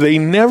 They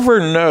never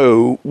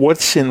know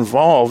what's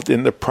involved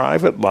in the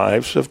private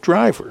lives of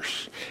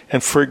drivers.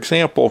 And for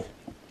example,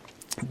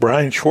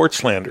 Brian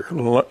Schwartzlander,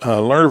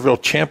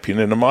 Lernerville champion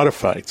in the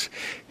modifieds,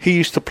 he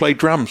used to play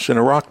drums in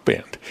a rock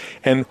band.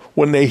 And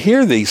when they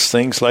hear these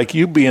things, like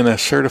you being a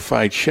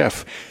certified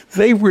chef,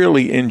 they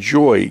really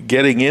enjoy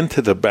getting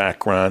into the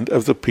background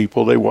of the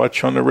people they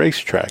watch on the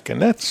racetrack,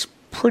 and that's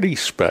pretty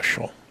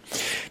special.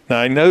 Now,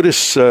 I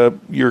notice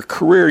your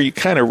career, you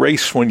kind of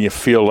race when you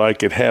feel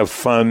like it, have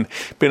fun.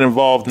 Been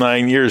involved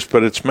 9 years,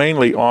 but it's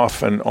mainly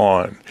off and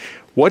on.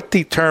 What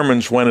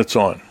determines when it's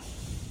on?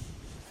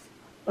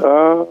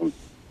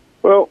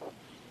 Well,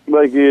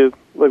 like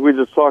we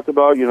just talked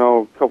about, you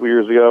know, a couple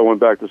years ago, I went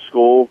back to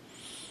school,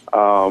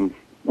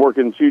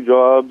 working 2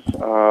 jobs,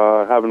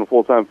 having a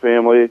full-time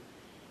family.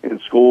 In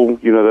school,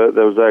 you know,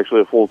 that was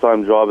actually a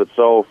full-time job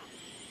itself,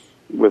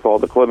 with all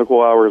the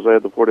clinical hours I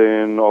had to put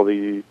in, all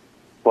the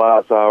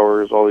class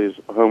hours, all these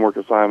homework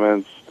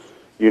assignments,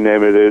 you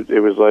name it.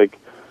 It was like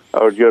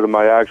I would go to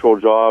my actual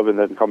job and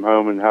then come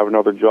home and have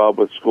another job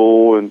with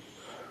school. And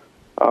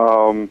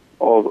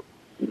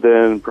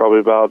then probably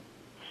about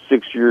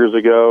 6 years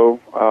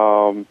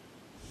ago,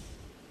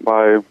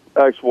 my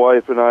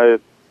ex-wife and I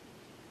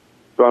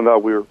found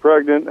out we were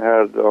pregnant,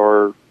 had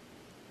our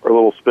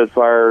little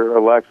Spitfire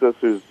Alexis,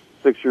 who's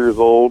 6 years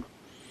old.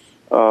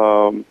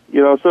 You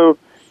know, so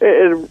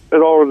it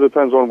all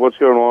depends on what's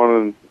going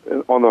on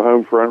on the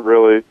home front,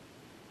 really.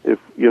 If,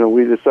 you know,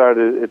 we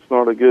decided it's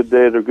not a good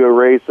day to go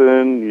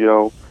racing, you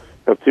know,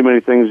 have too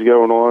many things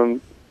going on,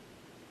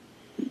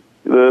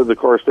 the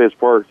car stays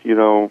parked, you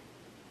know.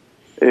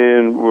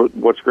 And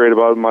what's great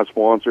about my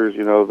sponsors,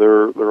 you know,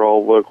 they're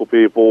all local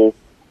people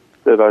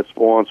that I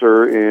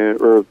sponsor,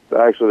 or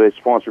actually they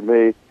sponsor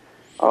me.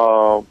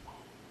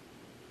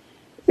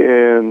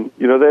 And,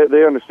 you know,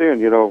 they understand,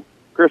 you know,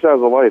 Chris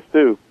has a life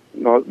too,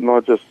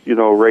 not just, you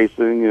know,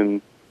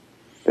 racing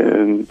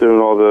and doing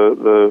all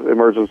the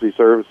emergency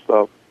service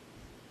stuff.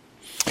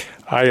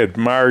 I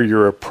admire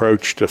your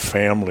approach to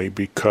family,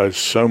 because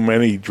so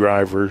many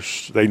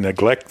drivers, they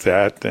neglect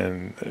that,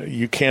 and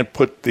you can't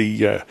put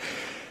the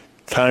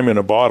time in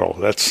a bottle.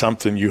 That's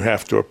something you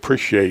have to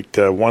appreciate.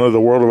 One of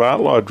the World of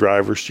Outlaw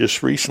drivers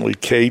just recently,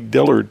 Cade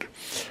Dillard,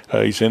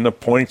 he's in the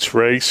points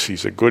race.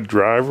 He's a good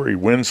driver. He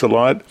wins a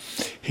lot.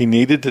 He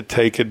needed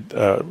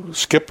to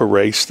skip a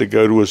race to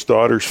go to his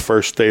daughter's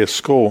first day of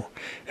school,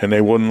 and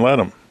they wouldn't let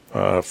him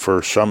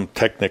for some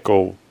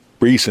technical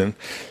reason.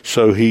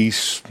 So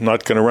he's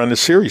not going to run the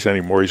series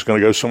anymore. He's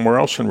going to go somewhere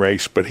else and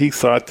race. But he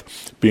thought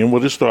being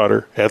with his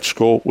daughter at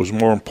school was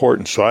more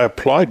important. So I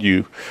applaud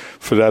you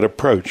for that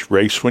approach.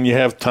 Race when you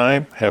have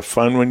time, have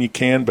fun when you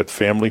can, but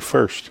family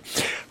first.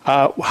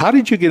 How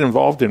did you get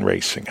involved in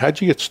racing? How did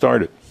you get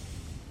started?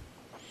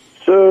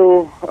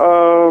 So,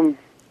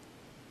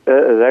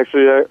 it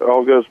actually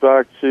all goes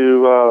back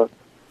to,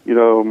 you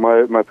know,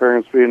 my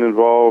parents being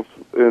involved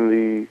in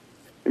the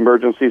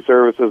emergency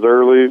services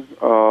early.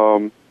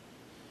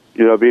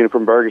 You know, being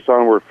from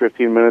Bergeson, we're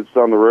 15 minutes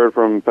down the road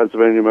from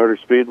Pennsylvania Motor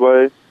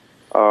Speedway.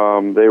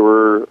 They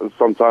were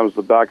sometimes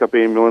the backup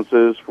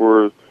ambulances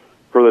for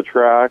the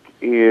track,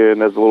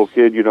 and as a little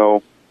kid, you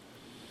know,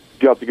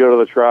 got to go to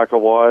the track a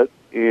lot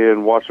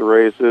and watch the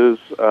races.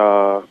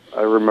 I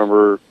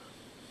remember,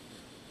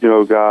 you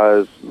know,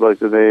 guys like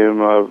the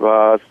name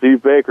of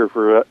Steve Baker,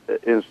 for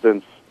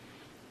instance,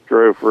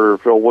 drove for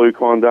Phil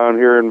Lucon down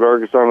here in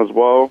Bergeson as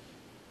well.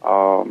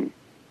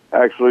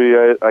 Actually,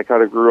 I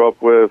kind of grew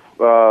up with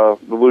the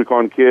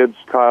Lucon kids,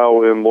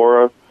 Kyle and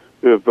Laura,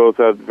 who have both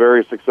had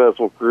very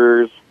successful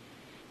careers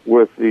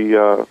with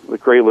the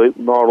crate late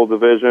model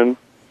division.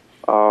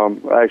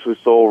 I actually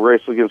still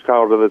race against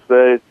Kyle to this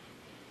day.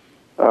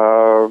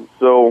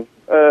 So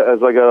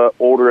as I got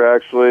older,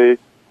 actually,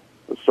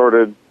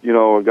 started, you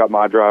know, got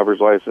my driver's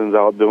license,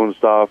 out doing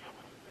stuff.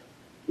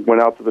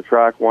 Went out to the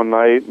track one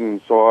night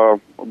and saw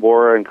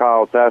Laura and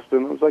Kyle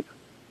testing. I was like,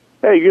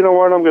 hey, you know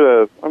what? I'm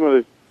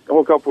gonna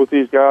hook up with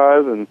these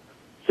guys and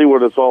see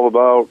what it's all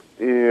about.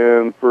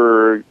 And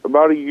for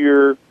about a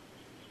year,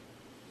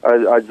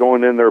 I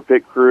joined in their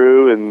pit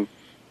crew and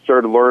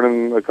started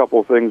learning a couple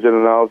of things in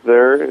and out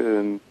there.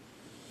 And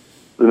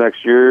the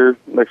next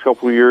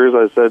couple of years,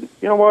 I said,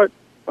 you know what?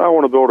 I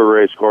want to build a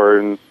race car,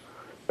 and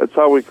that's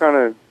how we kind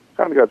of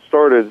got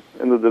started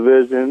in the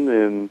division.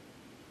 And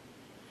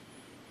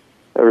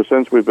ever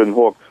since, we've been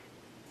hooked.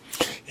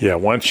 Yeah,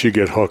 once you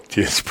get hooked,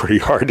 it's pretty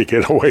hard to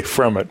get away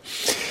from it.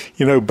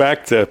 You know,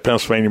 back to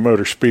Pennsylvania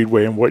Motor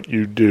Speedway and what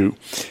you do,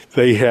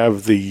 they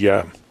have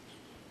the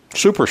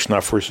super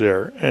snuffers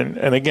there.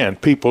 And again,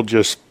 people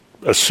just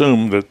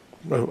assume that,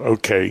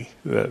 okay,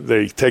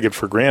 they take it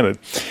for granted.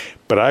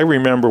 But I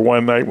remember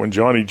one night when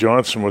Johnny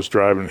Johnson was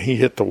driving, he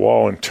hit the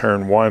wall in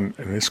turn one,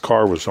 and his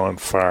car was on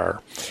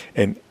fire.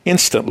 And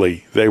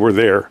instantly, they were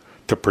there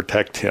to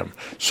protect him.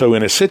 So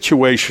in a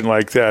situation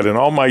like that, in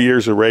all my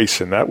years of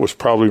racing, that was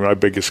probably my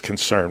biggest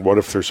concern. What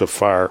if there's a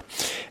fire?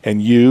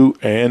 And you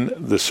and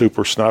the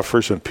super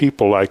snuffers and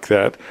people like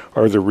that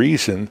are the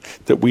reason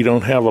that we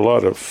don't have a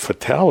lot of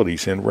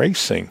fatalities in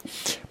racing.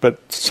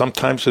 But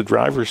sometimes the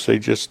drivers, they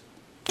just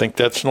think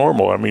that's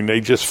normal. I mean, they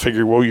just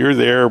figure, well, you're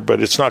there,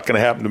 but it's not going to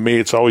happen to me.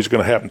 It's always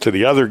going to happen to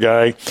the other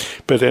guy.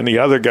 But then the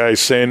other guy's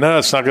saying, no,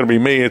 it's not going to be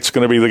me. It's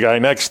going to be the guy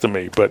next to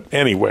me. But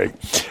anyway,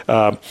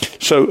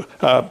 so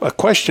a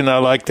question I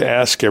like to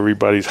ask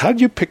everybody is, how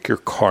do you pick your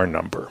car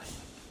number?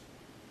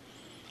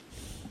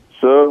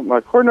 So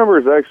my car number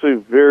is actually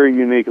very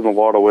unique in a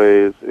lot of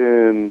ways.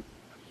 And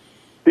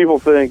people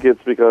think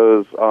it's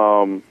because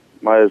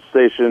my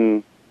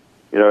station,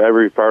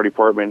 every fire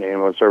department and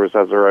ambulance service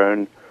has their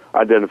own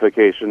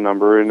identification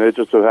number, and it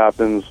just so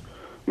happens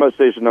my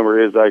station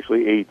number is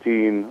actually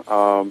 18.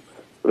 But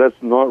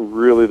that's not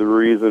really the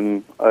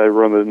reason I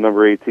run the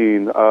number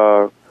 18.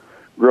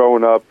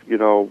 Growing up,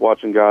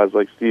 watching guys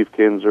like Steve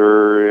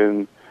Kinzer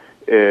and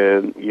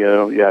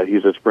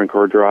he's a sprint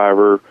car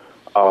driver.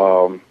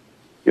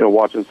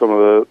 Watching some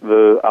of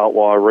the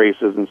outlaw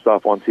races and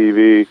stuff on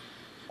TV,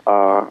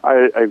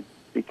 I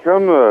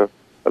become a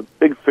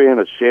big fan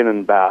of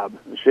Shannon Babb.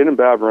 Shannon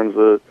Babb runs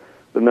the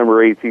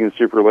number 18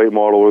 super late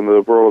model in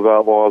the World of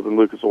Outlaws and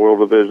Lucas Oil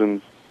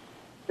divisions.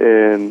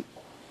 And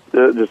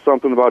just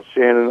something about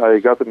Shannon. I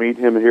got to meet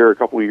him here a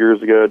couple of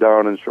years ago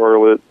down in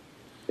Charlotte.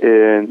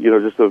 And,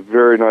 just a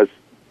very nice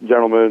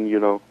gentleman,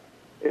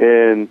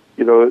 And,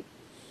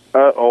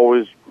 I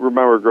always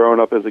remember growing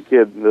up as a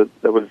kid it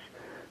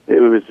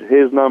was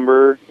his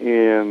number.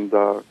 And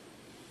so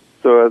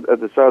I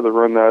decided to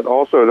run that.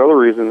 Also, another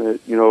reason,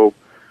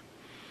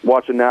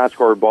 watching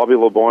NASCAR, Bobby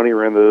Labonte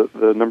ran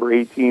the number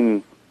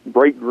 18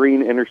 bright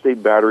green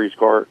Interstate Batteries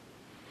car.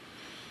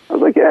 I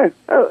was like, yeah,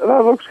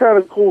 that looks kind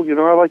of cool.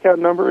 I like that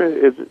number.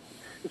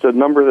 It's a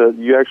number that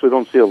you actually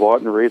don't see a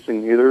lot in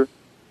racing either.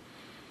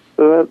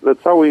 So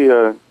that's how we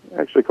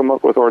actually come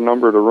up with our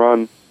number to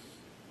run.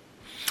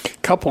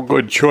 Couple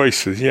good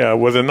choices. Yeah,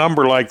 with a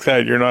number like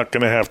that, you're not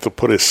going to have to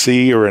put a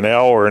C or an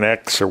L or an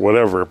X or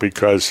whatever,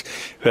 because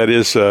that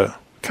is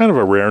kind of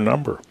a rare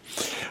number.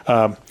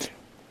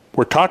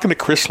 We're talking to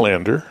Chris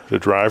Lander, the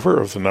driver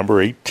of the number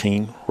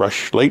 18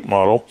 Rush late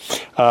model.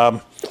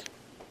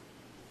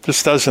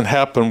 This doesn't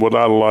happen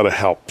without a lot of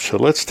help. So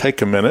let's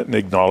take a minute and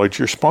acknowledge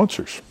your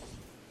sponsors.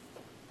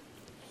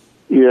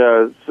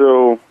 Yeah,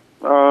 so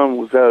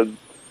we've had,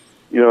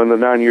 in the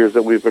 9 years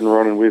that we've been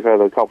running, we've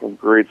had a couple of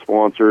great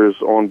sponsors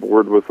on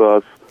board with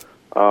us.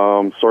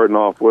 Starting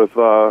off with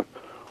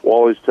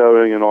Wally's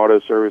Towing and Auto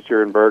Service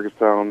here in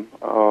Burgestown.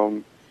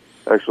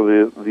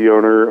 Actually, the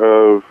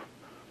owner of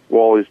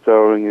Wally's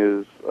Towing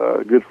is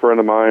a good friend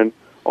of mine,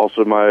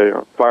 also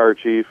my fire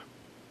chief,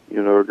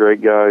 a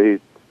great guy.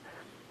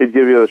 He'd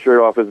give you the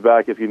shirt off his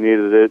back if you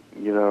needed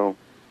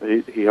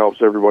it. He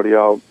helps everybody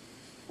out.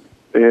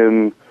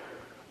 And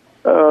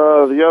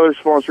the other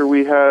sponsor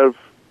we have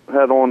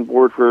had on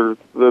board for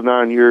the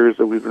 9 years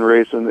that we've been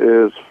racing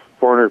is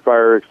Farner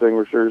Fire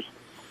Extinguishers.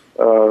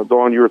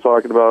 Dawn, you were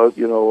talking about,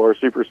 our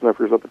super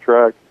snuffers at the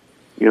track.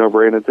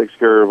 Brandon takes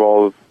care of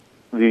all of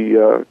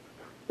the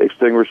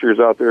extinguishers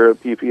out there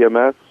at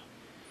PPMS,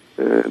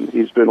 and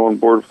he's been on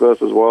board with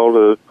us as well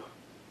to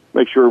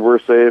make sure we're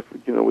safe.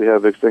 We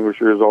have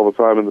extinguishers all the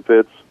time in the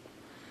pits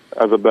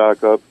as a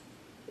backup.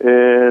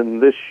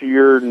 And this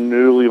year,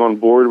 newly on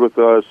board with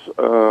us,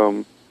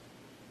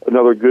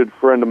 another good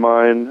friend of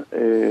mine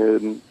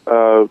and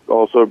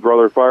also a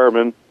brother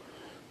fireman,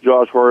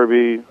 Josh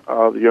Harvey,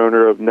 the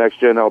owner of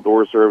Next Gen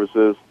Outdoor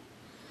Services,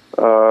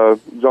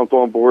 jumped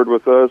on board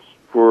with us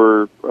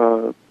for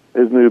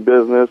his new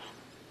business.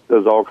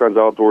 Does all kinds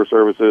of outdoor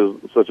services,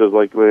 such as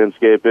like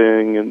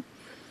landscaping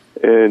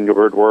and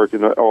yard work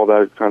and all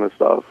that kind of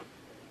stuff.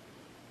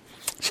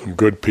 Some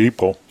good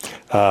people.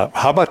 How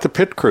about the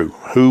pit crew?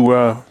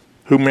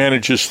 Who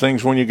manages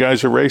things when you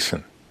guys are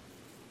racing?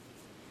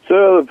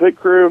 So the pit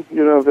crew,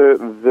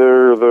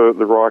 they're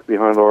the rock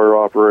behind our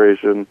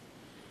operation,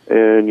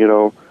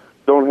 and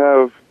don't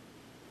have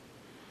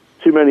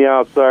too many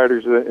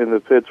outsiders in the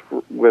pits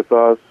with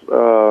us.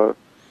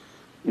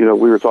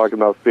 We were talking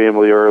about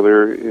family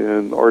earlier,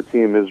 and our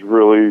team is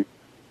really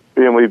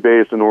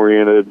family-based and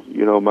oriented.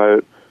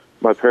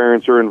 My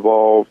parents are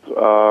involved.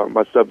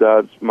 My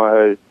stepdad's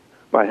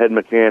my head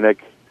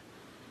mechanic.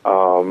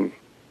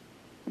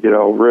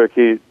 Rick,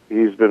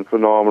 he's been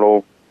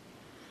phenomenal.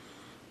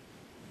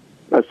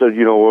 I said,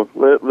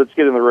 let's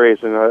get in the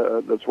race,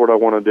 and that's what I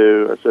want to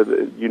do. I said,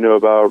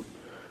 about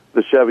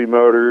the Chevy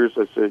motors.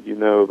 I said,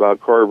 about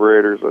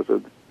carburetors. I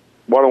said,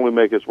 why don't we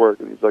make this work?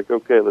 And he's like,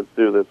 okay, let's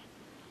do this.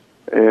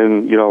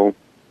 And,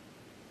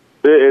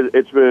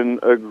 it's been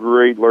a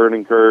great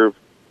learning curve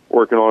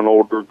working on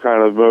older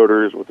kind of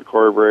motors with the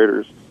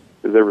carburetors.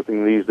 because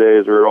everything these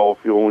days are all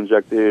fuel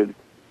injected,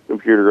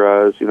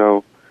 computerized. You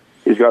know,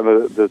 he's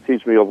gotten to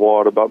teach me a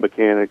lot about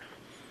mechanics.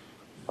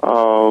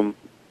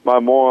 My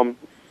mom,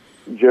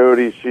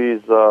 Jody,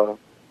 she's a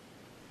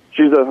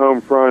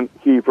home front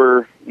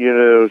keeper. You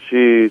know,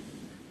 she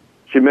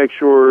makes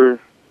sure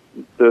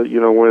that, you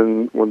know,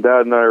 when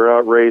Dad and I are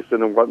out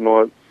racing and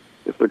whatnot,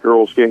 if the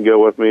girls can't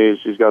go with me,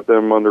 she's got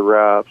them under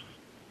wraps.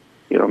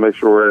 You know, make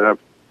sure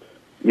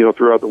you know,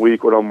 throughout the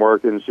week when I'm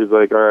working, she's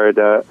like, all right,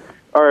 Dad,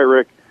 all right,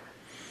 Rick,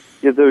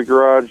 get to the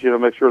garage, you know,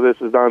 make sure this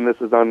is done, this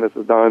is done, this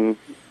is done.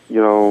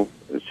 You know,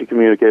 she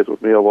communicates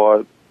with me a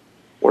lot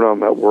when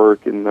I'm at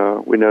work,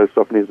 and we know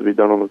stuff needs to be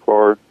done on the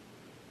car.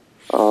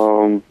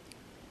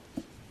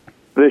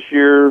 This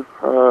year,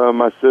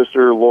 my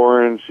sister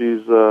Lauren,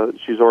 she's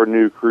our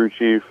new crew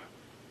chief.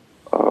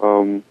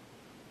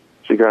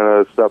 She kind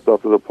of stepped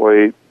up to the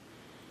plate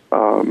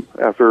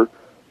after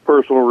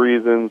personal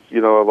reasons.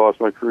 You know, I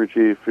lost my crew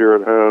chief here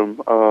at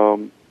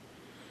home.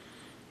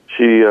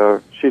 She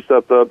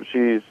stepped up.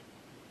 She's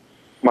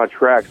my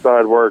track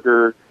side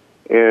worker,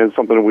 and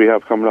something that we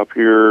have coming up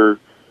here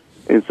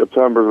in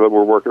September that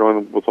we're working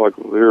on. We'll talk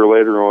here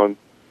later on.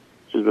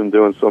 She's been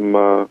doing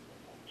some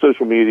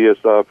social media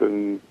stuff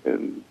and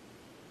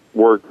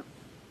work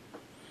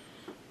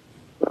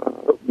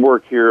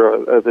here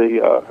at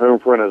the home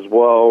front as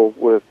well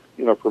with,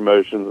 you know,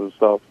 promotions and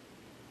stuff.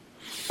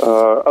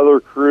 Other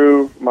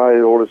crew, my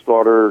oldest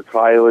daughter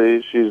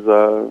Kylie, she's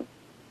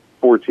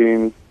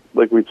 14,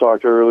 like we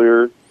talked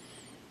earlier.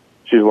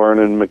 She's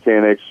learning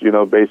mechanics, you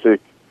know,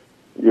 basic,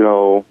 you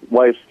know,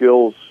 life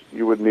skills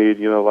you would need,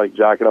 you know, like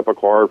jacking up a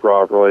car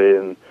properly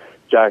and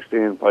jack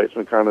stand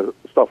placement, kind of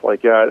stuff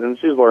like that. And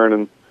she's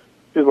learning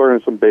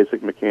some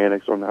basic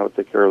mechanics on how to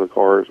take care of the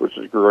cars, which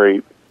is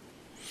great.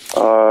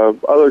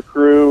 Other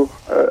crew,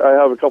 I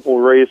have a couple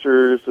of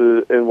racers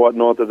and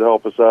whatnot that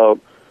help us out.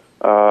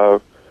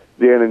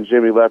 Dan and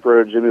Jimmy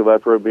Lepro. Jimmy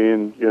Lepro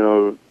being, you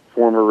know,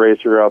 former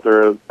racer out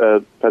there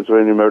at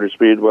Pennsylvania Motor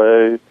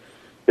Speedway.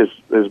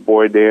 His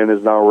boy Dan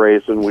is now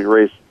racing. We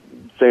race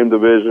same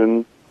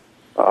division,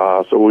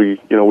 so we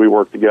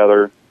work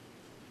together.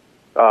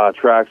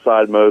 Track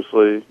side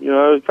mostly, you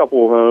know, a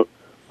couple of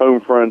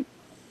home front,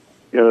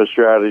 you know,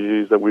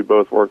 strategies that we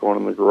both work on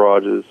in the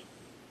garages.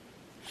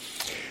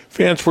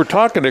 Fans, we're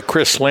talking to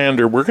Chris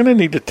Lander. We're going to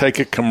need to take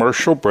a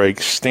commercial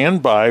break.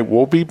 Stand by.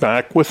 We'll be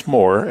back with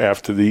more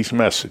after these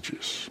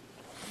messages.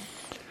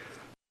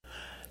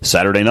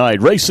 Saturday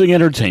night racing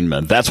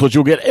entertainment. That's what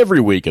you'll get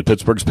every week at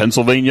Pittsburgh's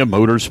Pennsylvania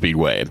Motor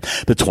Speedway.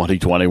 The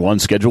 2021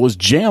 schedule is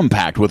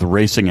jam-packed with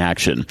racing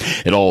action.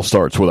 It all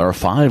starts with our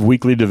 5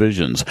 weekly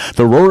divisions: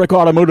 the Rorick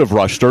Automotive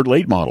Rush Dirt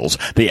Late Models,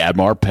 the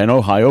Admar Penn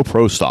Ohio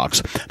Pro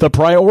Stocks, the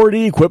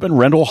Priority Equipment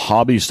Rental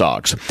Hobby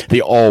Stocks,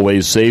 the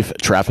Always Safe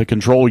Traffic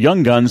Control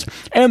Young Guns,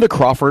 and the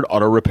Crawford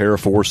Auto Repair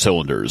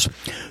 4-cylinders.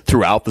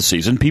 Throughout the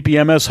season,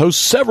 PPMS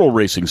hosts several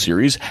racing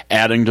series,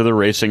 adding to the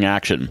racing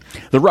action.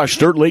 The Rush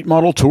Dirt Late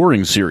Model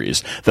Touring Series,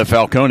 the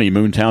Falcone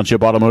Moon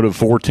Township Automotive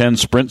 410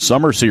 Sprint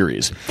Summer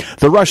Series,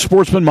 the Rush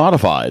Sportsman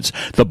Modifieds,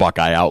 the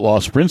Buckeye Outlaw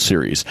Sprint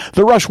Series,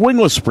 the Rush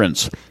Wingless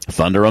Sprints,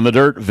 Thunder on the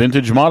Dirt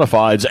Vintage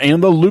Modifieds,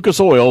 and the Lucas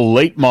Oil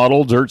Late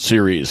Model Dirt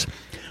Series.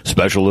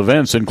 Special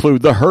events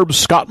include the Herb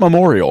Scott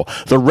Memorial,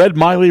 the Red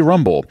Miley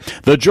Rumble,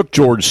 the Jook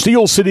George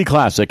Steel City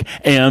Classic,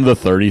 and the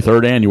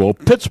 33rd Annual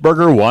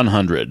Pittsburgher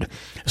 100.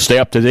 Stay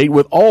up to date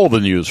with all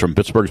the news from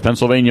Pittsburgh's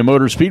Pennsylvania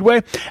Motor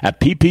Speedway at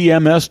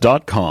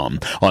ppms.com.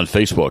 On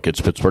Facebook, it's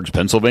Pittsburgh's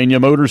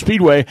Pennsylvania Motor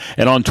Speedway,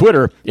 and on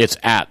Twitter, it's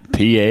at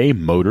PA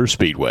Motor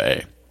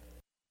Speedway.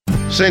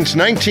 Since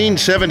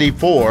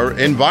 1974,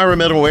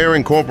 Environmental Air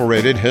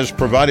Incorporated has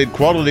provided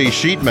quality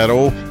sheet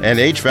metal and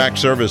HVAC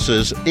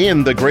services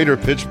in the greater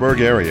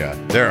Pittsburgh area.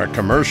 They're a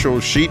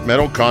commercial sheet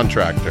metal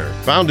contractor.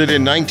 Founded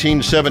in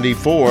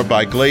 1974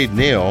 by Glade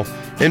Neal,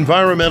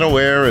 Environmental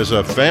Air is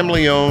a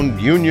family-owned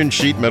union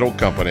sheet metal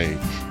company,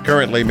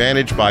 currently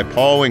managed by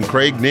Paul and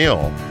Craig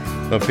Neal.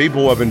 The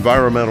people of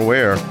Environmental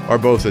Air are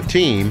both a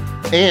team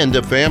and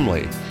a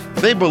family.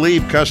 They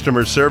believe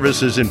customer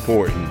service is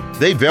important.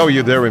 They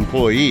value their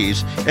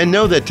employees and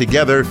know that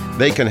together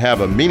they can have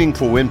a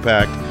meaningful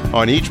impact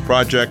on each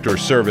project or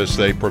service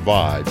they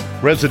provide.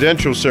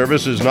 Residential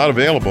service is not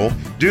available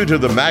due to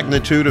the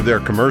magnitude of their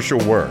commercial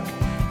work.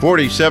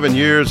 47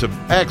 years of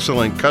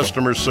excellent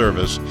customer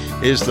service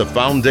is the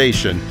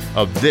foundation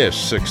of this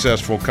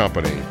successful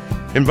company.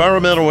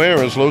 Environmental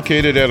Air is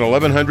located at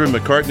 1100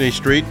 McCartney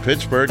Street,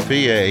 Pittsburgh,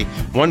 PA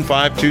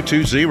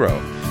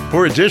 15220.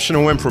 For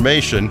additional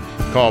information,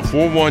 call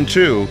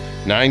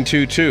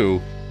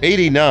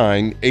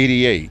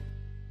 412-922-8988.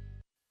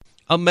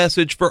 A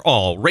message for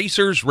all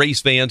racers,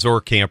 race fans,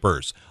 or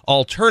campers.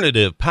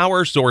 Alternative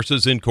Power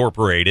Sources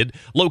Incorporated,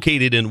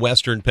 located in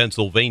western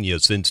Pennsylvania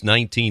since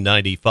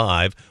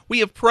 1995, we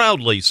have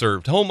proudly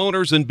served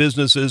homeowners and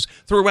businesses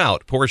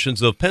throughout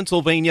portions of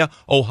Pennsylvania,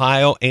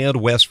 Ohio, and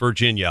West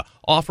Virginia,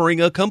 offering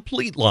a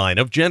complete line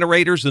of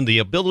generators and the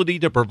ability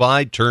to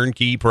provide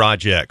turnkey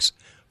projects.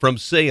 From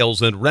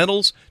sales and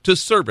rentals to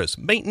service,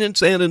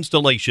 maintenance, and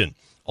installation,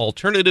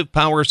 Alternative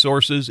Power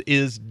Sources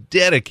is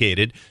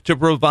dedicated to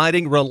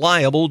providing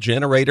reliable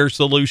generator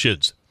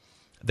solutions.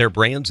 Their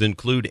brands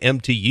include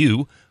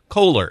MTU,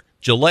 Kohler,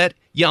 Gillette,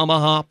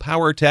 Yamaha,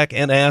 PowerTech,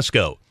 and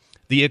ASCO.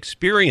 The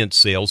experienced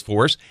sales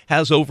force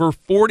has over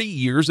 40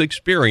 years'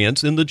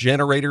 experience in the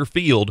generator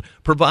field,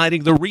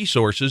 providing the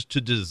resources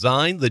to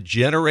design the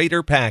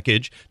generator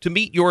package to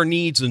meet your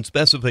needs and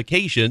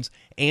specifications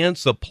and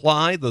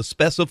supply the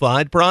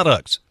specified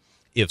products.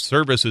 If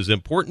service is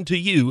important to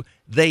you,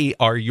 they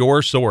are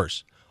your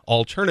source.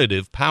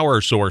 Alternative Power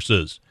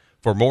Sources.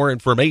 For more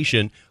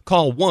information,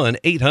 call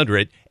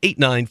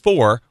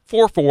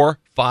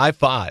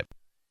 1-800-894-4455.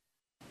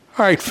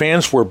 All right,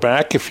 fans, we're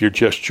back. If you're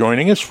just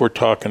joining us, we're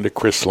talking to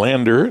Chris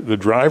Lander, the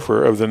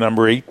driver of the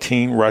number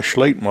 18 Rush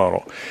Late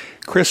model.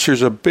 Chris,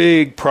 there's a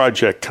big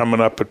project coming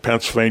up at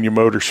Pennsylvania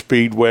Motor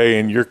Speedway,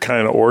 and you're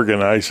kind of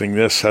organizing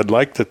this. I'd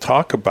like to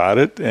talk about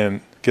it and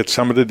get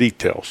some of the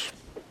details.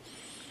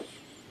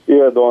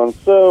 Yeah, Don.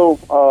 So,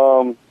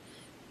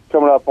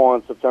 coming up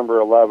on September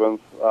 11th,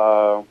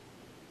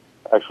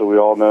 actually, we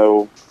all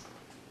know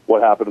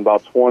what happened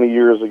about 20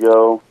 years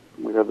ago.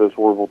 We had this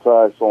horrible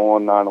tax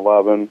on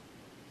 9/11.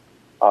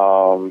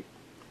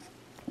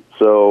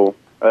 So,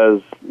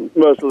 as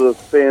most of the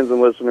fans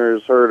and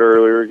listeners heard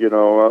earlier, you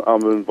know,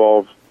 I'm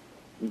involved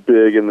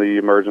big in the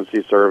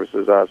emergency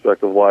services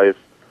aspect of life.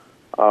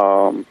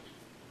 You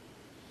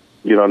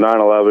know,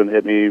 9/11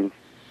 hit me a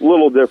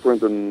little different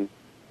than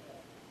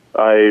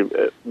I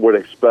would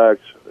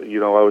expect. You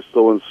know, I was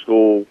still in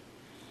school,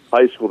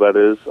 high school that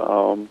is,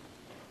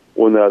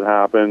 when that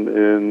happened,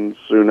 and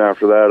soon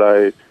after that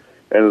I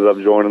ended up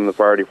joining the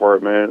fire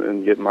department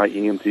and getting my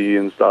EMT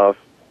and stuff.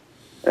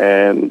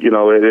 And, you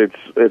know,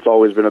 it's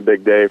always been a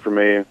big day for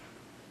me,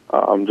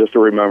 just to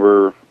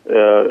remember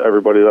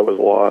everybody that was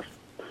lost.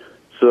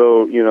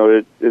 So, you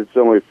know, it's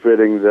only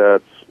fitting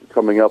that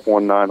coming up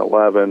on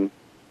 9/11,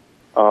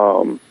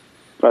 I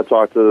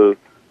talked to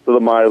the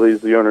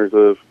Mileys, the owners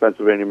of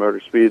Pennsylvania Motor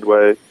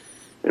Speedway,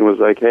 and was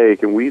like, hey,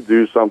 can we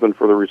do something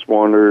for the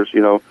responders,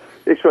 you know,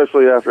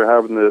 especially after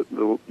having the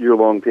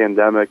year-long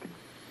pandemic.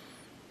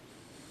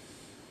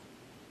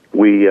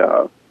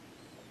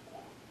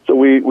 So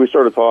we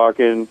started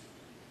talking,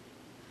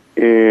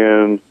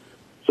 and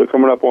so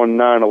coming up on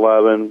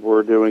 9/11,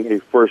 we're doing a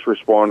first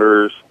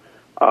responders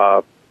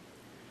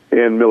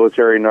and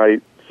military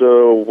night.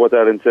 So what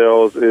that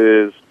entails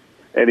is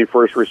any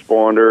first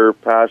responder,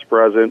 past,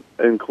 present,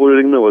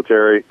 including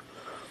military,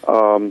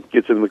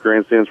 gets in the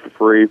grandstands for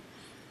free.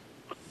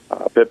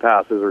 Pit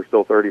passes are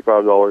still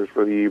 $35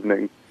 for the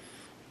evening.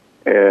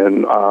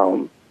 And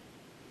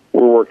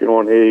we're working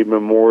on a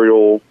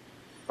memorial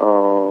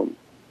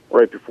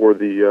right before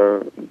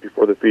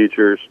the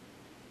features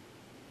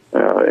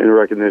in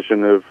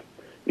recognition of,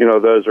 you know,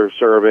 those who are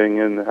serving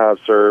and have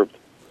served.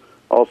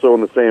 Also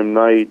on the same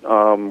night,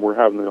 we're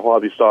having the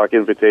Hobby Stock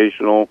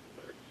Invitational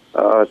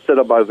set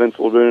up by Vince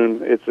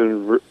Laboon. It's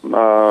in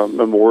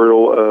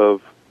memorial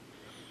of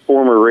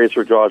former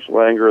racer Josh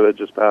Langer that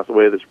just passed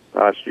away this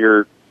past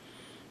year.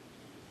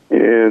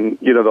 And,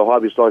 you know, the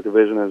Hobby Stock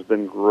division has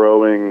been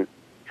growing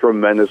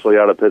tremendously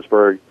out of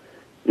Pittsburgh.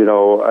 You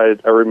know, I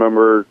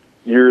remember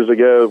years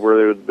ago where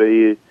there would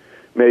be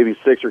maybe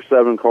 6 or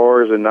 7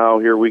 cars, and now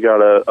here we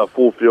got a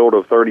full field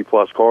of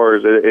 30-plus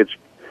cars.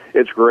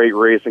 It's great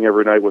racing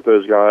every night with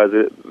those guys.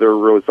 They're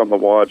really something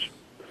to watch.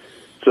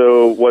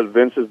 So what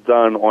Vince has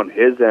done on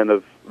his end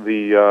of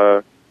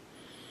the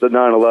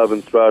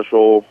 9/11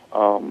 special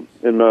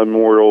in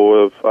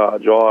memorial of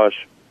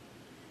Josh,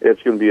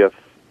 it's going to be a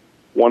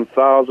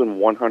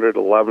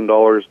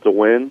 $1,111 to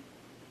win.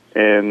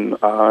 And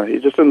he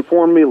just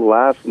informed me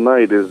last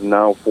night is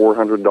now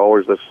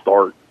 $400 to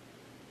start.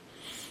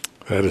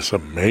 That is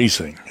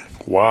amazing.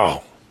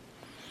 Wow.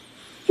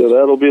 So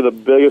that'll be the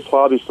biggest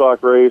hobby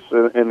stock race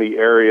in the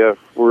area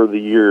for the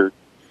year.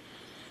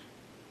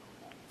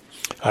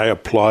 I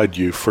applaud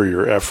you for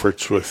your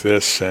efforts with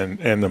this and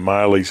the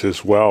Mileys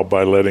as well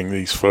by letting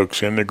these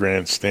folks in the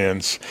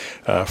grandstands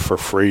for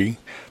free.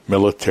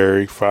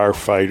 Military,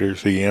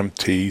 firefighters,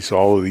 EMTs,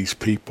 all of these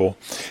people.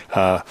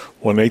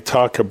 When they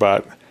talk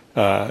about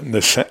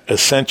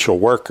essential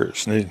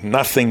workers, there's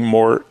nothing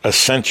more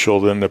essential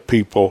than the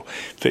people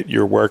that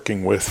you're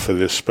working with for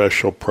this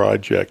special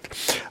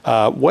project.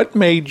 What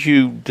made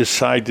you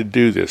decide to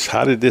do this?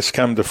 How did this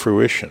come to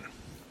fruition?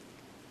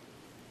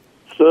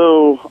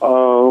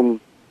 So,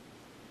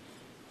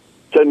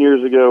 10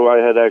 years ago, I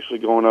had actually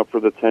gone up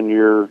for the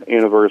 10-year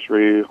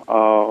anniversary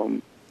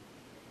to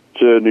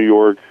New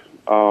York,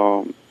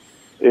 and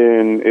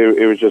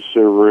it was just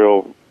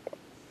surreal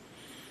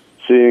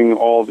seeing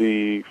all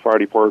the fire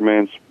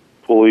departments,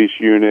 police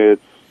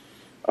units,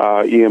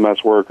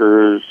 EMS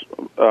workers,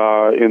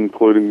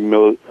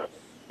 including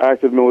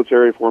active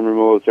military, former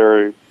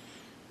military,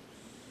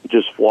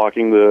 just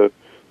flocking to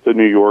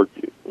New York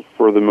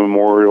for the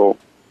memorial.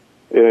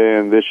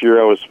 And this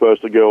year I was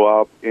supposed to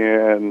go up,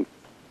 and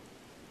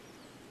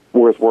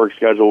with work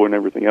schedule and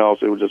everything else,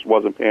 it just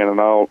wasn't panning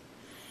out.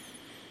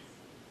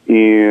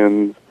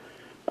 And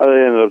I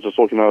ended up just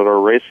looking at our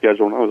race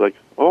schedule, and I was like,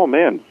 oh,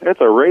 man,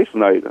 it's a race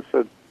night. I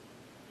said,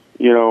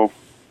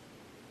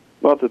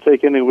 not to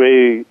take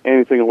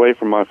anything away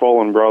from my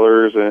fallen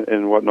brothers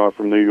and whatnot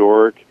from New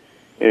York,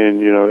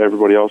 and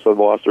everybody else that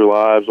lost their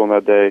lives on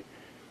that day.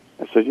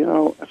 I said,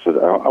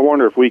 I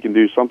wonder if we can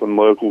do something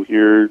local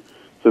here,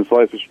 since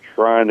life is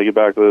trying to get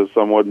back to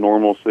somewhat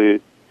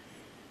normalcy.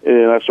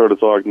 And I started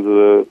talking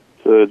to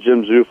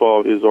Jim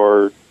Zufall, who's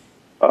our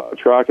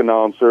track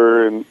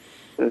announcer, and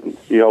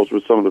he helps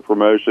with some of the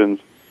promotions.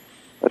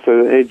 I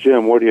said, hey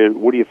Jim, what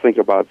do you think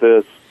about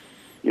this?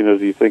 Do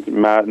you think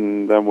Matt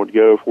and them would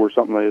go for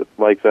something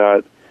like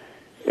that?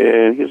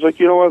 And he's like,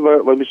 you know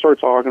what, let me start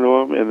talking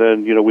to him. And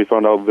then, we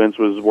found out Vince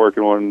was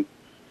working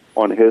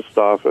on his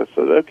stuff. I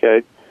said,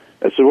 okay.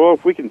 I said, well,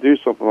 if we can do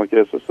something like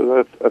this, I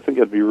said, I think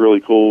that'd be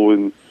really cool,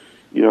 and,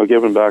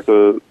 giving back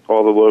to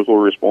all the local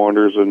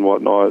responders and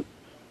whatnot.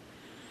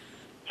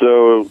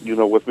 So,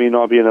 with me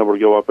not being able to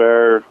go up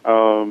there,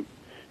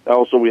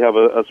 also we have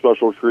a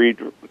special treat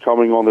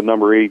coming on the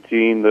number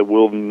 18 that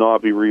will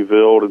not be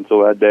revealed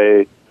until that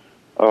day,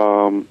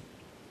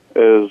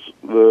 as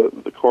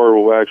the car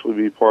will actually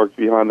be parked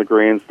behind the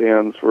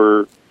grandstands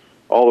for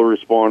all the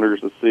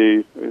responders to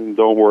see. And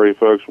don't worry,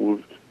 folks,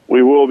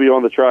 we will be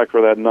on the track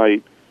for that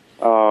night.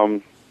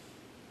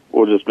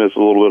 We'll just miss a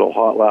little bit of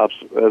hot laps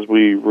as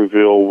we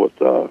reveal what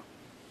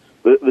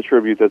the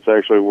tribute that's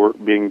actually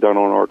being done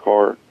on our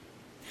car.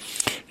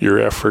 Your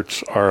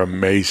efforts are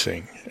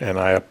amazing, and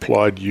I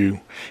applaud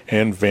you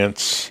and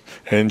Vince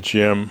and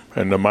Jim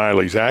and the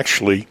Mileys.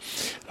 Actually,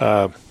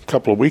 a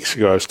couple of weeks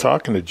ago, I was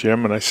talking to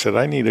Jim, and I said,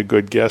 I need a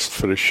good guest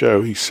for the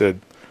show. He said,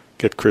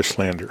 get Chris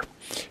Lander.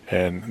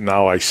 And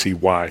now I see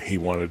why he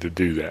wanted to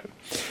do that.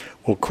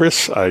 Well,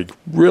 Chris, I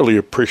really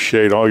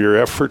appreciate all your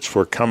efforts.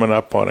 We're coming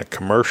up on a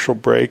commercial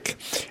break.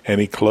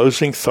 Any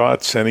closing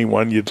thoughts,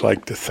 anyone you'd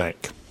like to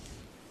thank?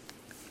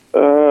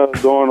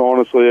 Dawn,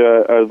 honestly,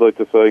 I'd like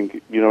to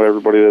thank,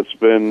 everybody that's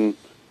been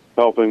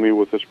helping me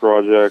with this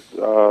project,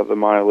 the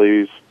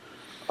Mileys,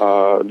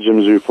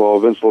 Jim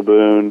Zufall, Vince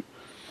Laboon,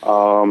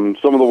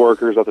 some of the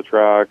workers at the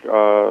track,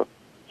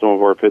 some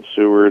of our pit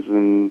stewards,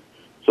 and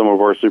some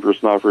of our super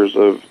snuffers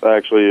have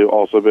actually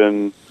also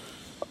been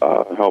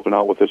helping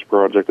out with this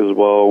project as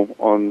well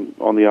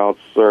on the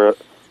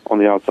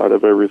outside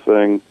of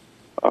everything.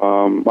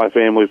 My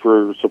family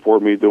for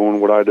support me doing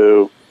what I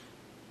do.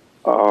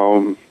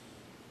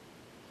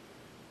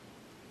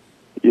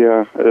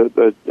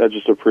 I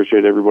just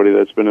appreciate everybody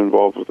that's been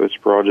involved with this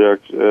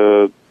project.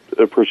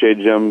 Appreciate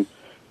Jim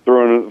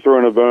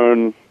throwing a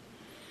bone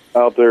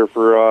out there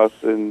for us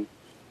and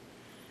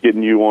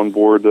getting you on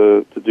board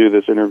to do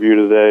this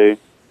interview today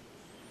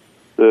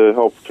to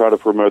help try to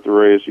promote the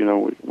race.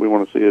 We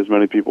want to see as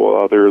many people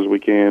out there as we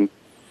can.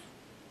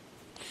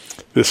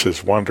 This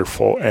is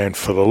wonderful. And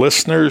for the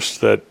listeners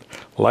that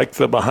like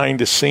the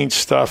behind-the-scenes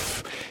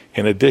stuff,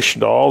 in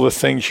addition to all the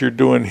things you're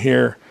doing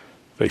here,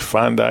 they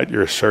found out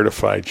you're a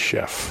certified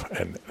chef.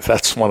 And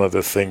that's one of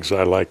the things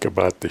I like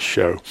about the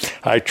show.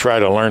 I try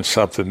to learn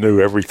something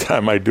new every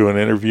time I do an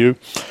interview.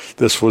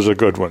 This was a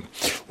good one.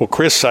 Well,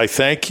 Chris, I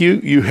thank you.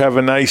 You have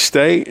a nice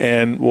day,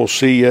 and we'll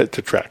see you at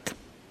the track.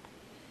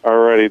 All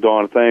righty,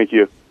 Dawn. Thank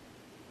you.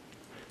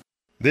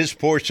 This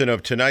portion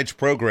of tonight's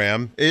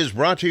program is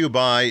brought to you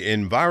by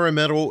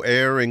Environmental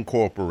Air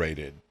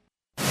Incorporated.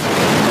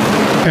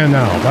 And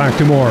now back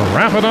to more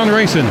Rapid on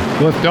Racing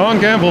with Don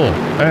Gamble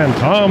and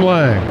Tom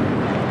Lang.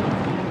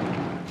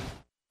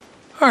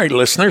 All right,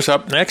 listeners,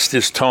 up next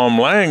is Tom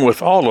Lang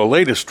with all the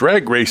latest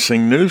drag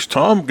racing news.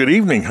 Tom, good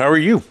evening. How are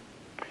you?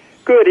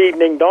 Good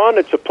evening, Don.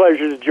 It's a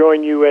pleasure to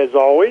join you as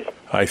always.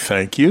 I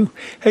thank you.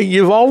 Hey,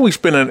 you've always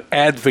been an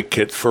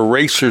advocate for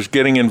racers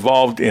getting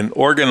involved in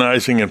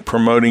organizing and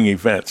promoting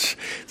events.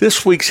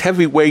 This week's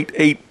Heavyweight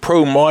 8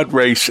 Pro Mod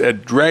race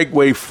at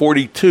Dragway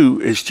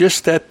 42 is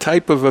just that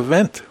type of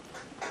event.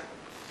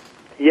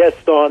 Yes,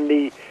 Don.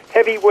 The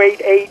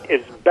Heavyweight 8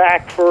 is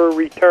back for a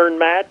return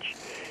match.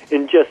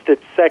 In just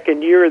its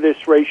second year,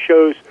 this race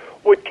shows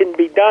what can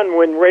be done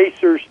when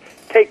racers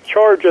take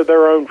charge of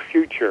their own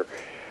future.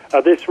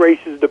 This race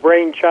is the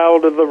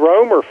brainchild of the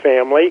Romer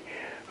family,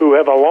 who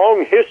have a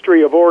long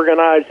history of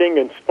organizing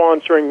and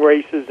sponsoring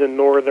races in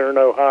northern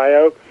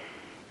Ohio.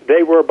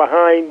 They were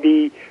behind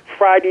the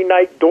Friday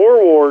Night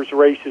Door Wars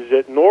races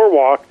at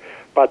Norwalk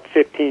about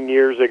 15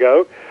 years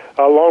ago.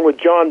 Along with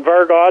John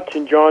Vergotts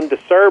and John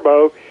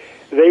DeSerbo,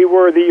 they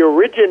were the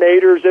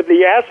originators of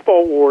the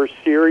Asphalt Wars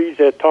series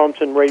at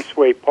Thompson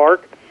Raceway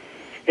Park.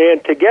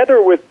 And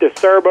together with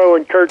DeSerbo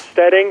and Kurt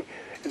Stedding,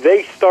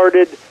 they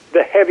started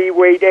the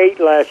Heavyweight 8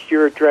 last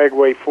year at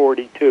Dragway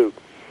 42.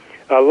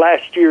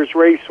 Last year's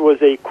race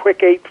was a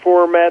quick 8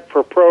 format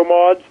for pro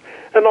mods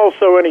and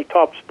also any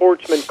top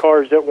sportsman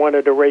cars that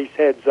wanted to race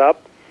heads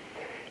up.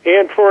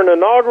 And for an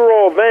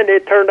inaugural event,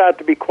 it turned out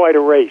to be quite a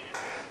race.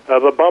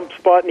 The bump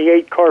spot in the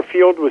 8-car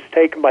field was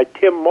taken by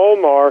Tim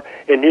Molnar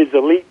in his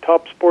elite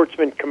top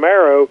sportsman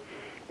Camaro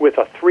with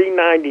a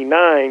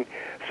 399,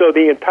 so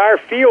the entire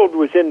field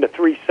was in the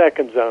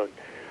 3-second zone.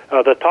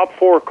 The top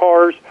 4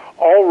 cars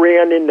all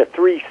ran in the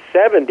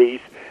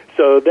 370s,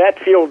 so that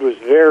field was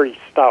very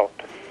stout.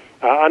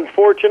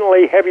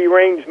 Unfortunately, heavy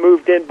rains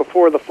moved in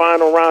before the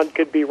final round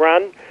could be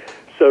run,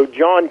 so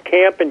John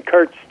Camp and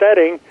Kurt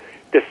Stedding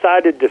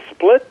decided to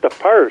split the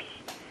purse.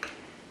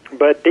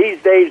 But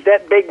these days,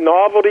 that big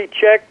novelty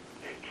check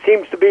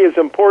seems to be as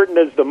important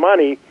as the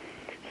money,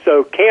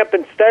 so Camp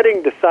and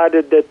Stedding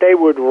decided that they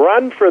would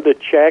run for the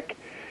check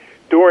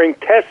during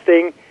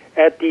testing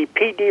at the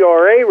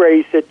PDRA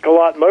race at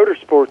Galat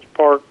Motorsports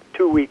Park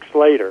 2 weeks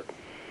later.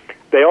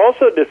 They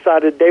also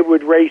decided they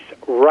would race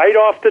right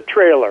off the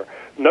trailer.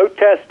 No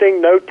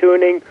testing, no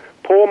tuning,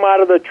 pull them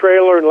out of the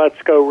trailer and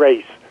let's go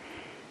race.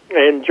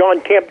 And John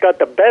Camp got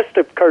the best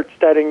of Kurt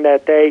Stedding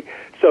that day,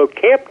 so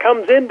Camp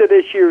comes into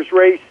this year's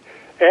race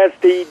as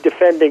the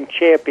defending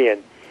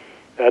champion.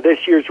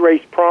 This year's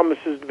race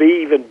promises to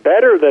be even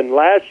better than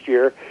last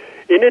year.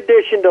 In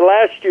addition to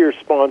last year's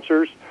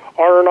sponsors,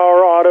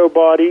 R&R Auto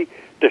Body,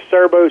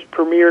 DeSerbo's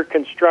Premier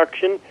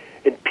Construction,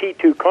 and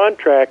P2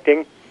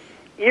 Contracting,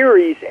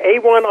 Erie's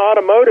A1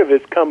 Automotive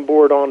has come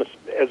aboard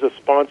as a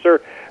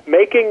sponsor,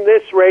 making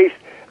this race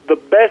the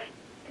best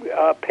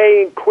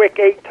paying quick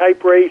 8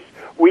 type race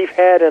we've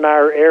had in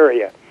our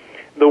area.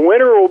 The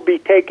winner will be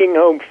taking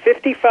home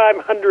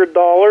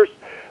 $5,500.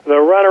 The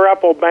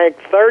runner-up will bank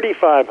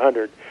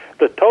 $3,500.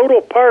 The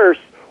total purse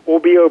will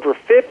be over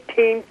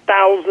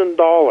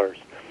 $15,000.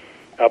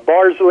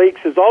 Bars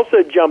Leaks has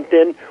also jumped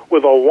in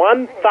with a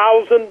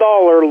 $1,000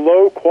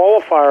 low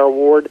qualifier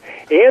award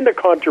and a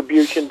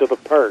contribution to the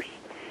purse.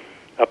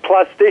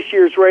 Plus, this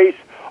year's race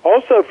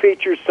also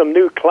features some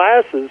new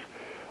classes.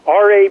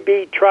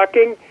 RAB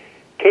Trucking,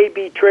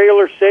 KB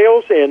Trailer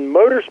Sales, and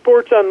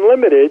Motorsports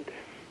Unlimited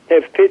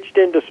have pitched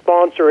in to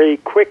sponsor a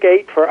quick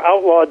 8 for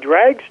outlaw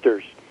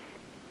dragsters.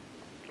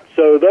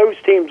 So those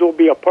teams will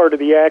be a part of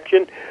the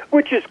action,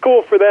 which is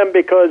cool for them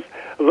because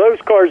those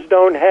cars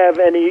don't have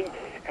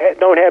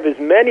as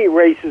many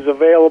races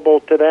available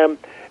to them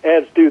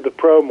as do the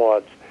Pro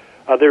Mods.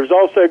 There's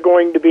also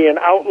going to be an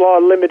Outlaw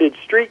Limited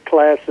Street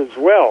class as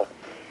well.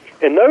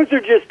 And those are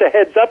just the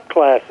heads-up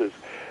classes.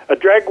 A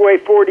Dragway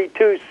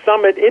 42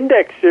 Summit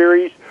Index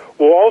Series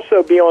will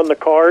also be on the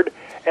card,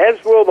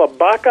 as will the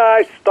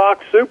Buckeye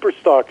Stock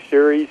Superstock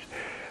Series,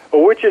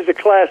 which is a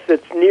class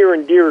that's near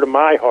and dear to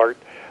my heart.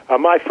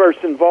 My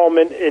first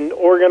involvement in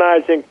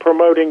organizing,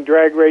 promoting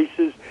drag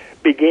races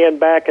began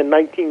back in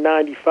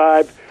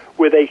 1995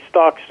 with a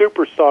stock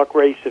superstock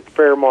race at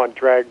Fairmont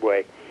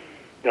Dragway.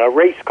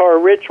 Race Car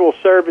Rich will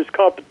serve as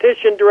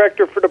competition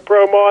director for the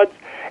Pro Mods,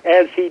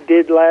 as he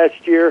did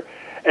last year,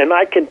 and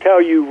I can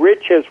tell you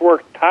Rich has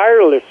worked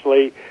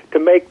tirelessly to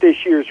make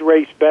this year's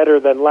race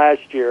better than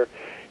last year.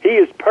 He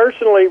is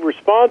personally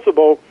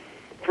responsible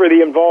for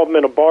the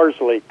involvement of Bars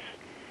Leaks.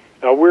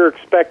 We're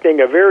expecting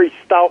a very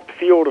stout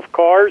field of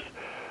cars,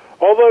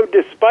 although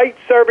despite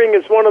serving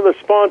as one of the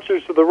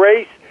sponsors of the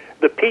race,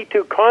 the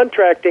P2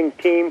 Contracting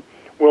team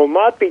will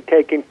not be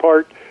taking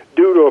part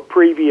due to a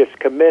previous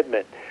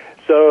commitment.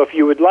 So if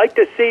you would like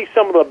to see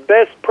some of the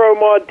best Pro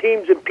Mod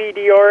teams in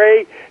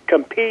PDRA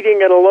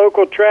competing at a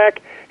local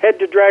track, head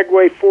to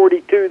Dragway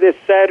 42 this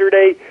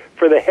Saturday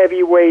for the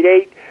Heavyweight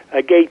 8.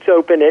 Gates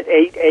open at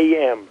 8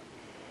 a.m.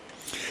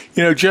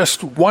 You know,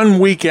 just 1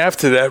 week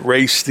after that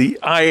race, the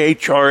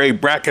IHRA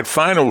bracket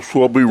finals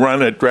will be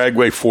run at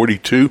Dragway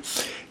 42,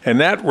 and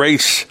that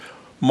race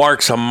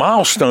marks a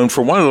milestone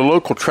for one of the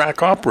local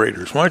track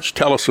operators. Why don't you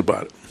tell us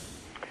about it?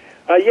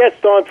 Yes,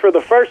 Don, for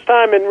the first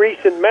time in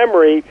recent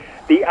memory,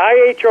 the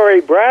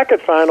IHRA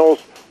bracket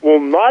finals will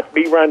not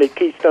be run at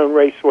Keystone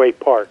Raceway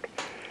Park.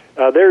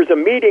 There's a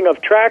meeting of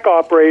track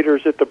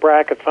operators at the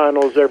bracket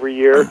finals every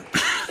year,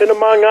 and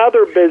among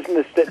other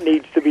business that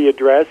needs to be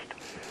addressed,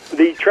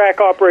 the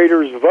track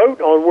operators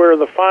vote on where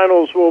the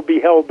finals will be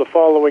held the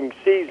following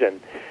season.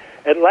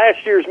 At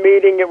last year's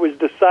meeting, it was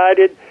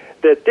decided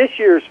that this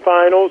year's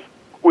finals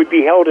would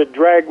be held at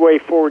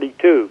Dragway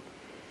 42.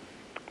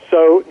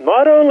 So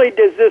not only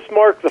does this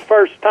mark the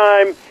first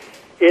time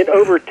in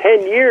over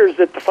 10 years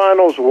that the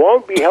finals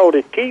won't be held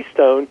at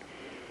Keystone,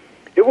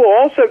 it will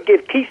also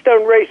give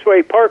Keystone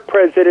Raceway Park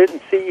President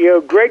and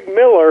CEO Greg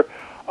Miller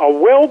a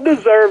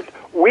well-deserved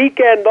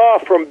weekend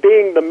off from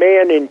being the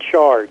man in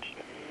charge.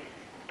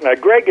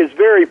 Greg is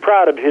very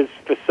proud of his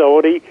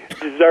facility,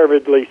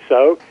 deservedly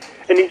so,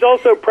 and he's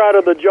also proud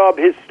of the job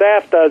his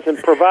staff does in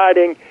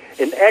providing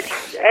an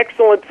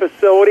excellent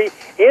facility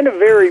and a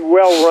very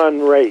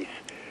well-run race.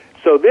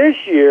 So this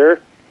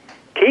year,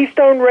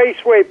 Keystone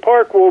Raceway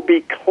Park will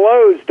be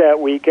closed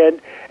that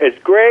weekend as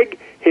Greg,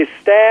 his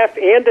staff,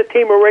 and a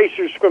team of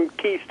racers from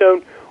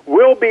Keystone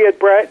will be at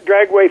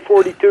Dragway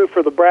 42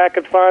 for the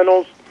bracket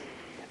finals.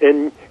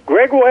 And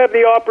Greg will have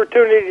the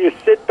opportunity to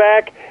sit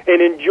back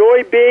and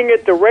enjoy being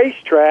at the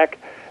racetrack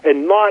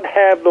and not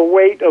have the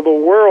weight of the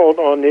world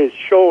on his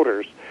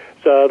shoulders.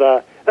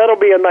 So that'll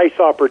be a nice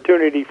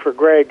opportunity for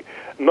Greg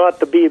not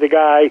to be the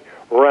guy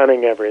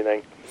running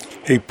everything.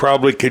 He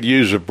probably could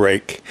use a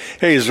break.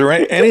 Hey, is there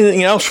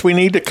anything else we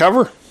need to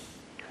cover?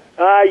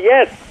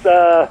 Yes.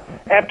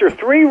 After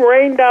 3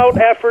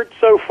 rained-out efforts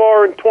so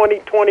far in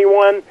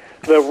 2021,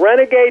 the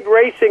Renegade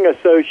Racing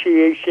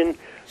Association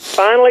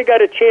finally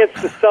got a chance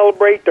to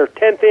celebrate their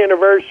 10th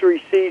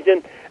anniversary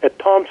season at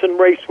Thompson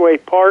Raceway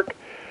Park.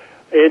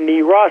 In the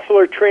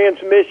Rossler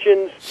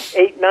Transmissions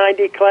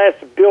 890 class,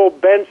 Bill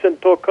Benson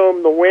took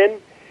home the win.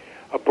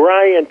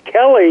 Brian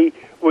Kelly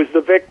was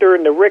the victor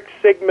in the Rick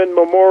Sigmund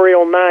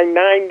Memorial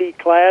 990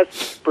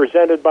 class,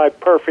 presented by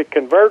Perfect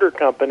Converter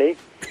Company.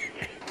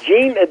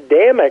 Gene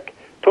Adamic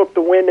took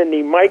the win in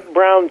the Mike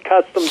Brown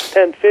Customs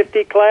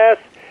 1050 class.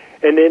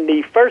 And in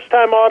the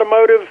first-time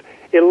automotive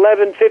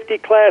 1150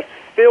 class,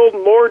 Phil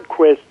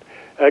Nordquist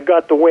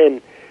got the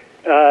win.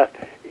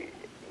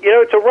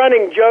 It's a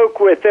running joke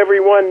with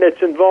everyone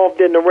that's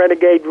involved in the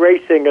Renegade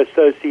Racing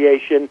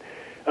Association.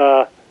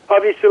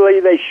 Obviously,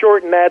 they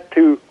shorten that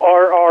to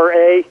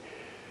RRA.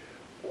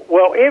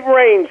 Well, it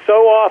rains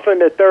so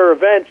often at their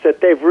events that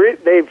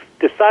they've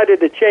decided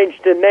to change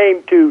the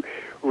name to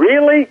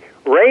Really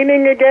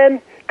Raining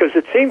Again, because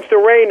it seems to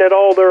rain at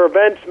all their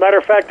events. Matter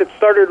of fact, it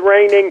started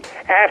raining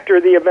after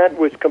the event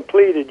was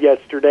completed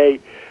yesterday.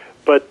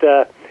 But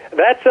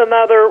that's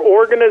another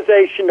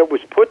organization that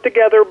was put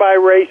together by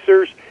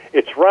racers.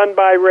 It's run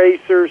by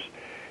racers,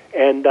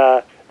 and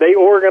they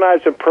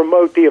organize and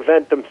promote the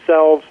event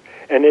themselves,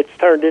 and it's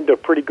turned into a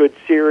pretty good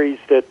series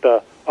that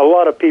a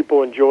lot of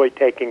people enjoy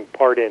taking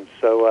part in.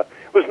 So it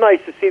was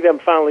nice to see them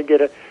finally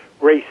get a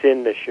race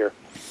in this year.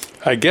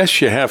 I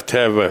guess you have to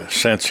have a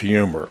sense of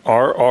humor.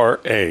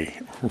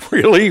 RRA.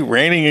 Really?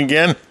 Raining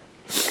again?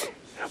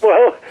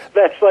 Well,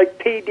 that's like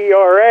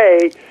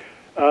PDRA.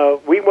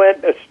 We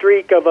went a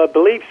streak of, I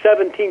believe,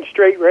 17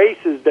 straight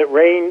races that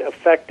rain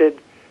affected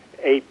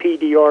a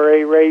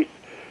PDRA race,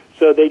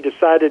 so they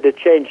decided to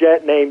change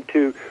that name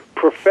to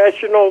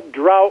Professional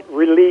Drought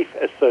Relief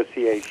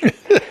Association.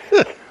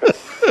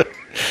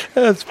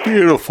 That's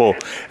beautiful.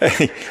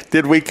 Hey,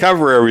 did we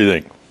cover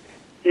everything?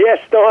 Yes,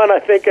 Don, I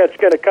think that's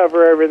going to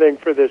cover everything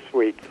for this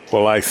week.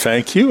 Well, I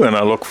thank you, and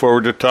I look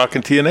forward to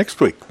talking to you next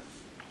week.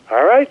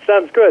 All right,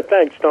 sounds good.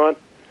 Thanks, Don.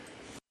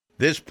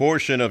 This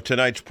portion of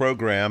tonight's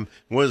program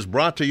was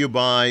brought to you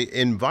by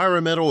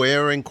Environmental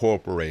Air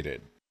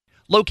Incorporated.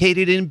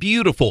 Located in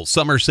beautiful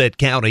Somerset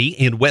County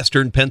in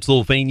western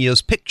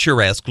Pennsylvania's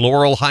picturesque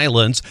Laurel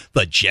Highlands,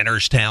 the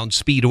Jennerstown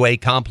Speedway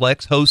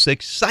Complex hosts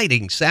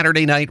exciting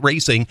Saturday night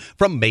racing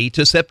from May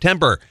to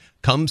September.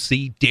 Come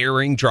see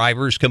daring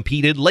drivers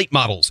compete in late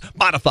models,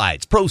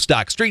 modifieds, pro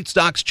stock, street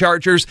stocks,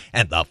 chargers,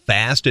 and the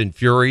Fast and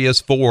Furious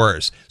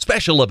Fours.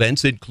 Special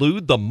events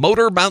include the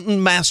Motor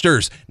Mountain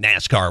Masters,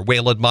 NASCAR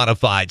Whelen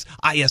Modifieds,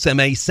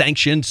 ISMA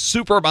sanctioned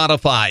Super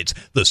Modifieds,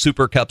 the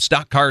Super Cup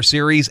Stock Car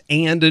Series,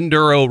 and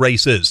Enduro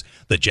races.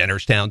 The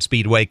Jennerstown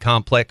Speedway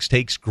Complex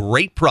takes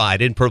great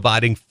pride in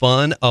providing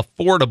fun,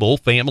 affordable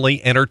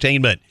family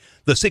entertainment.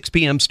 The 6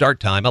 p.m. start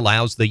time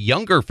allows the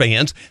younger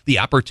fans the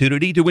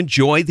opportunity to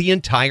enjoy the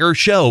entire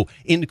show,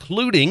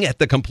 including at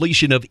the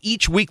completion of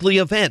each weekly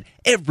event.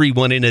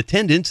 Everyone in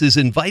attendance is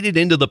invited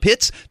into the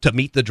pits to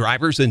meet the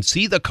drivers and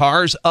see the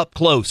cars up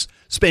close.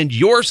 Spend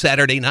your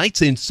Saturday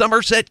nights in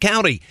Somerset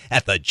County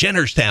at the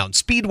Jennerstown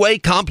Speedway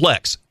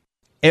Complex.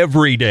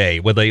 Every day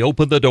when they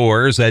open the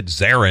doors at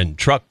Zarin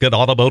Truck and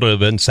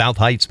Automotive in South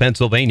Heights,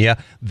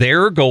 Pennsylvania,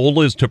 their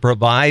goal is to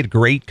provide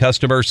great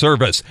customer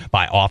service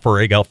by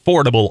offering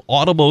affordable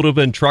automotive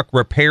and truck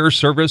repair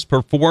service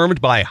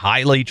performed by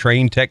highly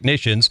trained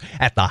technicians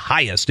at the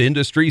highest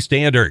industry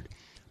standard.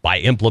 By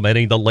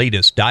implementing the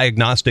latest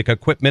diagnostic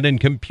equipment and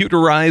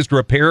computerized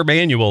repair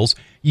manuals,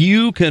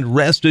 you can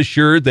rest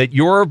assured that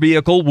your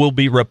vehicle will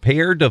be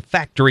repaired to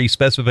factory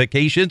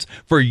specifications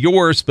for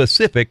your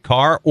specific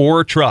car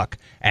or truck.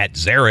 At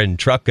Zarin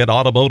Truck and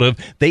Automotive,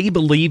 they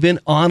believe in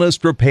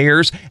honest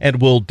repairs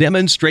and will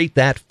demonstrate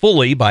that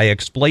fully by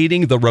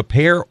explaining the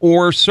repair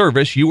or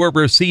service you are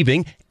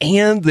receiving,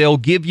 and they'll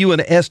give you an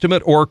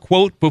estimate or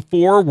quote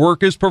before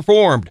work is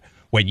performed.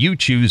 When you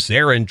choose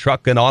Zarin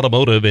Truck and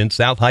Automotive in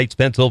South Heights,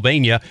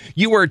 Pennsylvania,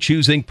 you are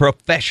choosing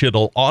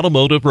professional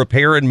automotive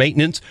repair and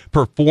maintenance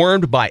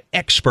performed by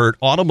expert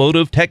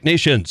automotive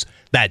technicians.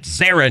 That's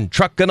Zarin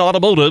Truck and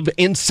Automotive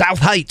in South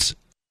Heights.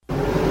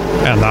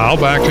 And now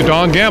back to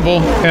Don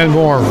Gamble and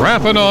more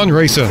Rappin' on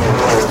Racing.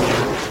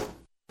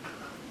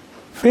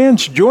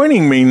 Fans,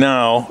 joining me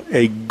now,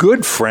 a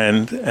good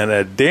friend and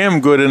a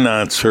damn good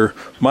announcer,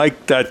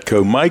 Mike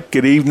Dutko. Mike,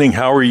 good evening.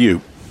 How are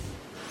you?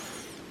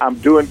 I'm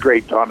doing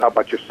great, Don. How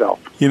about yourself?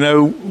 You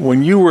know,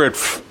 when you were at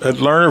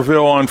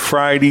Lernerville on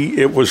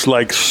Friday, it was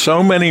like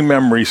so many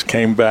memories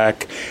came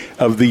back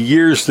of the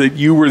years that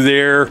you were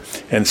there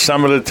and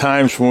some of the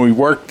times when we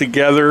worked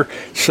together.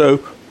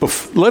 So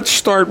let's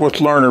start with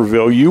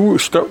Lernerville.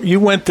 You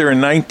went there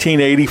in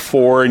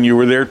 1984 and you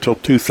were there till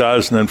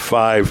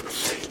 2005.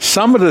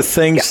 Some of the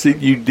things that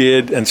you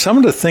did and some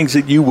of the things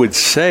that you would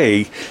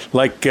say,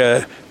 like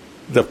the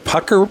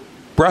pucker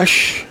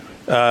brush.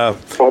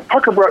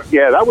 Pucker brush,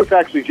 yeah, that was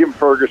actually Jim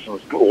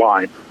Ferguson's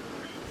line.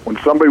 When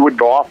somebody would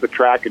go off the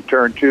track in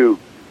turn 2,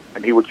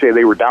 and he would say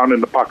they were down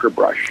in the pucker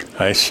brush.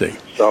 I see.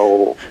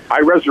 So I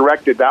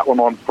resurrected that one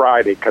on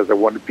Friday because I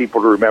wanted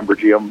people to remember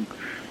Jim.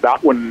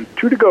 That one,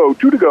 2 to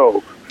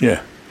go.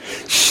 Yeah.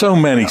 So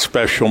many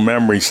special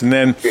memories. And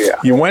then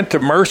you went to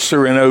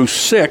Mercer in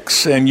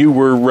 06, and you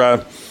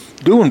were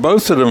doing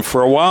both of them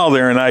for a while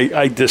there. And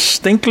I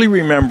distinctly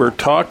remember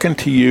talking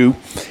to you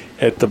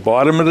at the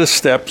bottom of the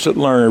steps at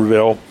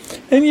Lernerville,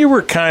 and you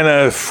were kind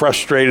of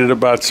frustrated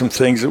about some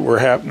things that were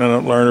happening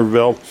at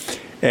Lernerville.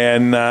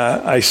 And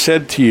I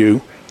said to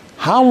you,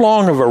 how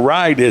long of a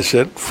ride is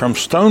it from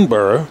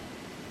Stoneboro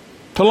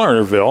to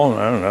Lernerville?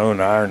 I don't know, an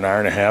hour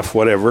and a half,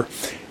 whatever.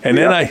 And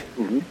then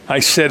I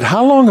said,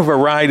 how long of a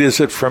ride is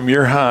it from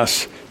your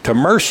house to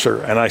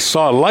Mercer? And I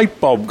saw a light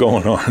bulb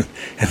going on.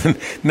 And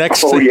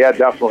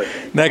definitely.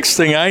 Next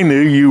thing I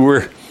knew, you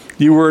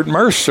were at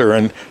Mercer,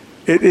 and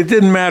it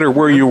didn't matter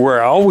where you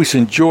were. I always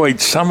enjoyed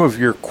some of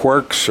your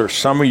quirks or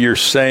some of your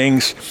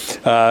sayings,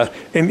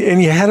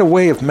 and you had a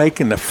way of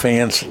making the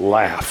fans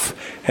laugh.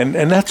 And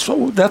that's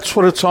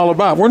what it's all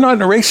about. We're not in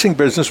the racing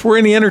business. We're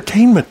in the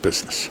entertainment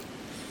business.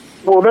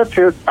 Well, that's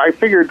it. I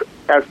figured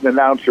as an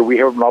announcer, we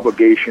have an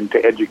obligation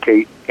to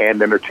educate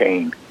and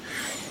entertain.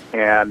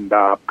 And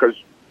because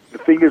the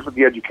thing is with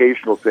the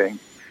educational thing,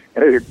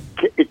 and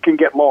it can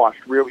get lost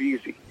real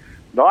easy.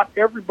 Not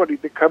everybody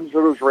that comes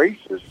to those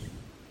races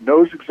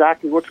knows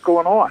exactly what's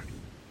going on.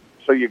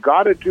 So you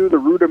got to do the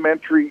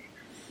rudimentary,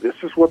 this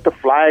is what the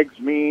flags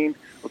mean.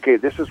 Okay,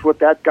 this is what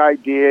that guy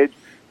did.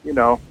 You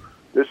know,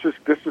 this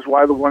is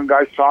why the one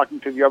guy's talking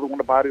to the other one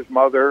about his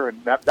mother,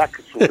 and that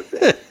sort of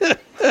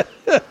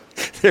thing.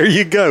 There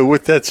you go,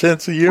 with that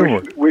sense of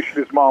humor. Wished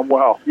his mom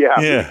well.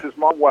 Wished his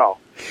mom well.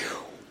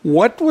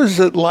 What was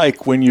it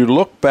like when you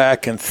look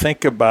back and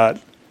think about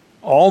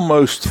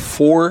almost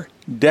 4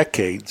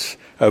 decades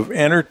of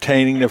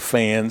entertaining the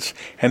fans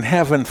and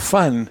having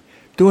fun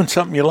doing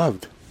something you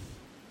loved?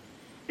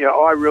 Yeah,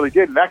 I really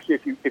did. And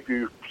actually, if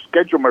you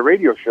schedule my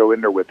radio show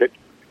in there with it,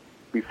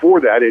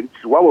 before that,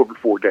 it's well over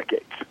 4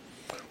 decades.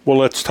 Well,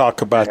 let's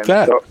talk about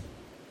that. So,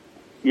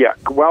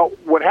 well,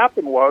 what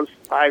happened was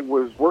I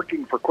was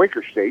working for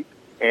Quaker State,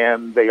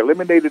 and they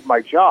eliminated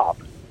my job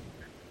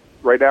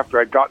right after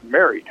I'd gotten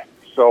married.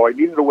 So I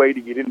needed a way to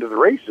get into the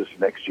races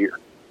next year.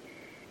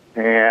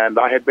 And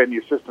I had been the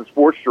assistant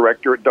sports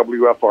director at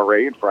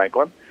WFRA in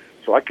Franklin,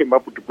 so I came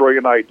up with the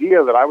brilliant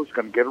idea that I was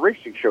going to get a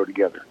racing show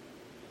together.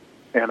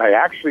 And I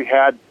actually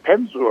had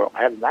Pennzoil.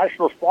 I had a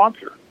national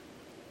sponsor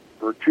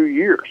for 2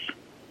 years.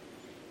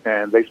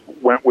 And they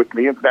went with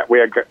me, and that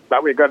way I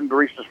got into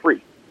races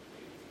free.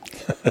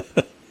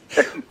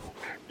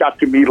 Got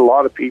to meet a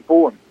lot of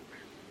people and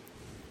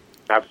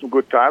have some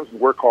good times and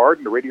work hard,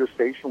 and the radio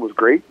station was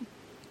great.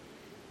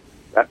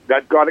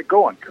 That got it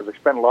going, because I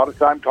spent a lot of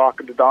time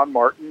talking to Don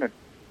Martin, and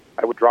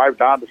I would drive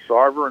down to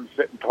Sarver and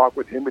sit and talk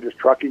with him at his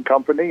trucking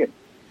company.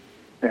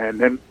 And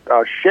then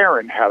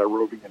Sharon had a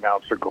roving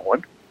announcer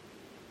going,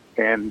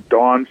 and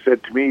Don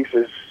said to me, he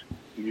says,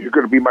 "You're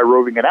going to be my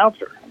roving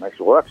announcer." And I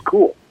said, "Well, that's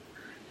cool."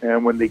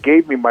 And when they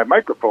gave me my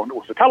microphone, it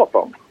was a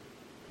telephone.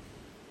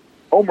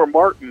 Homer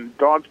Martin,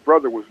 Don's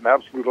brother, was an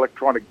absolute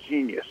electronic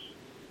genius.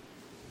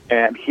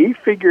 And he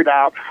figured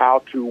out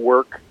how to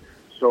work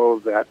so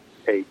that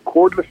a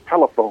cordless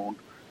telephone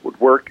would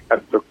work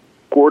as the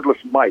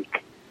cordless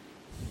mic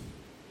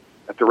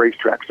at the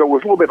racetrack. So it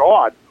was a little bit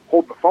odd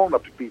holding the phone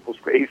up to people's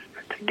face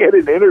to get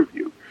an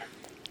interview.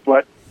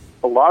 But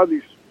a lot of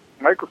these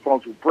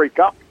microphones would break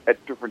up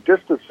at different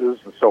distances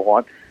and so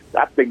on.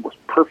 That thing was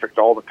perfect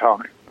all the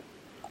time.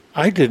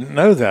 I didn't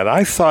know that.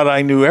 I thought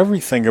I knew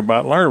everything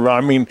about Lernerville.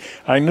 I mean,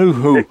 I knew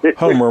who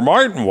Homer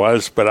Martin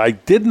was, but I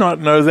did not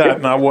know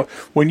that. Now,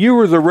 when you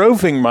were the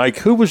roving Mike,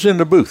 who was in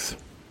the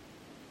booth?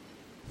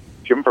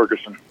 Jim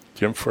Ferguson.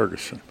 Jim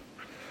Ferguson.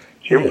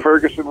 Jim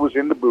Ferguson was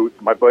in the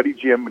booth. My buddy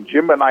Jim, and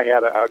Jim and I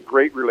had a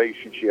great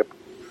relationship.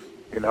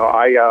 You know,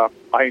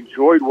 I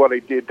enjoyed what I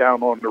did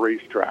down on the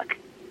racetrack,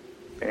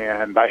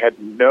 and I had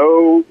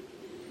no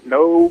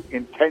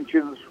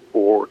intentions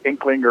or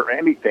inkling or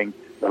anything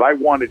that I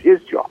wanted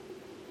his job,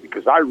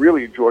 because I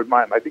really enjoyed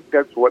mine. I think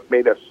that's what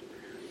made us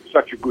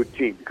such a good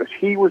team, because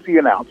he was the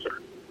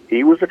announcer.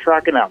 He was the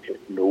track announcer.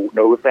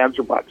 No ifs, ands,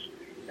 or buts.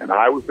 And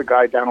I was the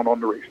guy down on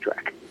the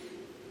racetrack.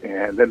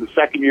 And then the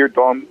second year,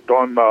 Don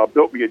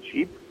built me a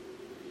Jeep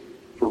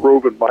for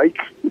Roving Mike.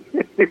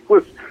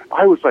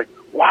 I was like,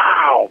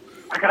 wow,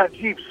 I got a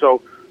Jeep.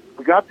 So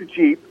we got the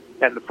Jeep,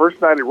 and the first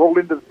night I rolled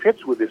into the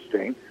pits with this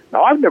thing.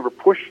 Now, I've never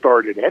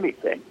push-started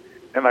anything.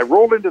 And I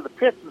rolled into the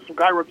pits, and some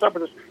guy runs up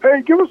and says,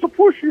 "Hey, give us a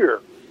push here."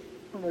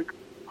 I'm like,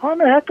 how in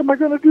the heck am I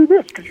going to do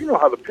this? Because you know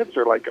how the pits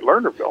are like at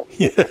Lernerville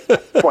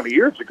 20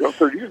 years ago,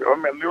 30 years ago. I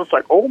mean, it was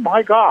like, oh,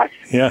 my gosh.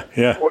 Yeah.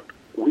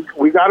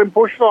 We got him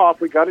pushed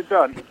off. We got it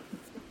done.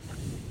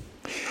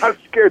 I was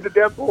scared to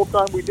death the whole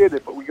time we did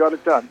it, but we got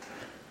it done.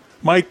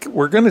 Mike,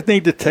 we're going to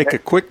need to take a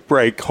quick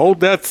break.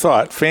 Hold that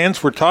thought.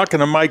 Fans, we're talking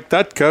to Mike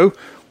Dutko.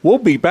 We'll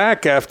be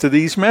back after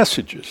these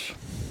messages.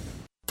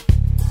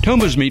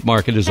 Toma's Meat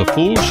Market is a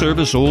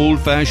full-service,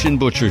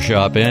 old-fashioned butcher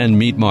shop and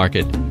meat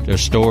market. Their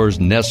stores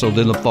nestled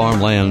in the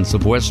farmlands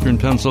of western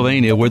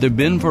Pennsylvania, where they've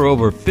been for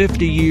over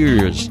 50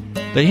 years.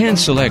 They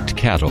hand-select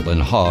cattle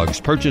and hogs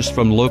purchased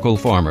from local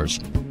farmers.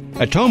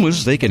 At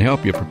Thomas, they can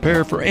help you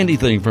prepare for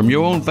anything from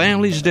your own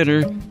family's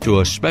dinner to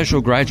a special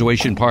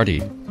graduation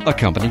party, a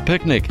company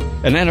picnic,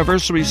 an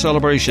anniversary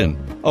celebration,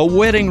 a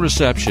wedding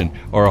reception,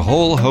 or a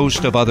whole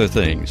host of other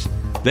things.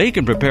 They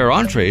can prepare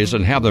entrees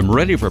and have them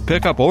ready for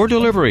pickup or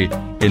delivery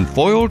in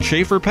foiled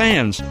Schaefer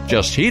pans.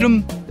 Just heat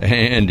them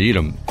and eat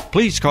them.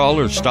 Please call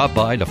or stop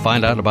by to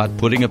find out about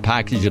putting a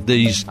package of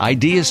these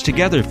ideas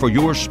together for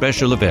your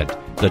special event.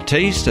 The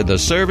taste and the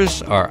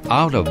service are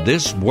out of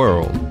this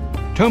world.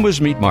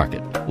 Thoma's Meat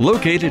Market,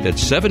 located at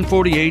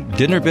 748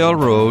 Dinner Bell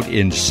Road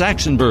in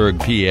Saxonburg,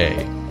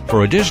 PA.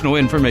 For additional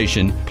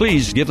information,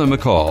 please give them a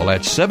call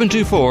at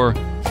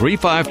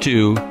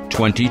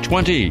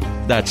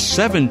 724-352-2020. That's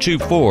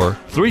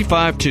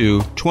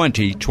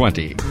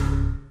 724-352-2020.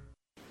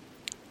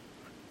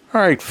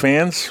 All right,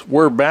 fans,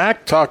 we're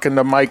back talking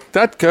to Mike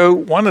Dutko,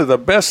 one of the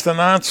best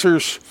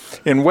announcers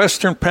in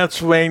Western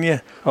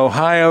Pennsylvania,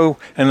 Ohio,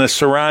 and the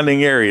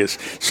surrounding areas.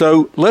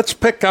 So let's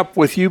pick up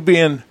with you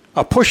being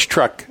a push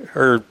truck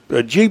or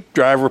a Jeep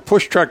driver,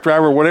 push truck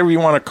driver, whatever you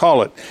want to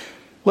call it.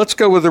 Let's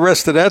go with the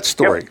rest of that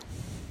story. Yep.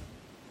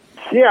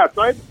 Yeah,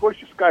 so I had to push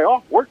this guy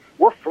off. We're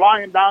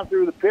flying down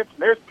through the pits,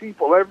 and there's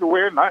people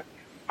everywhere, and I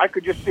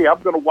could just see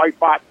I'm going to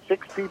wipe out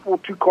 6 people,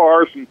 2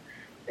 cars,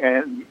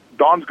 and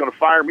Don's going to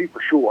fire me for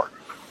sure.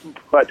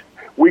 But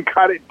we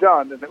got it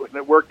done, and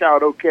it worked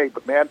out okay.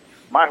 But, man,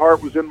 my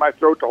heart was in my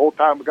throat the whole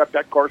time we got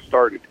that car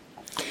started.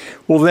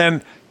 Well,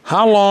 then,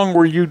 how long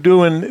were you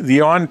doing the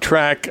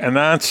on-track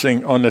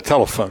announcing on the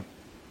telephone?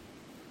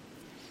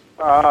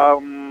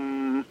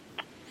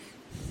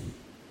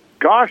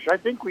 Gosh, I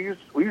think we used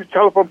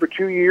telephone for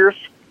 2 years,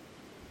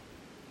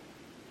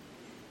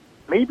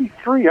 maybe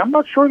 3. I'm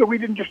not sure that we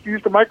didn't just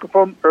use the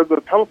microphone or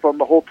the telephone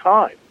the whole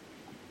time.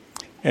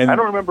 And I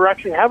don't remember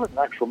actually having an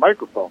actual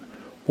microphone.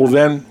 Well,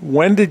 then,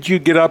 when did you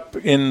get up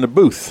in the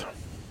booth?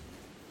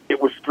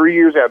 It was 3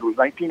 years out. It was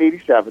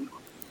 1987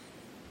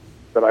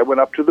 that I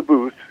went up to the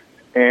booth,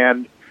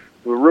 and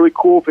the really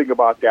cool thing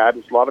about that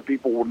is a lot of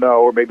people will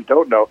know, or maybe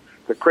don't know,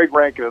 that Craig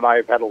Rankin and I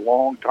have had a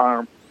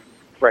long-term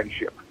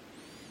friendship.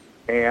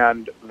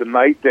 And the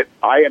night that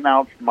I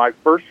announced my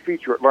first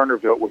feature at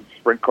Lernerville was a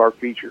sprint car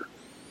feature.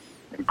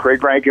 And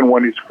Craig Rankin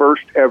won his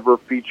first ever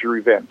feature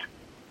event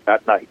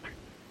that night.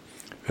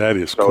 That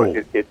is cool.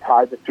 So it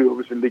tied the two of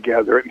us in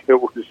together, and it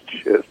was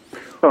just,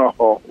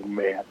 oh,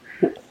 man.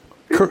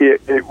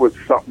 It was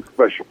something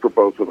special for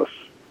both of us.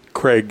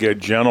 Craig, a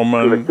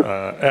gentleman,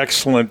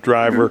 excellent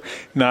driver.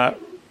 Now,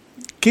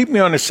 keep me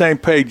on the same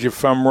page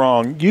if I'm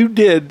wrong. You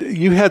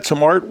had some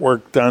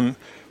artwork done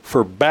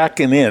for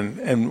Backing In,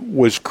 and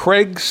was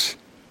Craig's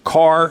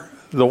car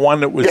the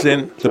one that was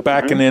in the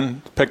Backing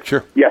In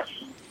picture? Yes.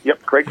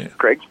 Yep.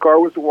 Craig's car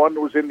was the one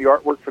that was in the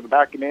artwork for the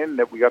Backing In,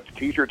 that we got the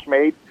T-shirts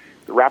made,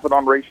 the Rapid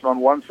On Racing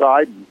on one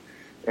side,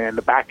 and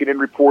the Backing In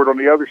report on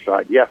the other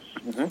side. Yes.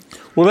 Mm-hmm.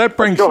 Well, that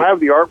brings. I still have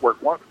the artwork.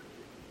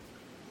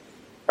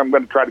 I'm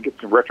going to try to get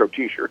some retro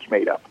T-shirts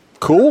made up.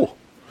 Cool.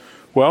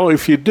 Well,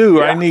 if you do,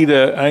 yeah. I need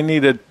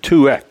a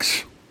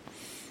 2X.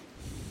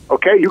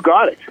 Okay, you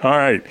got it. All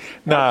right.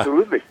 Now,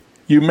 absolutely.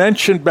 You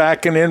mentioned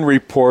Backing In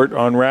report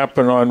on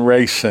Rapid On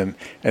Racing,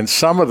 and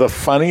some of the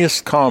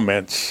funniest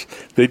comments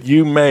that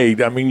you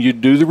made. I mean, you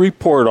do the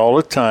report all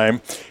the time,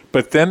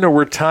 but then there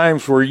were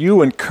times where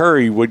you and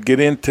Curry would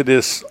get into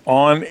this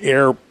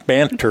on-air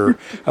banter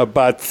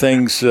about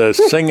things,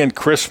 singing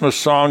Christmas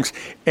songs.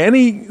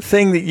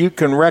 Anything that you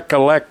can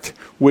recollect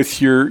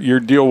with your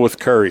deal with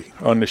Curry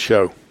on the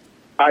show?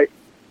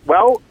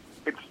 Well,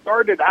 it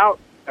started out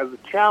as a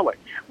challenge.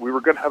 We were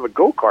going to have a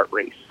go-kart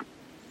race,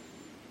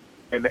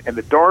 and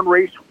the darn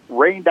race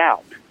rained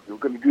out. We were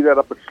going to do that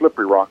up at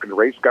Slippery Rock, and the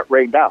race got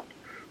rained out.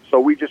 So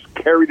we just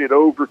carried it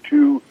over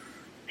to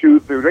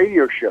the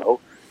radio show.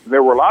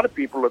 There were a lot of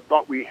people that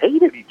thought we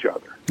hated each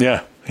other.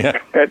 Yeah.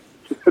 And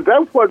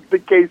that wasn't the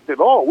case at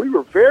all. We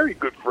were very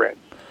good friends.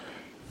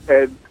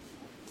 And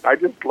I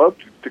just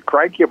loved to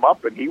crank him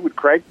up, and he would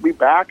crank me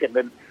back, and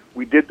then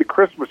we did the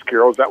Christmas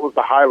carols. That was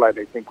the highlight,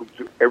 I think.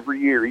 Every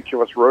year, each of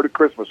us wrote a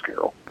Christmas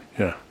carol.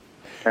 Yeah.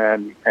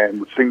 And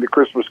would sing the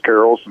Christmas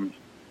carols, and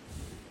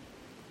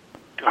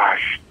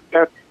gosh,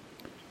 that's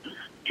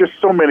just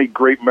so many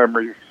great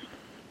memories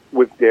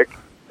with Dick.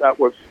 That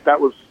was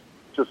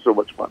just so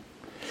much fun.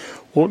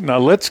 Well, now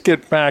let's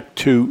get back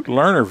to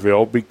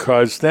Lernerville,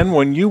 because then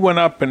when you went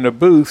up in the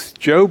booth,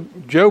 Joe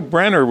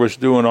Brenner was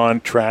doing on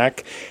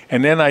track,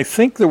 and then I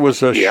think there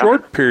was a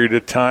short period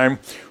of time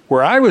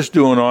where I was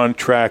doing on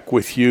track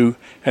with you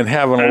and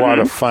having a lot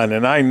of fun.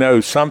 And I know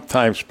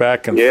sometimes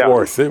back and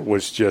forth it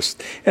was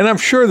just, and I'm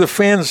sure the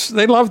fans,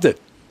 they loved it.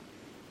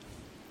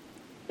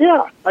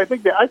 Yeah, I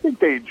think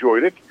they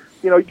enjoyed it.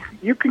 You know,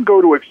 you can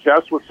go to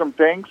excess with some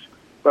things,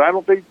 but I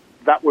don't think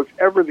that was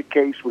ever the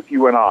case with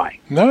you and I.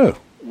 No.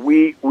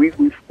 We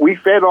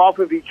fed off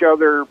of each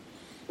other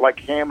like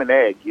ham and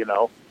egg, you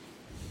know.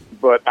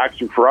 But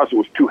actually, for us, it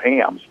was 2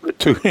 hams.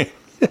 But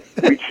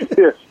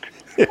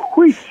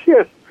we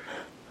just,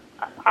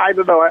 I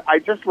don't know. I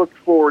just looked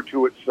forward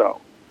to it. So,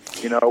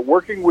 you know,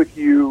 working with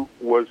you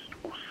was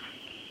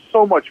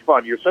so much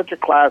fun. You're such a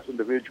class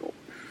individual.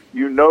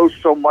 you know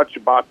so much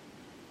about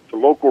the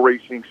local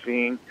racing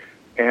scene,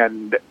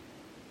 and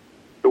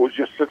it was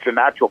just such a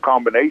natural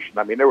combination.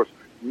 I mean, there was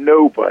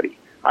nobody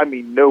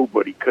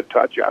could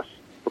touch us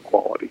for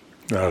quality.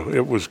 No,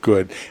 it was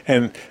good.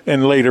 And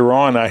later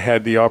on, I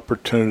had the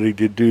opportunity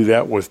to do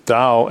that with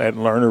Dow at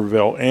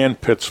Lernerville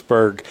and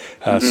Pittsburgh.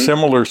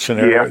 Similar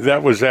scenario. Yeah.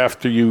 That was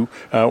after you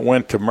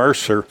went to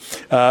Mercer.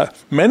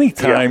 Many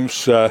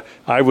times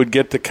I would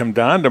get to come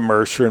down to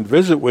Mercer and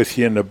visit with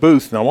you in the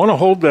booth. Now, I want to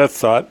hold that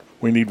thought.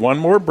 We need one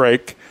more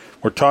break.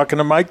 We're talking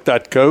to Mike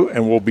Dutko,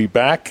 and we'll be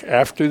back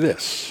after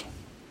this.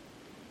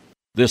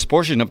 This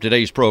portion of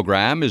today's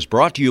program is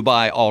brought to you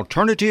by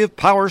Alternative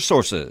Power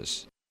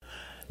Sources.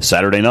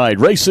 Saturday night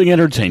racing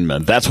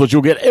entertainment. That's what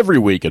you'll get every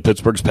week at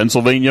Pittsburgh's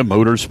Pennsylvania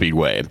Motor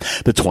Speedway.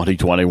 The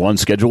 2021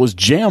 schedule is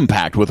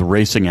jam-packed with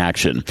racing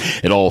action.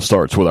 It all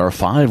starts with our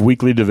 5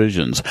 weekly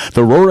divisions: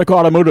 the Rorick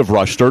Automotive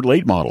Rush Dirt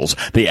Late Models,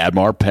 the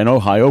Admar Penn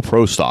Ohio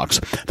Pro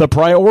Stocks, the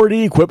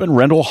Priority Equipment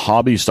Rental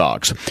Hobby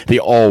Stocks, the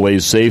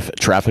Always Safe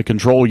Traffic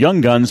Control Young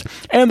Guns,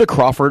 and the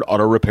Crawford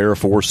Auto Repair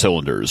 4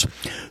 Cylinders.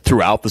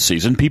 Throughout the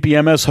season,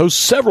 PPMS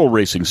hosts several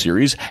racing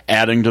series,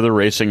 adding to the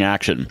racing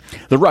action.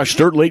 The Rush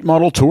Dirt Late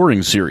Model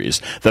Touring Series,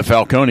 the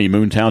Falcone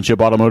Moon Township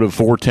Automotive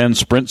 410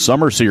 Sprint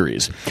Summer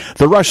Series,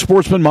 the Rush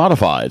Sportsman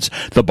Modifieds,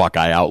 the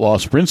Buckeye Outlaw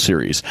Sprint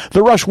Series,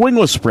 the Rush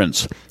Wingless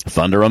Sprints,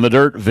 Thunder on the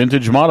Dirt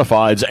Vintage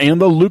Modifieds, and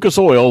the Lucas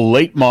Oil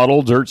Late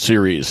Model Dirt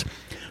Series.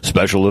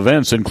 Special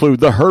events include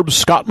the Herb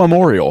Scott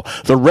Memorial,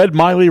 the Red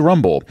Miley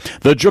Rumble,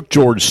 the Jook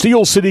George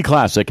Steel City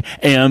Classic,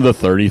 and the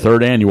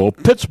 33rd Annual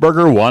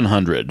Pittsburgher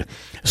 100.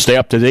 Stay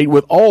up to date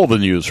with all the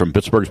news from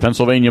Pittsburgh's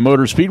Pennsylvania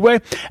Motor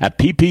Speedway at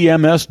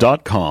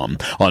ppms.com.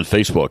 On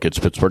Facebook, it's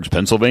Pittsburgh's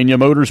Pennsylvania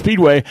Motor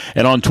Speedway,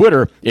 and on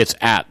Twitter, it's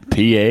at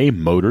PA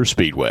Motor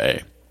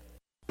Speedway.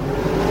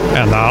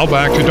 And now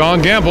back to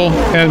Don Gamble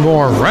and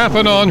more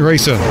Rappin' on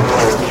Racing.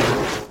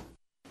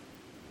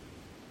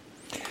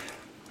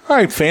 All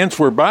right, fans,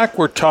 we're back.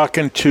 We're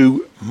talking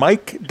to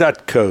Mike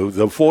Dutko,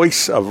 the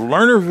voice of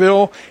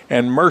Lernerville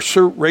and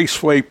Mercer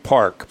Raceway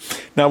Park.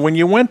 Now, when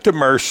you went to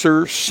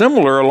Mercer,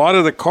 similar, a lot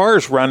of the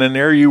cars running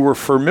there you were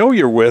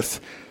familiar with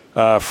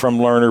from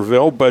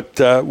Lernerville, but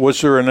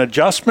was there an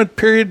adjustment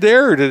period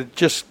there, or did it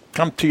just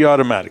come to you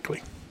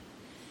automatically?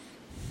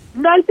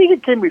 No, I think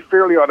it came to me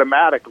fairly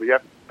automatically. The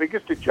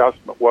biggest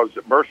adjustment was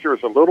that Mercer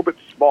is a little bit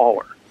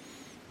smaller,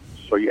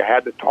 so you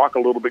had to talk a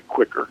little bit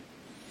quicker.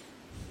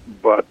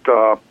 But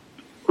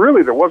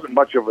really, there wasn't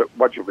much of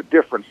a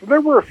difference.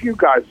 There were a few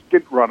guys that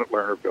did run at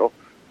Lernerville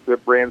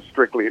that ran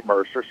strictly at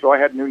Mercer, so I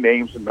had new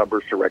names and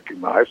numbers to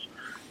recognize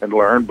and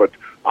learn. But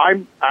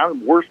I'm the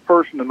worst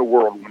person in the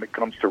world when it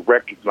comes to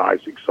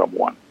recognizing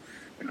someone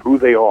and who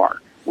they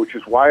are, which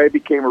is why I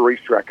became a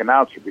racetrack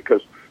announcer,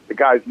 because the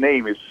guy's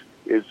name is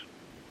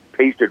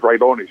pasted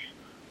right on his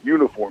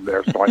uniform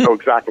there, so I know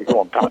exactly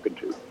who I'm talking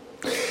to.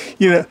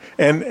 You know,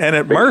 and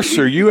at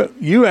Mercer,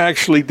 you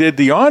actually did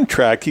the on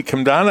track. You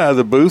come down out of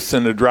the booth,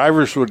 and the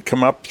drivers would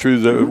come up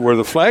through where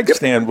the flag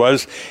stand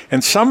was.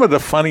 And some of the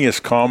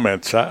funniest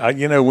comments,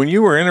 when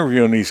you were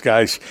interviewing these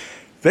guys,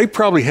 they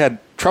probably had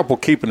trouble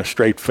keeping a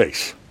straight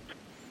face.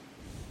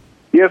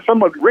 Yeah,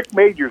 Rick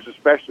Majors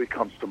especially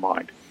comes to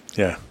mind.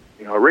 Yeah,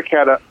 Rick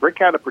had a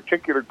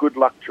particular good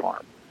luck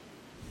charm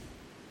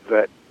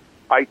that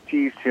I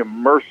teased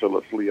him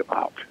mercilessly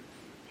about.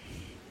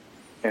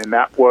 And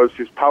that was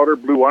his powder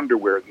blue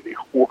underwear that he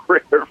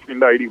wore every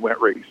night he went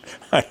racing.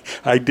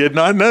 I did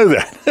not know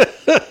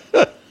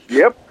that.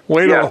 Yep.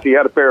 Yes, he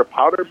had a pair of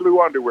powder blue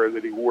underwear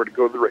that he wore to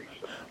go to the race.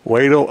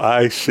 Wait till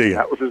I see him.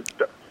 That was his.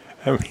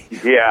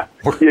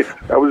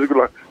 That was a good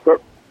luck.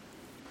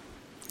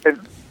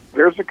 And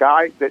there's a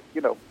guy that,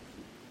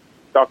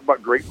 talk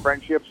about great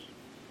friendships.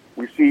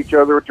 We see each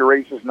other at the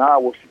races now.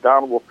 We'll sit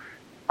down.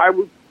 I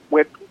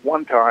went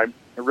one time,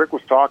 and Rick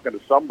was talking to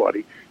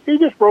somebody. He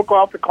just broke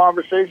off the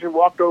conversation,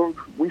 walked over.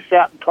 We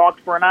sat and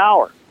talked for an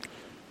hour.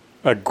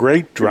 A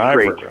great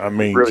driver. Great. I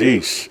mean, Really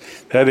geez,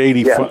 that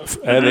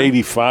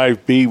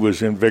 85B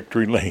was in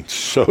victory lane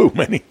so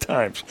many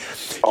times.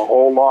 A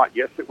whole lot.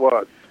 Yes, it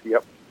was.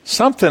 Yep.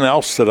 Something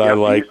else that I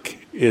like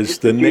is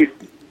the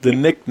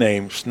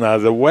nicknames. Now,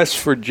 the West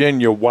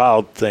Virginia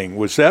Wild thing,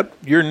 was that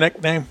your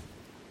nickname?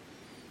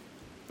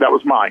 That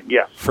was mine,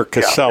 yes. For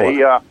Casella.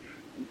 Yeah,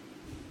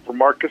 for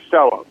Mark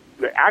Costello.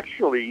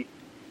 Actually,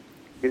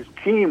 his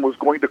team was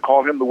going to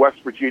call him the West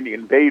Virginia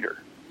Invader.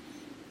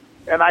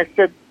 And I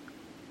said,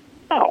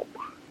 no,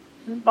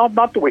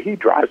 not the way he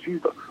drives.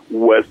 He's the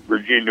West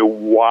Virginia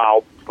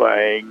Wild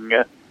Thing.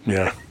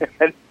 Yeah.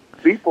 And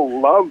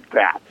people loved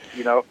that.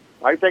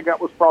 I think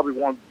that was probably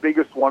one of the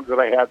biggest ones that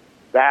I had.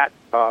 That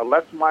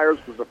Les Myers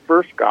was the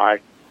first guy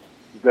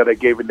that I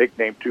gave a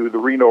nickname to, the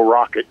Reno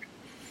Rocket.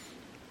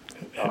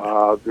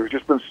 There's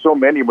just been so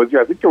many.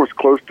 I think there was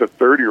close to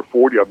 30 or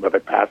 40 of them that I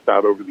passed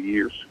out over the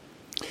years.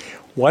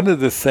 One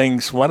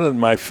of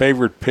my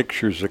favorite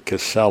pictures of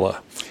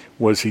Casella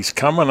was he's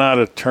coming out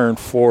of turn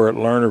 4 at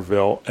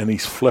Lernerville, and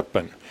he's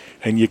flipping.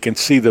 And you can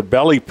see the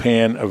belly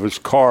pan of his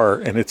car,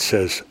 and it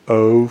says,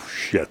 "Oh,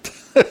 shit."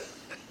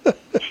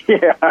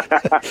 Yeah.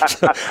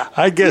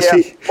 I guess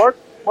Mark,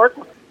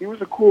 he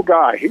was a cool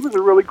guy. He was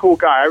a really cool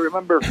guy. I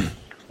remember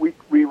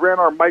we ran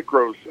our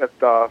micros at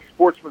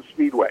Sportsman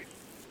Speedway,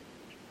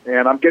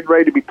 and I'm getting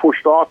ready to be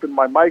pushed off in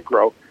my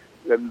micro,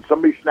 and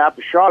somebody snapped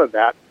a shot of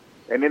that,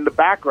 and in the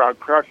background,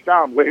 crouched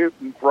down,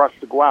 waiting for us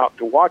to go out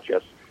to watch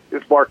us,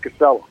 is Mark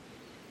Casella.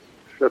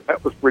 So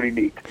that was pretty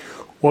neat.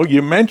 Well,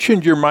 you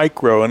mentioned your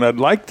micro, and I'd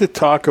like to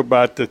talk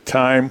about the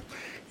time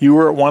you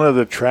were at one of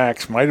the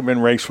tracks, might have been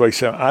Raceway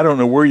 7, I don't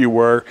know where you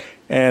were,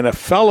 and a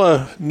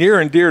fella near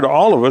and dear to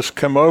all of us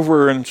come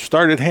over and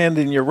started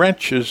handing you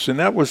wrenches, and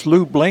that was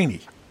Lou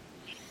Blaney.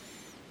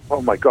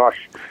 Oh, my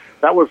gosh.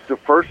 That was the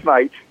first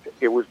night.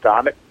 It was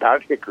down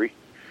at Hickory,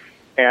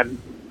 and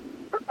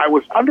I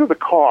was under the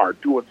car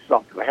doing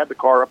something. I had the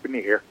car up in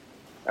the air,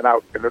 and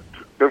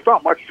there's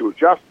not much to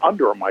adjust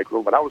under a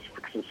micro, but I was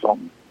fixing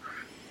something.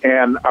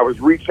 And I was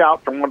reaching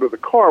out from under the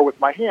car with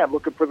my hand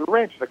looking for the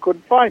wrench, and I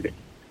couldn't find it.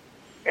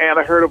 And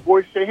I heard a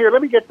voice say, "Here,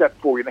 let me get that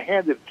for you." And I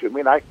handed it to me,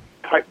 and I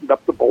tightened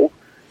up the bolt,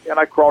 and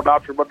I crawled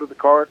out from under the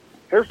car.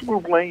 Here's Lou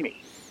Blaney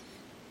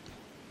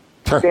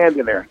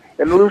standing there.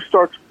 And Lou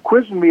starts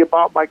quizzing me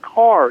about my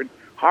car and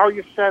how are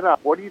you set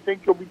up? What do you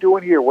think you'll be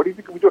doing here? What do you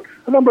think you'll be doing?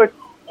 And I'm like,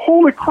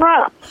 holy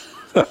crap.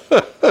 This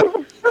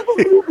is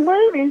Lou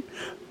Blaney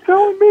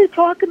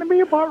talking to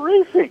me about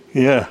racing.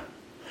 Yeah.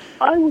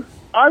 I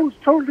was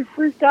totally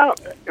freaked out.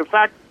 In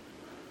fact,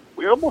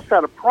 we almost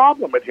had a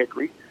problem at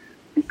Hickory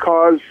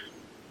because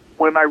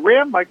when I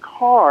ran my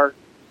car,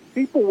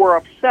 people were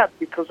upset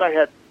because I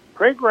had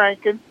Craig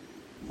Rankin,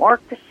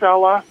 Mark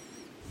Casella.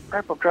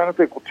 I'm trying to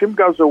think. Well, Tim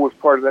Guzzo was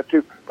part of that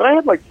too. But I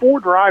had like 4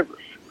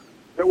 drivers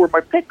that were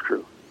my pit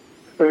crew.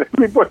 And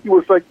everybody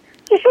was like,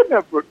 "You shouldn't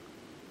have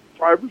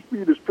drivers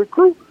be his pit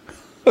crew."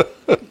 but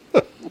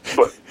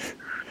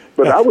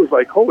I was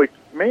like, "Holy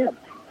man!"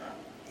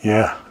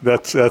 Yeah,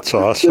 that's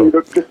awesome.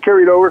 Just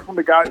carried over from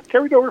the guys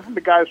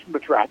from the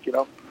track. You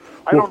know,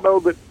 I don't know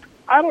that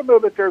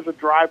there's a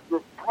driver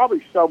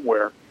probably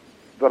somewhere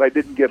that I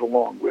didn't get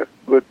along with,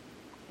 but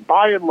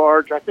by and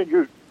large, I think it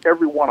was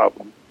every one of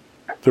them.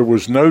 There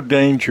was no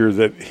danger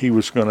that he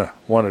was going to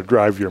want to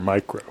drive your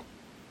micro.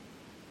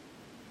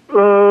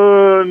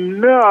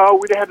 No,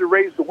 we'd have had to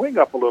raise the wing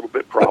up a little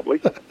bit probably,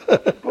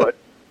 but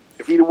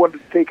if he'd wanted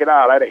to take it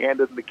out, I'd have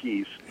handed him the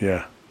keys.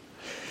 Yeah.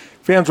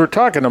 Fans, we're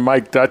talking to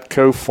Mike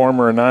Dutko,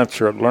 former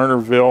announcer at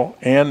Lernerville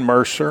and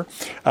Mercer.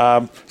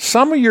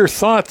 Some of your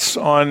thoughts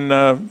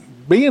on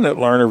being at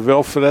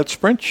Lernerville for that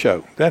sprint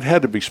show. That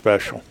had to be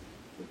special.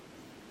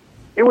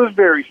 It was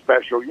very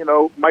special. You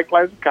know, Mike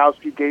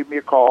Lazikowski gave me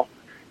a call,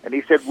 and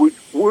he said,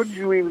 would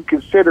you even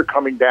consider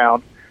coming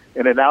down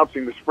and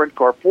announcing the sprint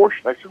car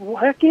portion? I said, well,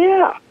 heck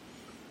yeah.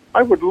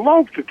 I would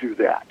love to do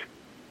that.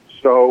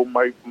 So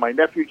my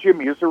nephew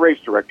Jimmy is the race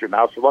director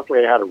now, so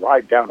luckily I had a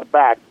ride down and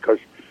back because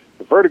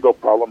the vertigo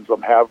problems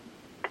I'm having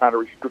kind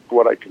of restrict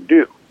what I can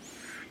do.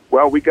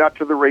 Well, we got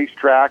to the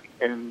racetrack,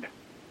 and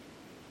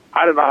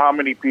I don't know how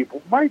many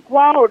people, "Mike,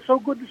 wow, it's so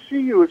good to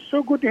see you. It's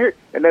so good to hear."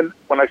 And then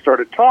when I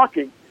started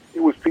talking,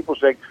 it was people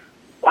saying,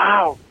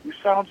 "Wow, you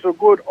sound so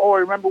good. Oh, I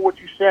remember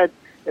what you said."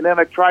 And then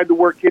I tried to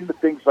work into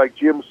things like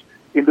Jim's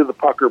Into the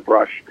Pucker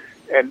Brush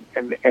and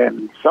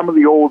some of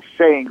the old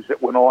sayings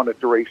that went on at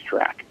the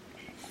racetrack.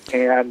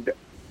 And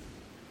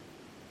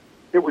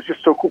it was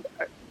just so cool.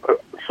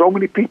 So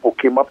many people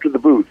came up to the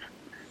booth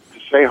to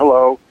say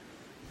hello.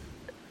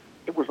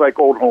 It was like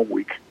old home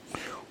week.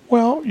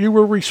 Well, you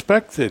were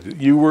respected.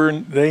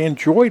 They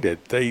enjoyed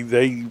it.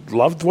 They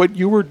loved what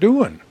you were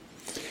doing.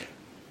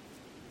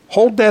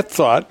 Hold that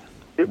thought.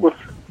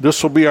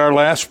 This will be our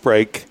last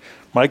break.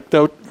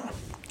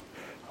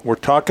 We're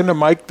talking to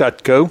Mike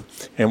Dutko,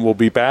 and we'll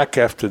be back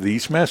after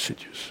these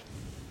messages.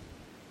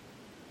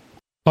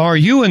 Are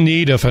you in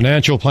need of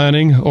financial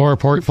planning or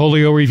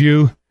portfolio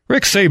review?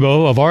 Rick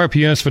Sabo of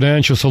RPS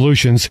Financial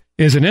Solutions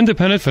is an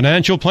independent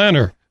financial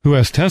planner who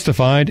has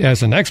testified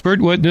as an expert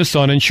witness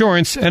on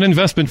insurance and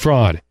investment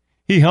fraud.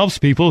 He helps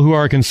people who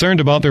are concerned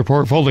about their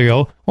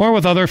portfolio or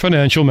with other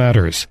financial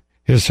matters.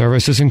 His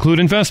services include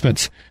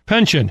investments,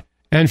 pension,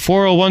 and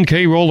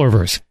 401k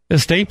rollovers,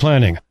 estate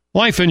planning,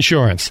 life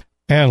insurance,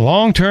 and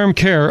long-term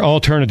care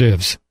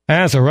alternatives.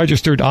 As a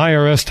registered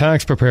IRS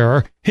tax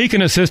preparer, he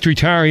can assist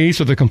retirees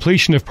with the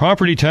completion of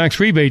property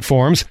tax rebate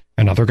forms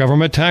and other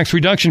government tax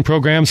reduction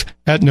programs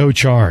at no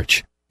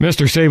charge.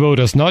 Mr. Sabo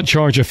does not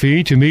charge a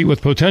fee to meet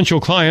with potential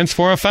clients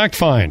for a fact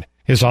find.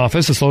 His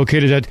office is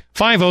located at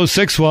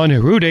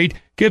 5061 Route 8,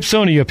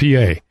 Gibsonia,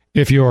 PA.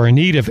 If you are in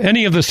need of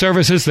any of the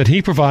services that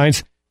he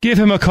provides, give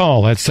him a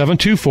call at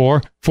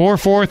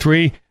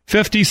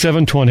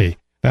 724-443-5720.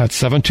 That's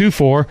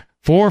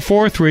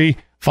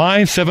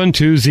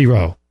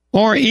 724-443-5720.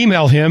 Or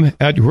email him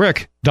at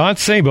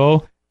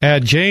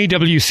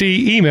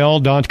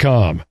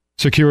rick.sabo@jwcemail.com.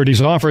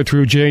 Securities offered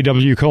through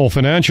J.W. Cole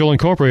Financial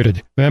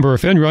Incorporated, member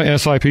FINRA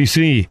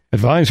SIPC.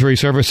 Advisory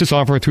services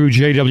offered through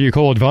J.W.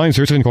 Cole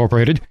Advisors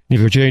Incorporated,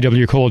 neither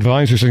J.W. Cole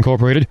Advisors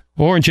Incorporated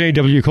or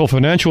J.W. Cole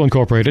Financial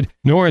Incorporated,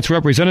 nor its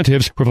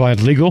representatives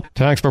provide legal,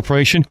 tax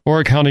preparation,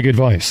 or accounting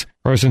advice.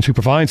 Persons who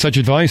provide such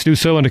advice do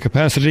so in a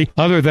capacity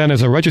other than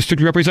as a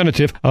registered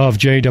representative of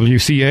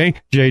JWCA,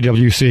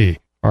 JWC.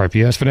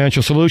 RPS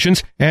Financial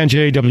Solutions and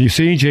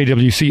JWC,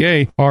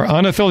 JWCA are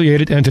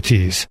unaffiliated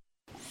entities.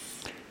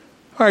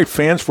 All right,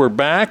 fans, we're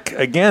back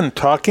again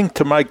talking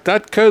to Mike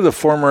Dutko, the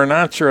former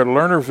announcer at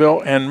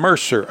Lernerville and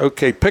Mercer.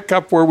 Okay, pick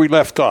up where we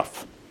left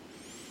off.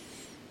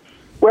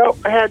 Well,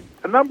 I had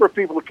a number of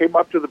people that came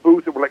up to the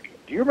booth and were like,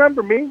 "Do you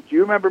remember me? Do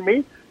you remember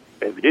me?"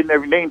 And they didn't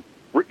have your name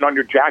written on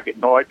your jacket.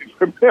 No, I didn't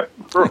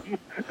remember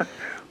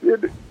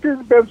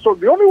them. So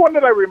the only one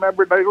that I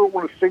remembered, and I don't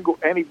want to single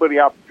anybody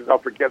out because I'll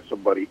forget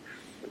somebody,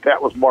 but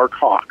that was Mark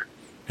Hawk,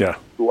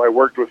 who I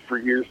worked with for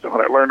years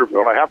down at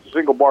Lernerville. And I have to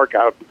single Mark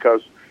out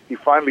because he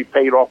finally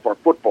paid off our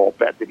football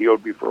bet that he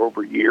owed me for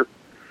over a year.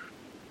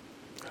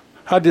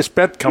 How'd this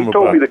bet come He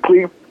told about? me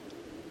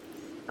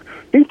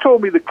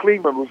the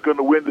Cleveland was going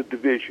to win the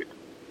division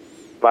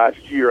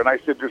last year, and I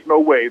said, "There's no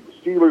way. The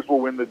Steelers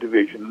will win the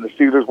division," and the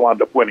Steelers wound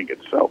up winning it.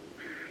 So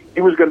he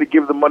was going to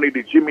give the money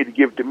to Jimmy to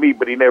give to me,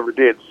 but he never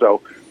did.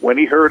 So when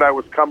he heard I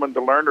was coming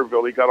to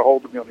Lernerville, he got a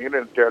hold of me on the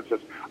internet there and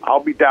says,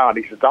 "I'll be down."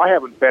 He says, "I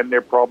haven't been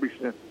there probably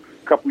since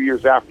a couple of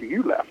years after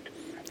you left."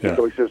 Yeah.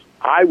 So he says,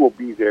 "I will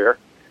be there,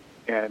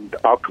 and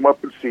I'll come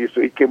up and see you."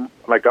 So he came,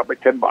 and I got my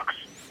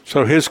 $10.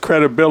 So his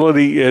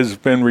credibility has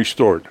been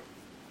restored.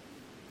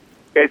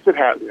 Yes, it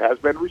has. It has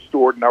been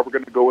restored. Now we're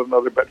going to go with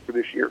another bet for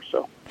this year.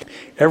 So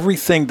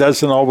Everything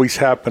doesn't always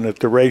happen at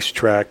the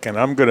racetrack, and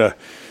I'm going to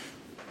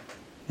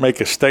make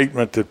a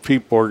statement that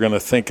people are going to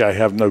think I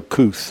have no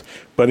couth.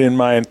 But in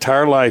my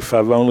entire life,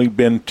 I've only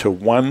been to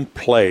one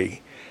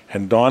play,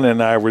 and Dawn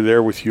and I were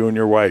there with you and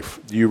your wife.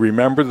 Do you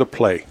remember the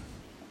play?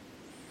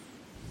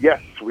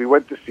 yes, we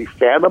went to see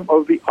Phantom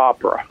of the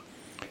Opera.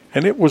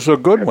 And it was a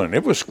good one.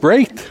 It was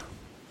great.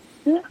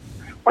 Yeah.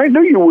 I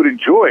knew you would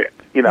enjoy it.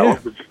 You know,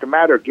 it was just a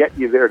matter of getting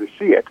you there to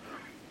see it.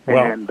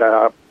 Well, and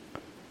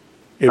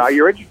now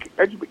you're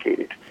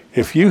educated.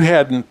 If you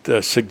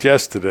hadn't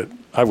suggested it,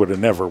 I would have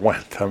never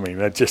went. I mean,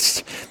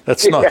 that's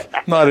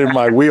not in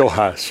my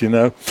wheelhouse, you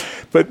know.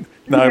 But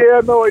now,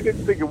 yeah, no, I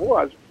didn't think it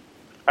was.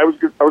 I was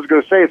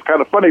going to say it's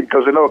kind of funny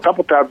because I know a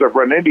couple times I've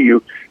run into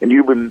you and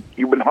you've been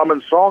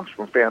humming songs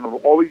from Phantom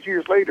all these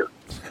years later.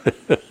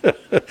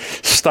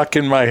 Stuck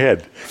in my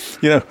head.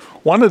 You know,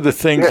 one of the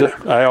things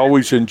that I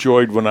always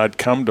enjoyed when I'd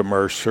come to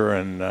Mercer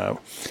and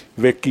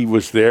Vicky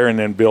was there and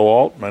then Bill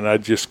Altman,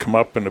 I'd just come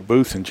up in the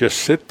booth and just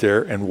sit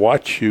there and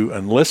watch you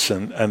and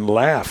listen and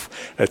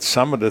laugh at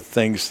some of the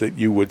things that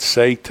you would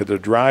say to the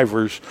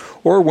drivers,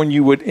 or when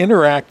you would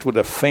interact with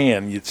a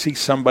fan, you'd see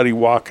somebody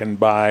walking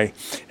by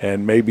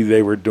and maybe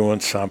they were doing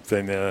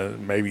something,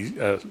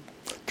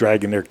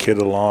 dragging their kid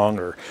along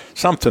or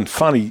something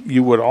funny,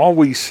 you would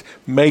always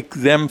make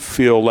them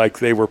feel like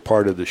they were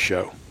part of the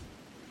show.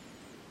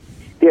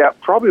 Yeah,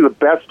 probably the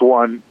best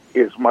one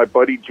is my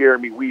buddy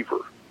Jeremy Weaver.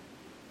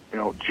 You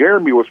know,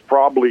 Jeremy was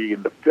probably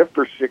in the 5th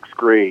or 6th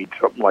grade,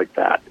 something like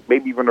that,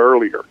 maybe even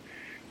earlier.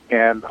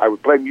 And I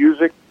would play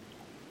music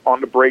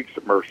on the breaks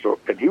at Mercer,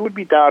 and he would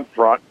be down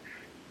front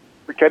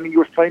pretending he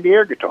was playing the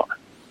air guitar.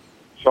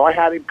 So I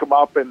had him come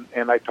up, and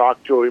I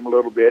talked to him a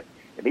little bit,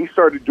 and he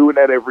started doing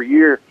that every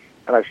year.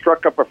 And I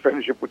struck up a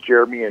friendship with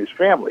Jeremy and his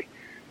family.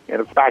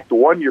 And in fact, the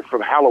one year for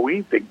the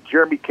Halloween thing,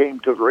 Jeremy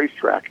came to the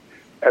racetrack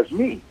as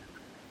me.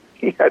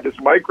 He had this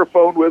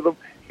microphone with him.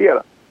 He had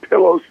a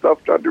pillow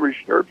stuffed under his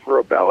shirt for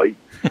a belly.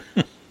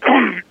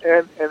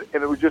 and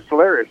it was just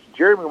hilarious.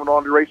 Jeremy went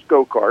on to race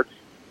go-karts,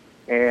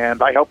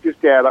 and I helped his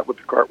dad out with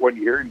the kart one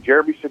year. And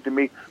Jeremy said to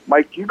me,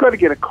 "Mike, you got to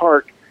get a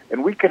kart,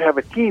 and we could have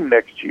a team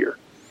next year."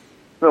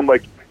 And I'm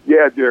like,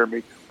 "Yeah,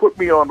 Jeremy, put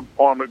me on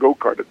a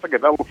go-kart. It's like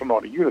an elephant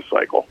on a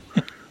unicycle."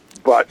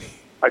 But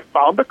I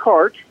found a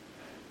cart,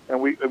 and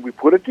we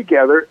put it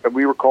together, and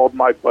we were called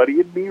My Buddy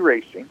and Me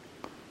Racing.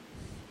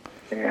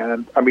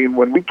 And, I mean,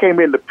 when we came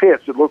into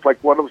pits, it looked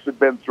like one of us had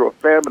been through a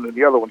famine and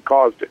the other one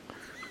caused it.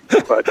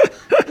 But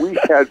we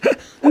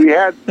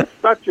had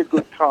such a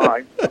good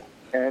time.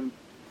 And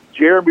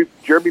Jeremy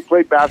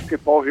played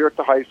basketball here at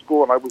the high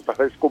school, and I was the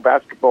high school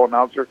basketball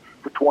announcer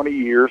for 20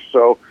 years.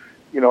 So,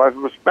 you know, I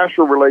have a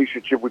special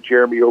relationship with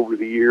Jeremy over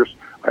the years.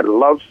 I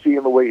love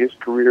seeing the way his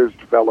career is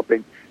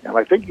developing. And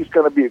I think he's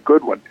going to be a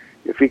good one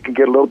if he can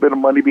get a little bit of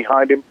money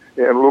behind him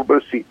and a little bit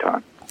of seat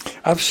time.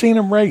 I've seen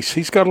him race.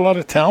 He's got a lot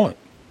of talent.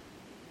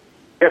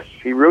 Yes,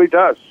 he really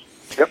does.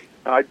 Yep.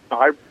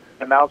 I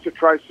announced at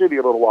Tri-City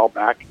a little while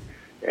back,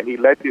 and he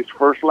led his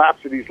first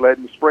laps that he's led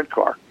in the sprint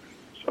car.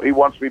 So he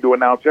wants me to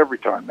announce every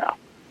time now.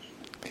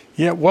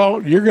 Yeah,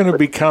 well, you're going to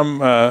become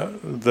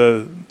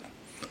the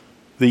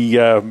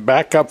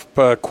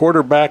backup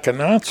quarterback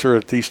announcer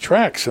at these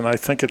tracks, and I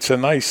think it's a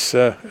nice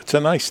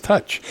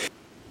touch.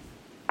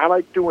 I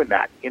like doing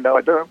that. You know,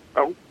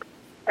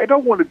 I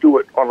don't want to do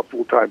it on a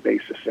full-time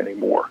basis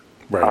anymore.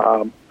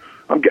 Right.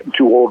 I'm getting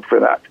too old for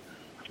that.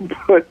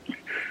 but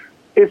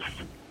it's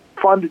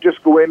fun to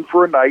just go in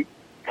for a night,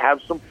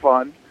 have some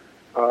fun.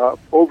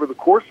 Over the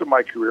course of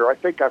my career, I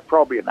think I've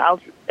probably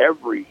announced at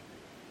every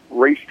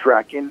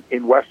racetrack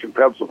in Western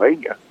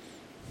Pennsylvania.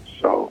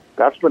 So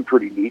that's been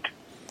pretty neat.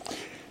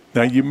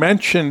 Now, you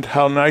mentioned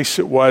how nice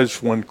it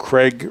was when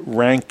Craig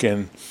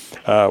Rankin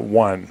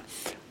won.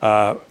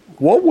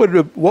 What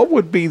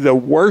would be the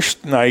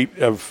worst night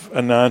of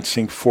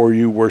announcing for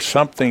you where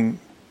something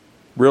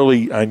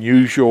really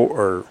unusual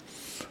or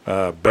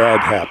bad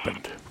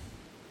happened?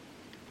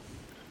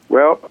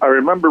 Well, I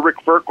remember Rick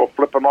Ferkel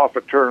flipping off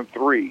at turn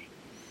 3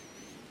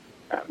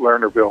 at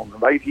Lernerville. The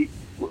night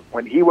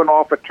when he went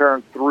off at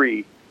turn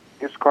 3,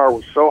 his car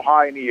was so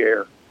high in the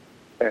air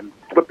and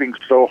flipping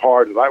so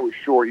hard that I was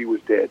sure he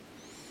was dead.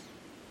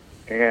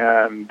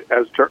 And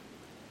as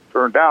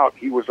turned out,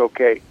 he was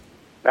okay.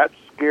 That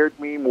scared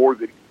me more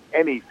than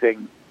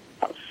anything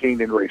I've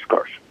seen in race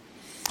cars.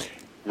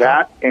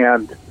 That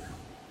and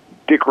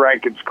Dick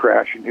Rankin's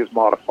crash in his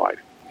modified.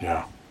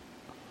 Yeah.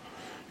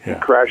 He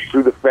crashed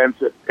through the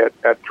fence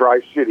at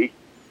Tri-City.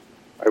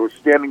 I was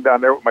standing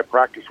down there with my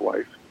practice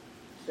wife,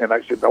 and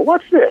I said, "Now,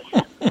 what's this?"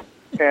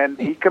 And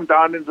he come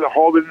down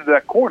hauled into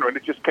that corner, and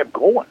it just kept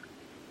going.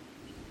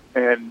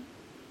 And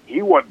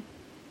he wasn't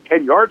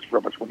 10 yards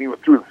from us when he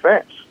went through the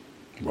fence.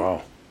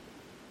 Wow.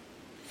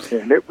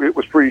 And it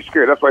was pretty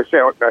scary. That's why I say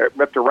I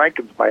met the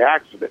Rankins by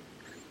accident,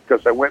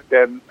 because I went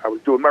then, I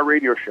was doing my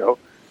radio show,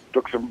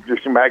 took some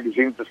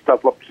magazines and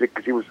stuff up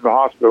because he was in the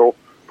hospital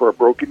for a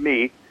broken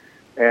knee,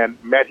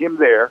 and met him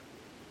there.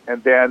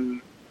 And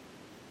then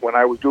when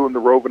I was doing the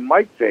Roving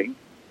Mike thing,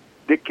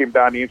 Dick came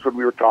down the when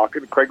we were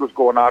talking. Craig was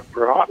going out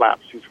for hot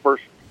laps, his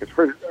first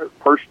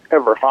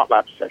ever hot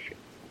lap session.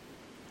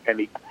 And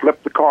he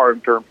flipped the car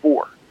in turn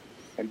 4.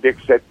 And Dick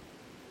said,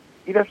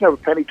 he doesn't have a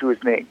penny to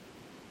his name.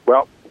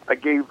 Well, I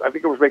think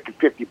I was making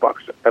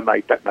 $50 a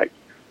night that night.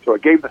 So I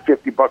gave the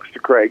 $50 to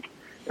Craig,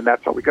 and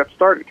that's how we got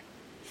started.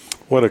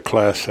 What a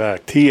class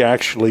act. He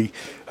actually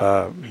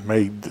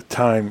made the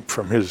time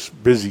from his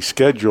busy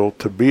schedule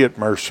to be at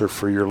Mercer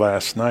for your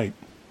last night.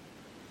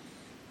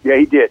 Yeah,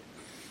 he did.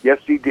 Yes,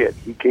 he did.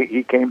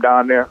 He came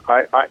down there.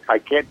 I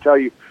can't tell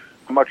you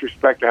how much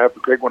respect I have for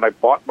Craig. When I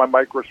bought my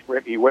Micro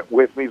Sprint, he went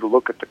with me to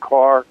look at the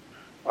car.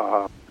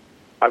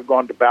 I've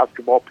gone to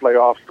basketball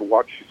playoffs to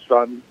watch his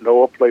son,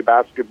 Noah, play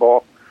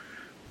basketball.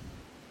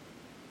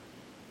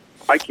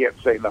 I can't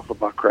say enough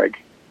about Craig.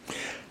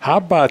 How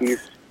about...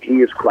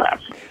 He is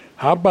class.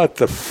 How about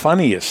the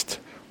funniest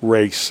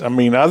race? I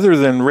mean, other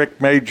than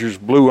Rick Major's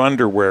blue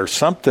underwear,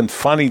 something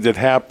funny that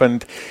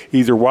happened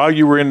either while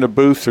you were in the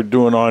booth or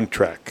doing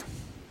on-track.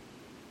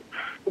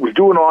 I was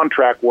doing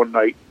on-track one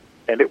night,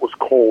 and it was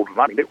cold.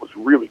 I mean, it was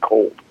really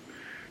cold.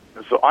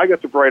 And so I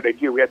got the bright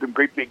idea. We had them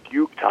great big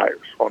Uke tires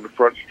on the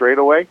front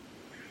straightaway.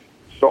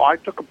 So I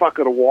took a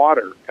bucket of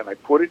water, and I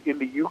put it in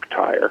the Uke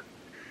tire,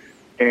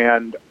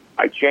 and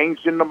I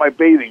changed into my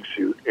bathing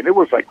suit, and it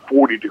was like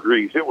 40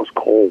 degrees. It was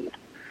cold.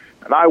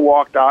 And I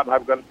walked out, and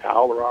I've got a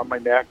towel around my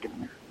neck,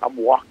 and I'm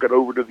walking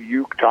over to the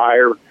Uke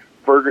tire.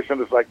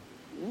 Ferguson is like,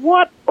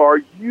 "What are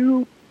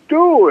you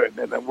doing?"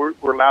 And then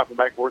we're laughing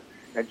back and forth.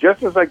 And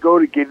just as I go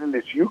to get in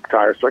this Uke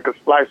tire so I can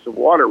splash some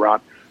water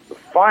around, the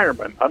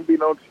firemen,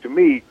 unbeknownst to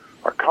me,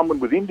 are coming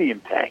with Indian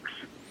tanks.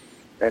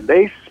 And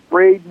they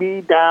sprayed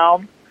me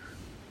down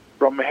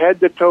from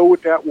head to toe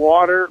with that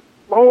water.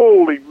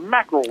 Holy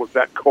mackerel, was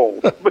that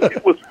cold. But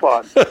it was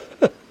fun.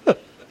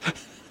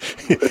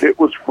 It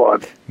was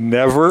fun.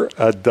 Never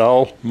a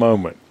dull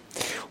moment.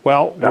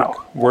 Well, no.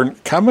 we're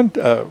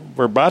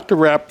about to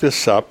wrap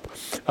this up.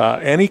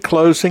 Any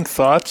closing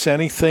thoughts,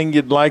 anything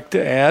you'd like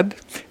to add?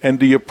 And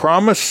do you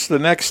promise the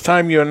next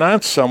time you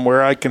announce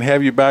somewhere I can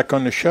have you back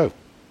on the show?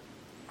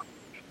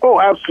 Oh,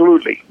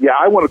 absolutely. Yeah,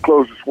 I want to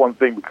close this one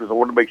thing because I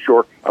want to make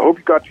sure. I hope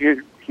you got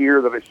to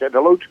hear that I said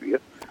hello to you.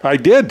 I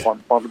did.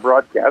 On the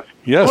broadcast.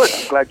 Yes. Good.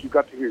 I'm glad you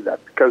got to hear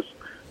that, because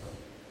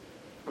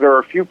there are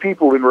a few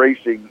people in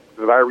racing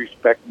that I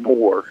respect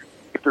more,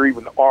 if there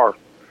even are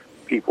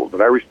people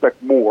that I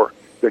respect more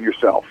than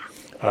yourself.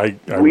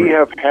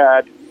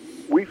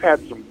 We've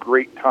had some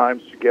great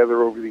times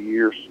together over the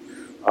years.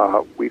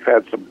 We've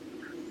had some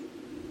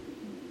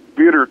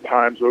bitter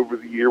times over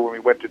the year when we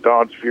went to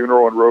Don's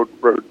funeral and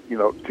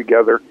rode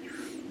together.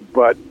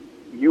 But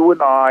you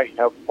and I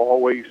have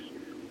always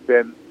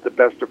been the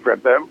best of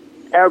friends. I don't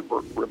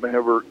ever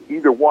remember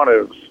either one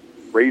of us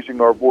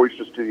raising our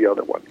voices to the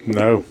other one.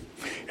 No.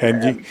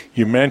 And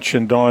you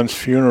mentioned Don's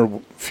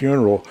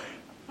funeral.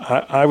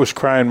 I was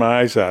crying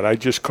my eyes out. I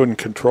just couldn't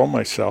control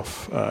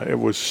myself. It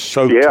was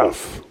so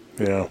tough.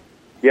 Yeah.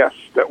 Yes,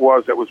 that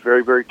was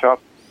very, very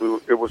tough.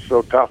 It was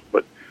so tough.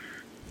 But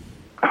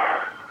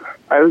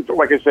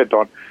like I said,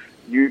 Don,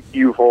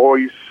 you've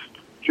always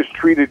just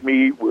treated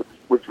me with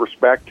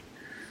respect.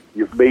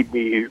 You've made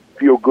me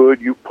feel good.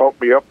 You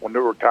pumped me up when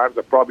there were times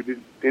I probably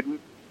didn't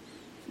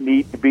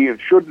need to be and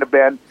shouldn't have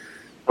been.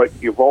 But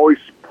you've always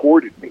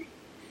supported me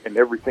in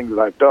everything that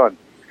I've done,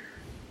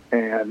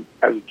 and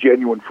as a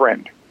genuine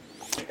friend.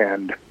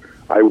 And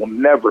I will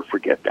never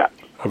forget that.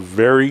 a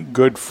very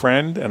good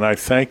friend, and I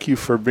thank you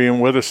for being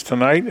with us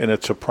tonight, and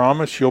it's a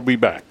promise you'll be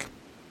back.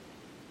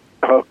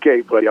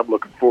 Okay, buddy. I'm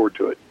looking forward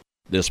to it.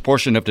 This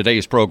portion of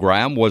today's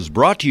program was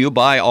brought to you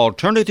by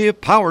Alternative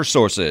Power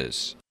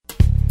Sources.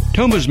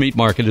 Toma's Meat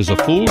Market is a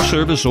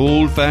full-service,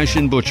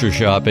 old-fashioned butcher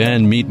shop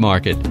and meat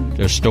market.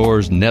 Their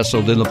stores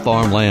nestled in the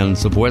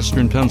farmlands of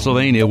western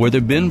Pennsylvania, where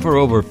they've been for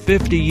over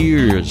 50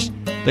 years.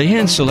 They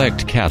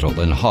hand-select cattle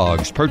and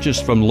hogs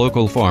purchased from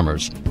local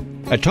farmers.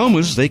 At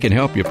Toma's, they can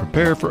help you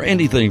prepare for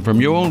anything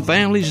from your own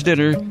family's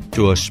dinner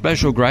to a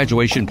special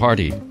graduation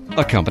party,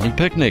 a company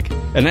picnic,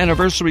 an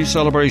anniversary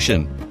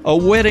celebration, a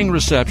wedding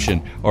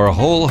reception, or a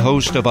whole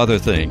host of other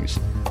things.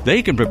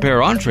 They can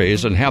prepare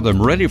entrees and have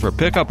them ready for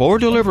pickup or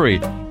delivery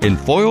in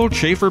foiled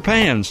Schaefer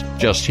pans.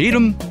 Just heat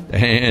them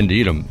and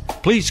eat them.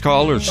 Please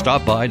call or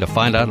stop by to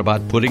find out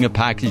about putting a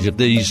package of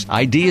these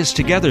ideas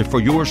together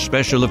for your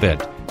special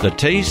event. The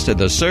taste and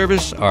the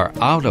service are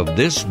out of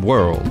this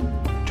world.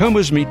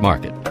 Toma's Meat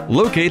Market,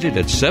 located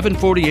at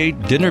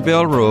 748 Dinner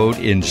Bell Road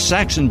in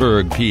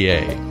Saxonburg,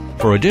 PA.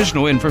 For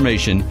additional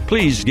information,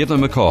 please give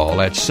them a call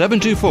at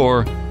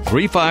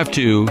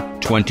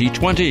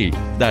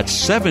 724-352-2020. That's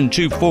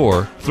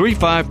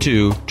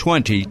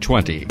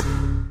 724-352-2020.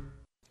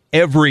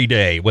 Every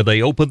day when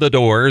they open the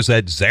doors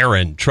at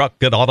Zarin Truck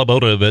and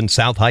Automotive in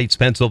South Heights,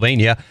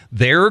 Pennsylvania,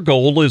 their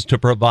goal is to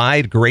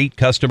provide great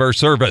customer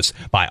service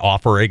by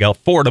offering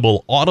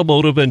affordable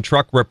automotive and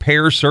truck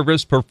repair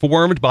service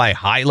performed by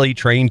highly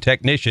trained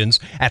technicians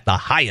at the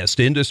highest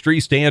industry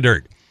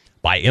standard.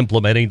 By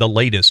implementing the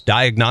latest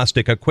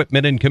diagnostic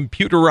equipment and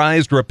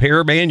computerized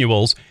repair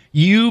manuals,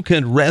 you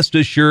can rest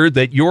assured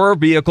that your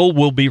vehicle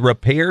will be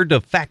repaired to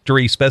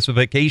factory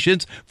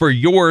specifications for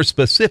your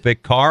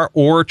specific car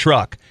or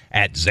truck.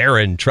 At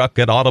Zarin Truck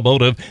and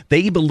Automotive,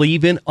 they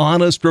believe in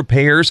honest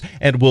repairs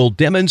and will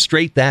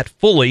demonstrate that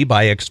fully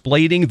by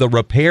explaining the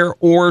repair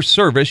or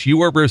service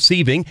you are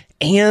receiving,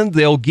 and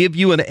they'll give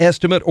you an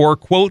estimate or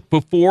quote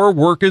before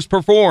work is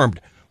performed.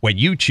 When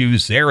you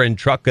choose Zarin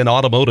Truck and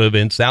Automotive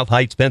in South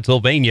Heights,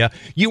 Pennsylvania,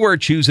 you are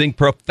choosing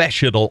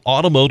professional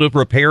automotive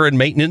repair and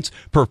maintenance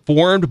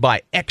performed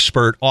by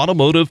expert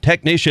automotive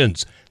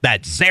technicians.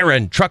 That's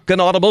Zarin Truck and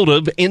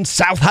Automotive in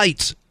South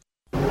Heights.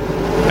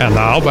 And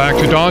now back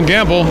to Don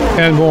Gamble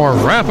and more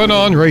Rappin'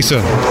 on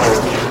Racing.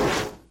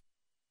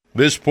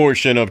 This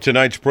portion of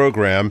tonight's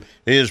program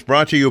is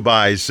brought to you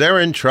by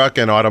Zarin Truck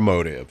and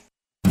Automotive.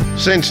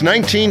 Since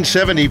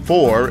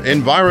 1974,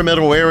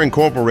 Environmental Air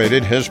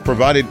Incorporated has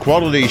provided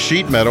quality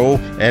sheet metal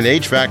and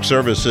HVAC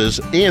services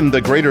in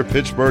the greater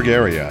Pittsburgh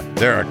area.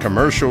 They're a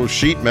commercial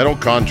sheet metal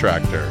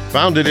contractor.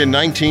 Founded in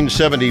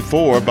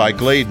 1974 by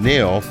Glade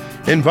Neal,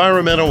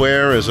 Environmental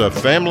Air is a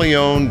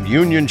family-owned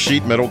union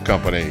sheet metal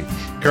company,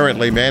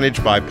 currently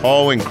managed by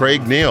Paul and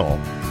Craig Neal.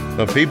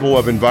 The people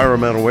of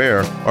Environmental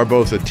Air are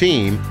both a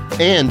team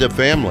and a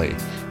family.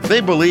 They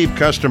believe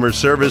customer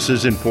service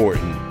is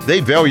important.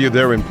 They value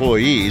their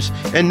employees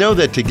and know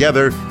that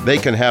together they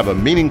can have a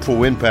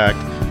meaningful impact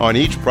on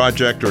each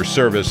project or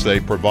service they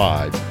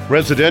provide.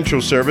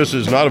 Residential service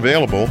is not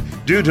available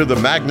due to the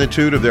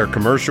magnitude of their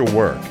commercial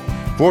work.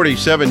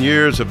 47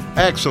 years of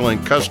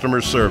excellent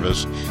customer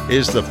service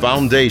is the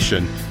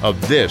foundation of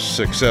this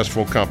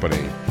successful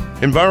company.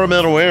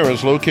 Environmental Air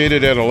is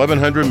located at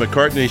 1100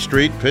 McCartney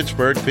Street,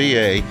 Pittsburgh,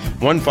 PA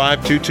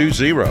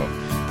 15220.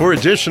 For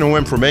additional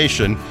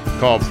information,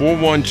 call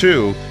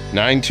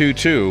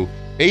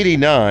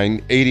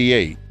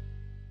 412-922-8988.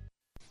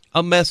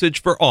 A message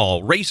for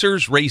all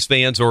racers, race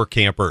fans, or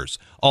campers.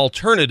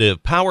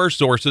 Alternative Power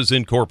Sources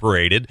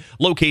Incorporated,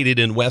 located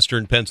in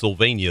western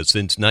Pennsylvania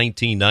since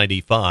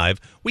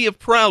 1995, we have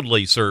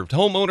proudly served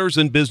homeowners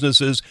and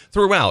businesses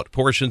throughout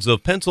portions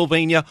of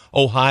Pennsylvania,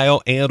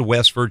 Ohio, and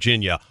West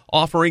Virginia,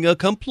 offering a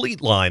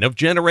complete line of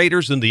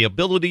generators and the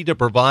ability to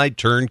provide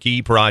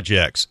turnkey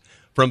projects.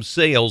 From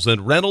sales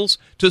and rentals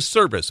to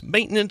service,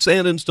 maintenance,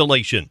 and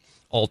installation,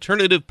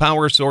 Alternative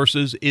Power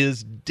Sources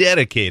is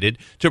dedicated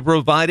to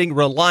providing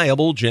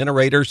reliable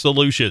generator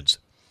solutions.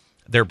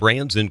 Their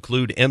brands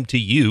include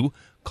MTU,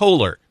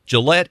 Kohler,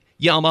 Gillette,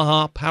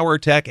 Yamaha,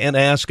 PowerTech, and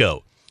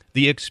ASCO.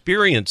 The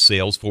experienced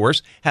sales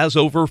force has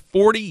over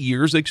 40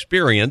 years'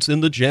 experience in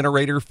the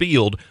generator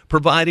field,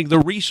 providing the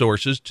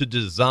resources to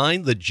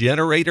design the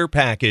generator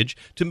package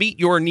to meet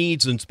your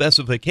needs and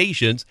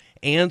specifications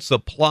and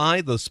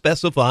supply the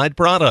specified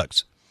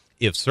products.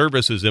 If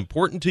service is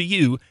important to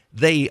you,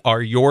 they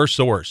are your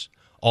source.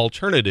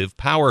 Alternative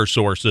Power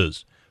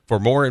Sources. For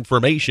more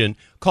information,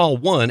 call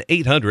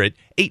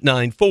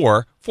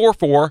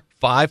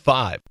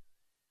 1-800-894-4455.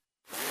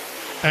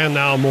 And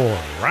now more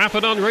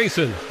Rappin' on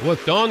Racing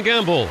with Don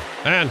Gamble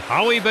and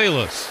Howie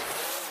Bayless.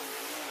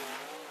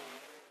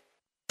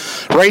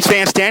 Race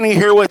fan, standing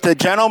here with the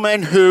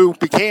gentleman who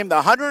became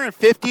the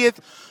 150th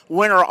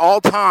winner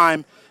all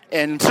time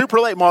in super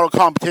late model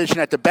competition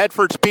at the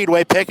Bedford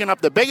Speedway, picking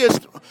up the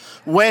biggest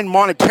win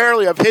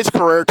monetarily of his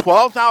career,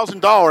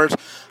 $12,000.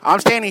 I'm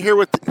standing here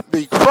with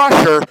the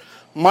crusher,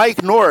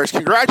 Mike Norris.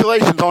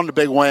 Congratulations on the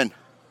big win.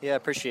 Yeah,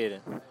 appreciate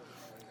it.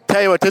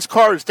 tell you what, this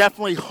car is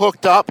definitely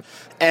hooked up,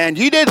 and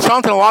you did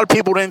something a lot of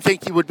people didn't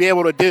think you would be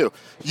able to do.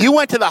 You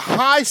went to the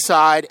high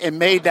side and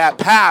made that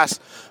pass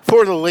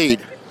for the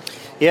lead.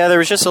 Yeah, there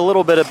was just a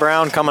little bit of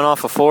brown coming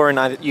off of 4,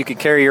 and you could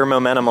carry your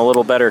momentum a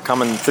little better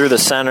coming through the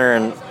center,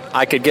 and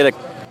I could get a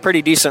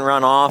pretty decent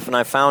run off, and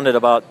I found it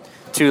about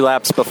 2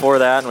 laps before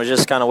that and was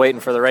just kind of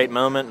waiting for the right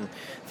moment. And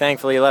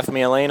thankfully, he left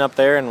me a lane up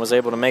there and was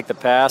able to make the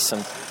pass.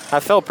 And I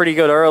felt pretty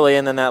good early,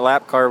 and then that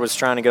lap car was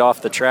trying to get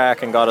off the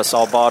track and got us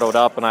all bottled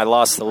up, and I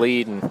lost the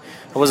lead. And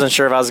I wasn't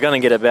sure if I was going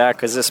to get it back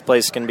because this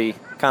place can be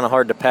kind of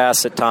hard to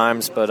pass at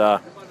times,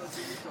 but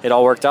it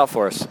all worked out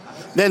for us.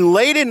 Then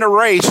late in the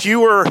race,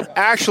 you were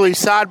actually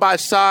side by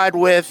side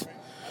with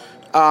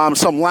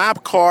some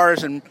lap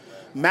cars, and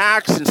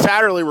Max and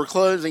Satterley were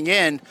closing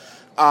in.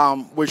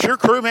 Was your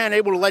crewman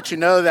able to let you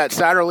know that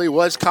Satterley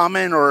was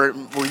coming, or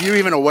were you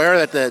even aware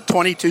that the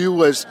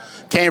 22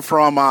 came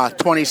from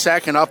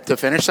 22nd up to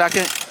finish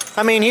second?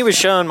 I mean, he was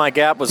showing my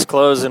gap was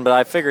closing, but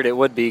I figured it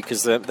would be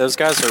because those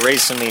guys were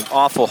racing me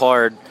awful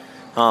hard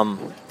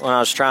when I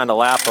was trying to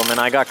lap them,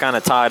 and I got kind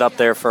of tied up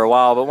there for a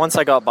while. But once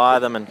I got by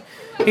them, and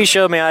he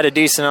showed me I had a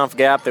decent enough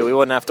gap that we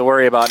wouldn't have to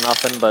worry about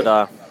nothing. But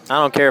I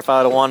don't care if I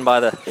would have won by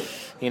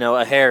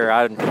a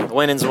hair.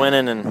 Winning's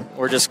winning, and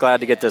we're just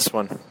glad to get this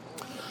one.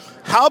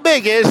 How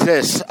big is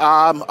this?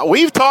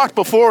 We've talked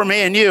before,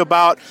 me and you,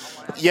 about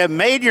you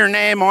made your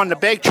name on the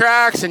big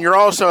tracks, and you're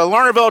also a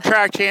Lernerville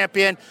track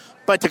champion.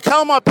 But to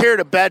come up here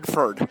to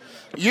Bedford,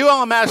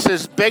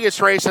 ULMS's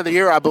biggest race of the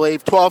year, I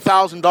believe,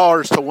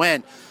 $12,000 to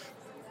win.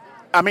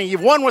 I mean,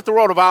 you've won with the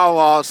World of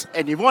Outlaws,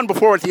 and you've won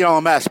before with the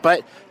ULMS,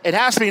 but it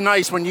has to be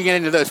nice when you get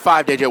into those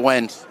 5-digit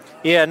wins.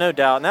 Yeah, no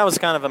doubt. And that was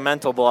kind of a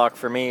mental block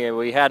for me.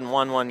 We hadn't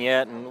won one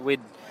yet, and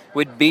we'd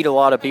beat a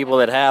lot of people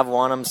that have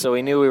won them, so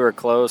we knew we were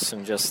close,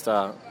 and just,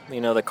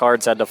 the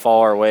cards had to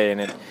fall our way.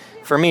 And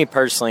for me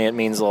personally, it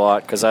means a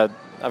lot because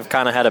I've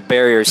kind of had a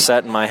barrier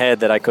set in my head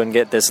that I couldn't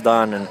get this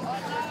done, and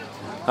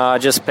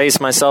just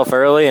paced myself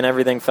early, and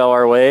everything fell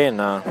our way,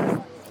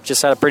 and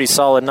just had a pretty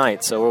solid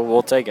night, so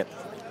we'll take it.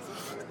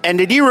 And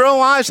did you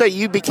realize that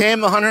you became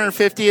the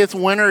 150th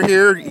winner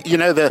here? You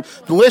know, the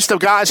list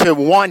of guys who have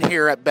won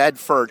here at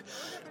Bedford.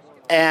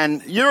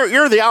 And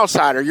you're the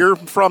outsider. You're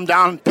from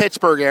down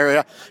Pittsburgh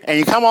area, and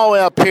you come all the way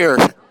up here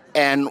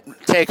and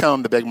take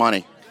home the big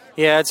money.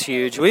 Yeah, it's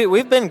huge.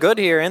 We've been good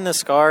here in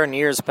this car in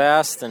years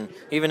past, and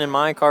even in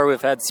my car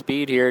we've had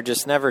speed here,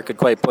 just never could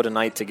quite put a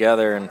night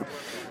together. And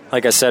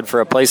like I said,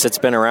 for a place that's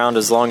been around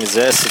as long as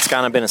this, it's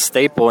kind of been a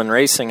staple in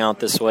racing out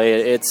this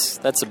way.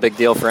 That's a big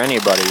deal for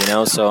anybody,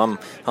 So I'm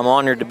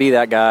honored to be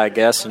that guy, I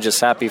guess, and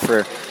just happy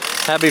for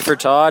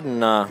Todd,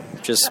 and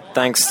just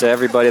thanks to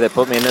everybody that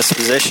put me in this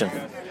position.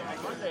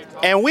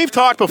 And we've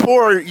talked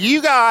before,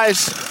 you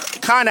guys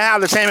kind of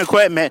have the same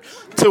equipment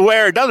to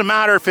where it doesn't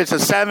matter if it's a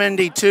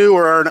 72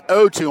 or an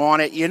 02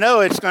 on it. You know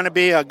it's going to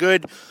be a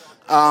good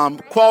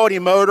quality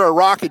motor, a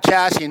rocket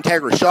chassis,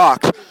 Integra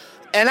shocks.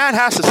 And that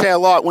has to say a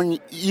lot when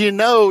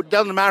it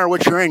doesn't matter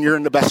what you're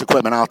in the best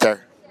equipment out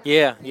there.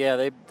 Yeah,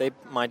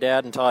 my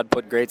dad and Todd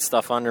put great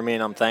stuff under me,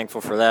 and I'm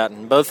thankful for that.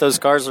 And both those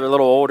cars are a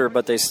little older,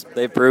 but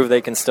they prove they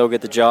can still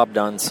get the job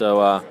done.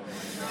 So,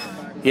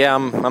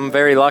 I'm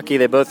very lucky.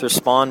 They both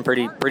respond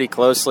pretty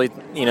closely,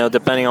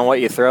 depending on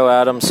what you throw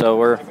at them. So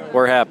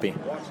we're happy.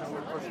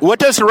 What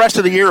does the rest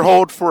of the year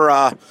hold for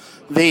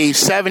the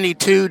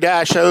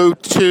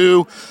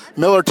 72-02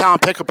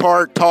 Millertown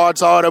Pick-Apart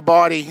Todd's Auto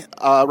Body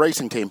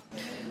racing team?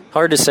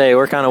 Hard to say.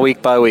 We're kind of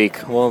week by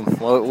week.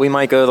 We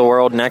might go to the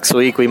World next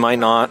week. We might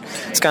not.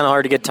 It's kind of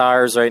hard to get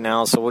tires right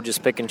now, so we'll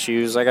just pick and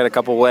choose. I got a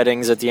couple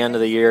weddings at the end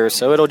of the year,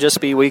 so it'll just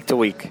be week to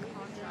week.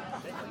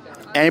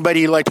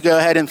 Anybody you'd like to go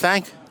ahead and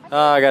thank?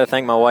 I got to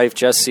thank my wife,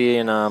 Jessie,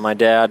 and my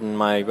dad, and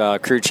my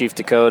crew chief,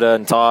 Dakota,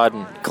 and Todd,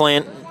 and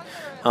Clint.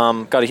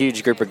 Got a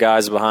huge group of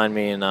guys behind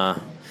me,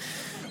 and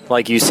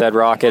like you said,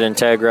 Rocket,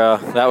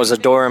 Integra. That was a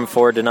Durham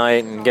Ford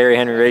tonight, and Gary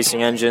Henry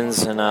Racing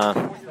Engines,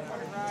 and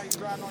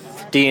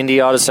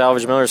D&D Auto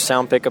Salvage, Miller's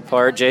Sound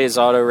Pick-Apart, Jay's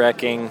Auto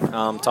Wrecking,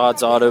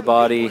 Todd's Auto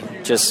Body.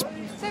 Just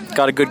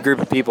got a good group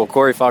of people.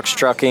 Corey Fox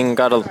Trucking.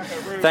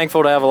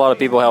 Thankful to have a lot of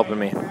people helping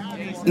me.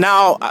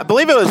 Now, I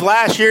believe it was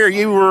last year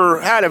you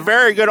had a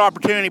very good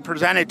opportunity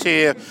presented to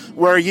you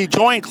where you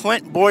joined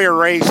Clint Boyer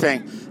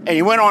Racing and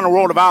you went on the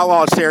World of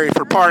Outlaws series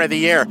for part of the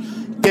year.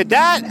 Did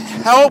that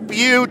help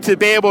you to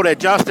be able to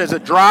adjust as a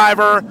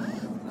driver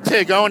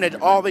to go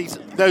into all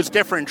those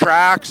different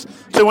tracks?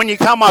 So when you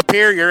come up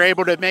here, you're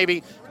able to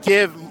maybe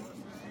give,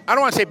 I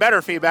don't want to say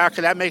better feedback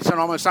because that makes it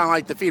almost sound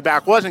like the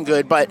feedback wasn't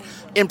good, but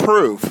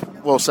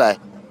improve, we'll say.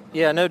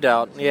 Yeah, no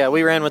doubt. Yeah,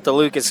 we ran with the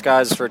Lucas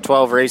guys for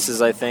 12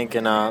 races, I think,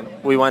 and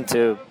we went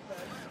to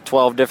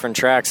 12 different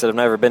tracks that I've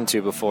never been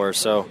to before.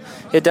 So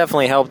it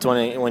definitely helped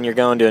when you're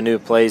going to a new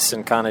place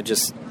and kind of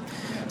just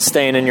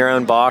staying in your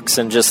own box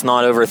and just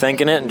not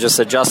overthinking it and just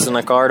adjusting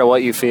the car to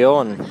what you feel.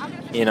 And,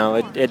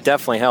 it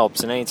definitely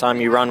helps. And anytime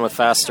you run with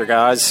faster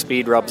guys,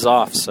 speed rubs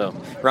off. So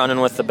running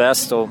with the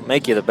best will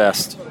make you the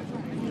best.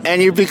 And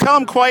you've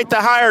become quite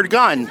the hired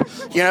gun.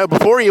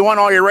 Before you won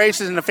all your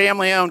races in the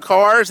family-owned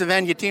cars, and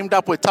then you teamed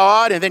up with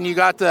Todd, and then you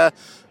got the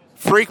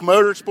freak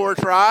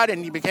motorsports ride,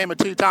 and you became a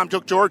 2-time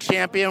Duke George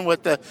champion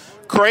with the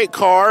crate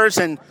cars.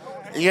 And,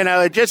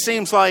 it just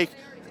seems like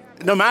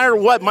no matter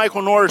what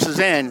Michael Norris is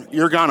in,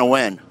 you're going to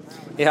win.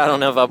 Yeah, I don't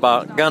know if I'm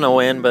about going to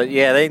win, but,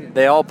 yeah,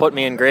 they all put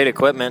me in great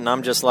equipment, and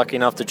I'm just lucky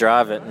enough to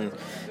drive it. And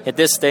at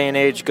this day and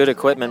age, good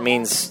equipment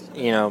means,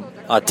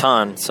 a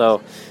ton.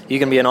 So you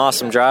can be an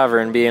awesome driver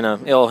and be in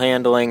an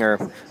ill-handling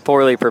or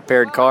poorly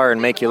prepared car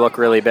and make you look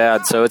really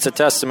bad. So it's a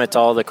testament to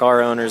all the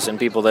car owners and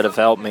people that have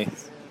helped me.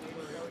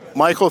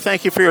 Michael,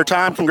 thank you for your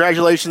time.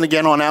 Congratulations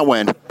again on that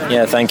win.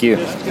 Yeah, thank you.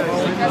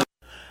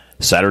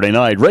 Saturday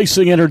night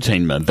racing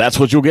entertainment. That's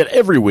what you'll get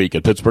every week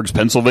at Pittsburgh's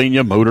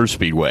Pennsylvania Motor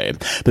Speedway.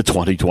 The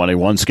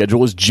 2021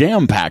 schedule is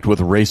jam-packed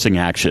with racing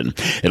action.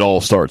 It all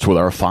starts with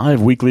our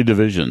 5 weekly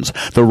divisions: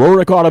 the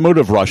Rorick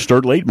Automotive Rush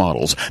Dirt Late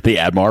Models, the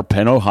Admar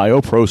Penn Ohio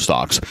Pro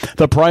Stocks,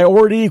 the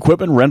Priority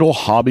Equipment Rental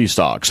Hobby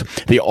Stocks,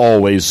 the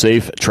Always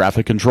Safe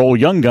Traffic Control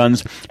Young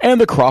Guns, and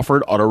the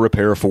Crawford Auto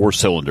Repair 4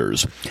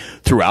 Cylinders.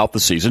 Throughout the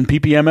season,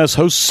 PPMS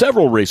hosts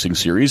several racing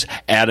series,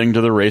 adding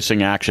to the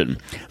racing action.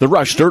 The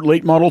Rush Dirt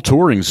Late Model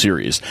Touring Series,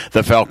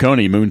 the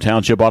Falcone Moon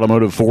Township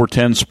Automotive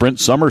 410 Sprint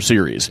Summer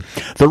Series,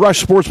 the Rush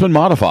Sportsman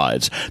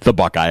Modifieds, the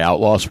Buckeye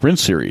Outlaw Sprint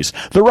Series,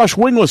 the Rush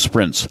Wingless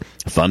Sprints,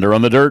 Thunder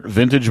on the Dirt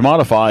Vintage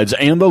Modifieds,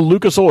 and the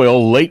Lucas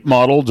Oil Late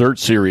Model Dirt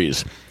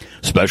Series.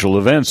 Special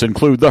events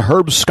include the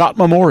Herb Scott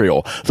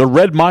Memorial, the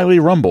Red Miley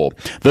Rumble,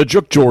 the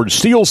Duke George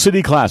Steel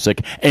City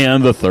Classic,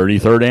 and the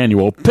 33rd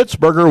Annual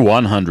Pittsburgher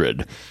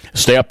 100.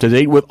 Stay up to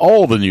date with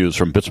all the news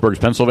from Pittsburgh's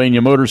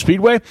Pennsylvania Motor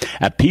Speedway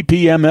at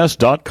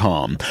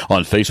ppms.com.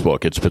 On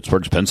Facebook, it's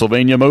Pittsburgh's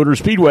Pennsylvania Motor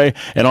Speedway,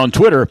 and on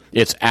Twitter,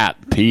 it's at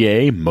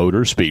PA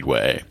Motor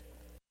Speedway.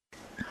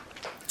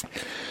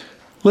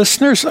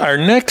 Listeners, our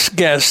next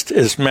guest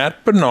is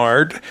Matt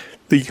Bernard,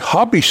 the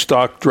hobby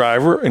stock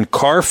driver in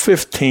Car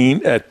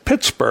 15 at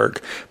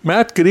Pittsburgh.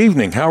 Matt, good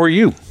evening. How are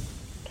you?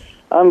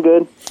 I'm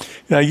good.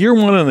 Now, you're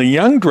one of the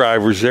young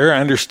drivers there. I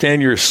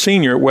understand you're a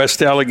senior at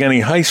West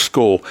Allegheny High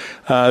School.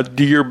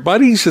 Do your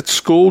buddies at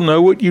school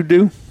know what you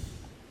do?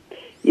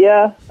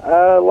 Yeah,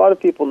 a lot of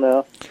people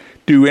know.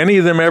 Do any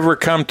of them ever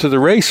come to the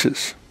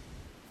races?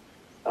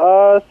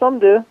 Some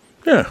do.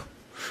 Yeah.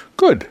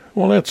 Good.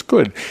 Well, that's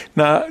good.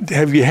 Now,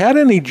 have you had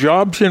any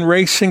jobs in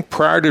racing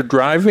prior to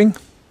driving?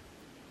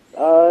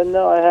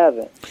 No, I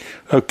haven't.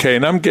 Okay,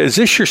 and is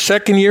this your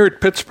second year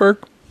at Pittsburgh?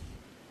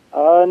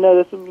 No,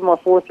 this will be my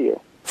 4th year.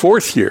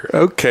 4th year,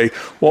 okay.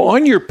 Well,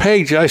 on your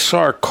page, I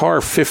saw a Car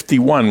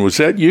 51. Was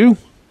that you?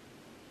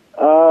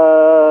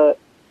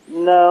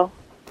 No.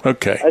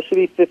 Okay. I should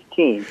be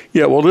 15.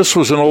 Yeah, well, this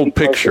was an old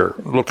picture.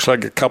 It looks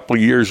like a couple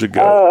of years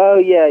ago. Oh,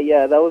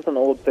 yeah, that was an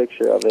old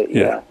picture of it,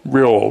 yeah.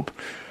 Real old.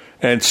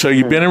 And so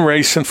you've been in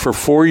racing for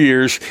 4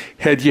 years.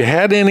 Had you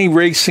had any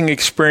racing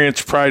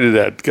experience prior to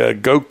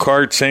that?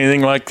 Go-karts, anything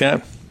like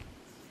that?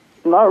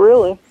 Not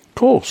really.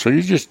 Cool. So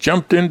you just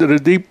jumped into the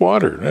deep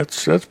water.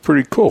 That's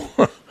pretty cool.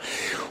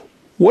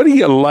 What do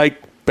you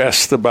like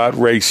best about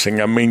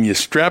racing? I mean, you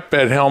strap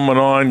that helmet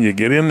on, you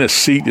get in the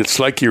seat, it's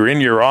like you're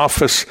in your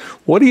office.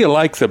 What do you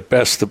like the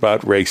best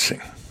about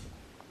racing?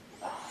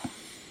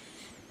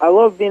 I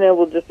love being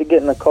able just to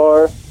get in the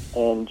car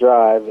and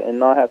drive and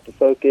not have to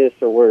focus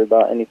or worry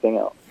about anything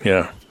else.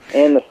 Yeah.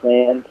 And the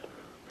fans.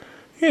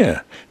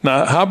 Yeah.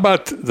 Now, how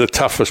about the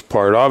toughest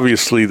part?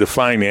 Obviously, the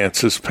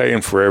finances,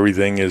 paying for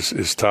everything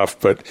is tough,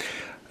 but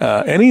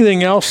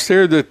anything else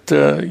there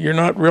that you're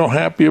not real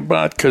happy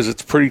about because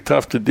it's pretty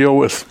tough to deal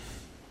with?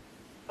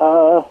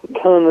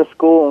 Going to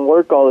school and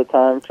work all the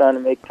time, trying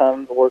to make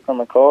time to work on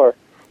the car.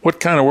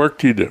 What kind of work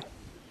do you do?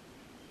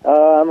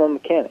 I'm a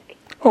mechanic.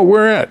 Oh,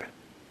 where at?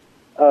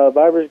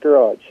 Viber's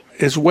Garage.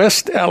 Is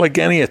West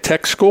Allegheny a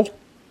tech school?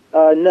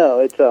 No,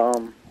 it's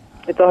a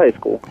high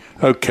school.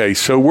 Okay,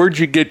 so where'd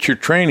you get your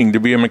training to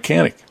be a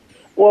mechanic?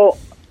 Well,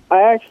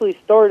 I actually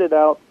started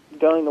out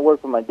going to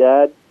work with my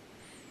dad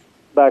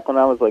back when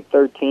I was like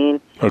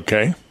 13.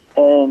 Okay.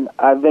 And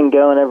I've been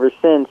going ever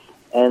since.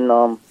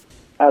 And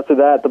after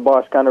that, the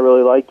boss kind of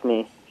really liked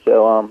me.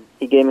 So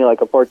he gave me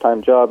like a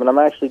part-time job. And I'm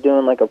actually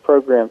doing like a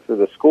program through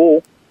the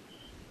school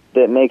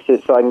that makes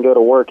it so I can go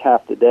to work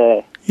half the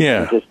day.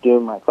 Yeah. And just do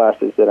my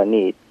classes that I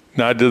need.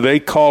 Now, do they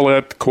call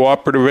that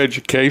cooperative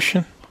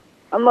education?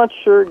 I'm not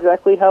sure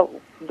exactly how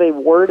they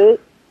word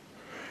it.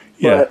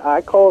 Yeah. But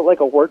I call it like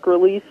a work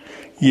release.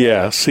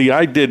 Yeah, see,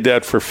 I did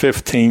that for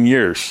 15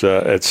 years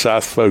at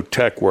Southfolk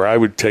Tech, where I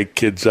would take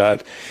kids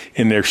out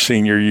in their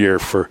senior year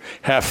for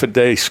half a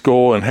day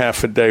school and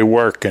half a day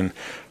work, and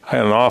I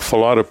had an awful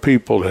lot of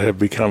people that have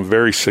become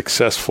very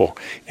successful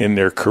in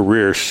their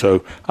careers,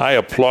 so I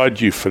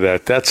applaud you for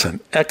that. That's an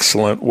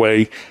excellent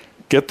way.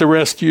 Get the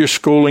rest of your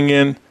schooling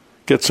in,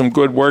 get some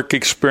good work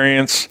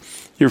experience,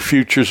 your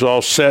future's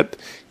all set.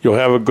 You'll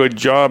have a good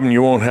job, and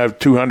you won't have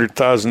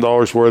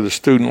 $200,000 worth of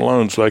student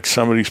loans like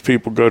some of these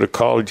people go to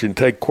college and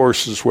take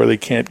courses where they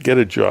can't get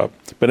a job.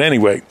 But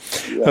anyway,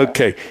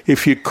 Okay,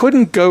 if you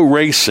couldn't go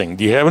racing,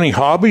 do you have any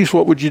hobbies?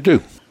 What would you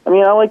do? I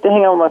mean, I like to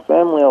hang out with my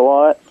family a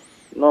lot.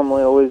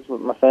 Normally always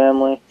with my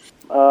family.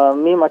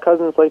 Me and my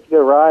cousins like to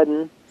go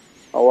riding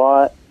a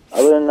lot.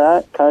 Other than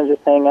that, kind of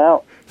just hang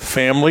out.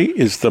 family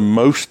is the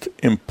most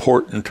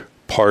important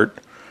part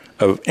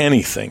of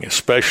anything,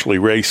 especially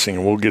racing,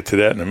 and we'll get to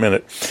that in a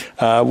minute.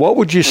 What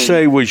would you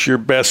say was your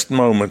best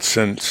moment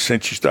since you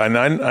started?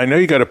 I know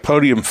you got a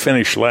podium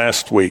finish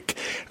last week.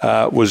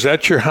 Was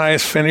that your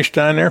highest finish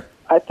down there?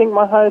 I think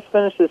my highest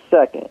finish is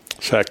second.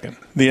 Second.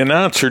 The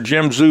announcer,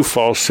 Jim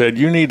Zufall, said,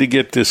 you need to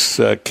get this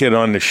kid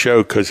on the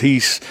show because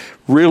he's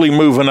really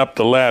moving up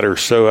the ladder.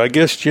 So I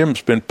guess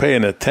Jim's been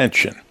paying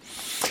attention.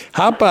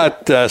 How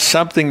about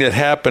something that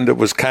happened that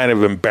was kind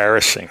of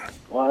embarrassing?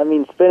 Well, I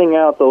mean, spinning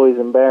out's always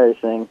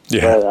embarrassing.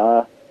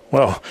 Yeah.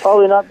 But,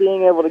 probably not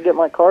being able to get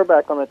my car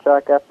back on the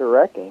track after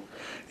wrecking.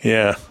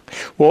 Yeah.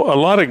 Well, a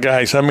lot of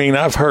guys, I mean,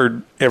 I've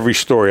heard every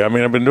story. I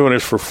mean, I've been doing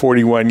this for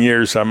 41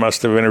 years. I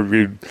must have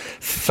interviewed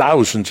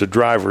thousands of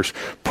drivers.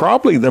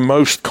 Probably the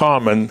most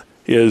common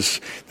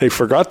is they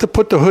forgot to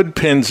put the hood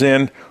pins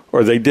in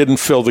or they didn't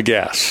fill the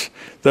gas.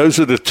 Those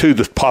are the two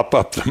that pop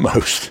up the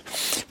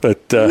most.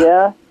 But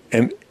yeah.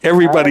 And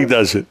everybody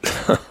does it.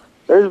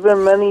 There's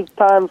been many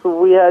times where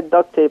we had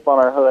duct tape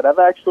on our hood. I've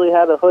actually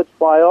had a hood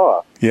fly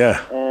off.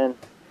 Yeah. And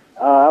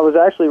I was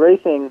actually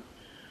racing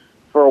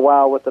for a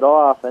while with it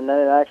off, and then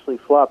it actually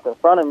flopped in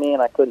front of me,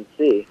 and I couldn't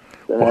see.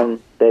 And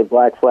then they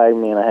black flagged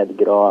me, and I had to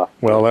get off.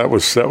 Well, that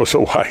was a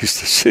wise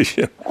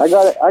decision. I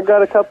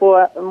got a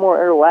couple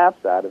more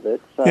laps out of it.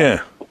 So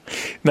yeah.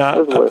 Now,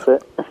 it was worth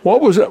it.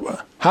 What was it?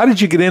 How did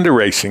you get into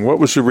racing? What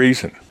was the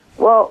reason?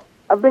 Well,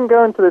 I've been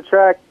going to the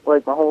track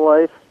like my whole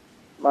life.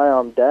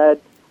 My dad's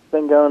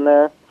been going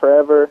there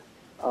forever.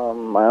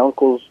 My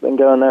uncle's been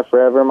going there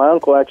forever. My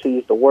uncle actually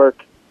used to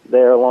work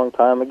there a long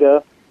time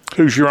ago.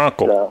 Who's your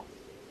uncle? So,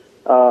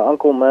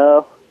 Uncle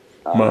Mo.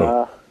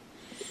 Mo.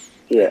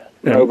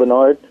 Mo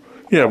Bernard.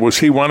 Yeah, was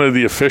he one of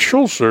the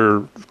officials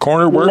or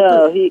corner worker?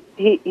 No, he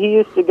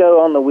used to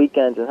go on the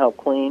weekends and help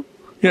clean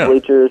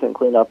bleachers and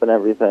clean up and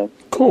everything.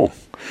 Cool.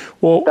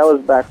 Well, that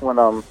was back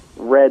when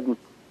Red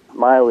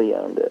Miley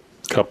owned it.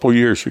 A couple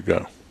years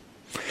ago.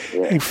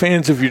 Yeah. Hey,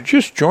 fans, if you're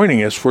just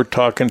joining us, we're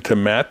talking to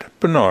Matt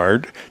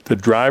Bernard, the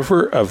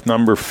driver of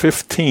number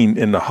 15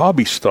 in the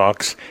hobby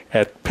stocks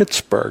at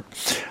Pittsburgh.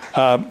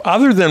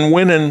 Other than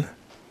winning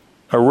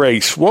a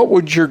race, what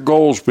would your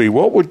goals be?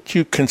 What would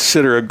you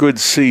consider a good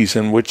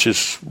season, which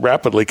is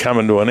rapidly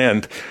coming to an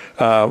end?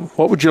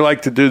 What would you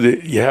like to do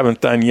that you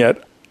haven't done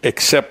yet,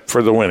 except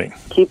for the winning?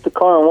 Keep the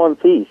car in one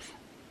piece.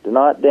 Do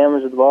not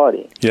damage the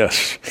body.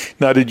 Yes.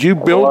 Now, did you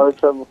build? A lot of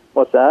trouble.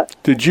 What's that?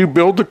 Did you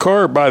build the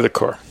car or buy the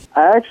car?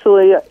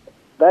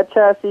 That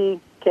chassis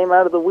came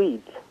out of the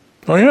weeds.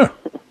 Oh, yeah.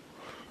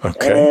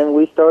 Okay. And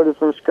we started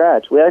from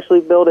scratch. We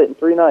actually built it in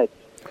 3 nights.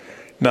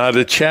 Now,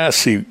 the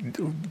chassis,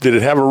 did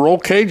it have a roll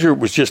cage or it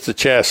was just a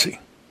chassis?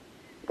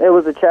 It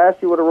was a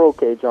chassis with a roll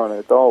cage on it.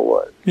 That's all it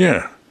was.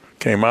 Yeah.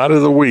 Came out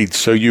of the weeds.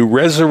 So you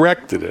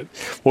resurrected it.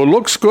 Well, it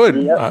looks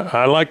good. Yep.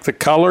 I like the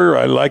color.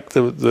 I like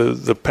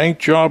the paint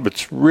job.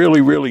 It's really,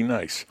 really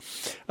nice.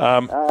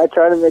 I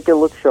try to make it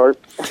look sharp.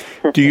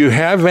 Do you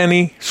have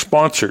any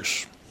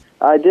sponsors?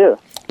 I do.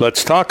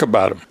 Let's talk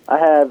about them. I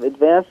have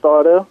Advanced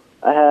Auto.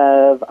 I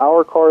have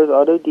Our Cars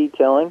Auto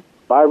Detailing,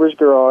 Fiber's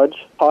Garage,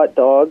 Hot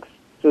Dogs,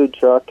 Food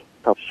Truck,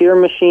 Shear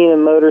Machine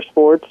and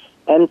Motorsports,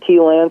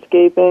 MT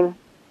Landscaping,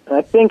 and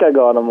I think I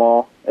got them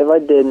all. If I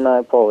didn't, I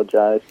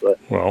apologize, but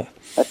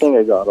I think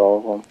I got all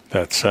of them.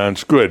 That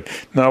sounds good.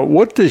 Now,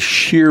 what does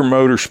Shear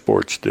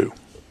Motorsports do?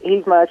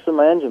 He's actually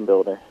my engine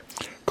builder.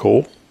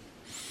 Cool.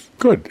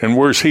 Good. And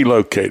where's he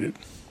located?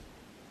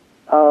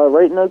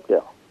 Right in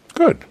Oakdale.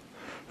 Good.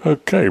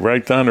 Okay,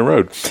 right down the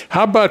road.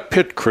 How about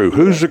pit crew?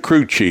 Who's the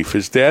crew chief?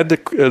 Is Dad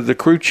the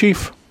crew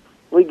chief?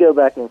 We go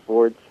back and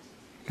forth.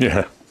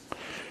 Yeah.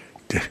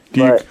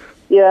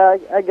 Yeah,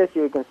 I guess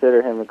you would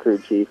consider him a crew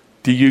chief.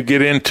 Do you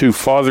get into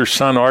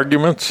father-son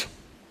arguments?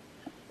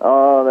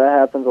 Oh, that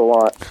happens a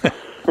lot.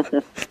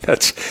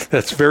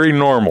 That's very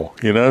normal,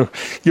 you know.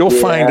 You'll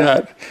find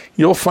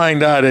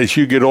out as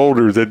you get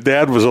older that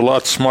Dad was a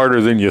lot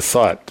smarter than you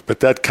thought,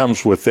 but that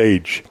comes with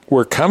age.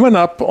 We're coming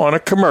up on a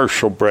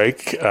commercial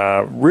break.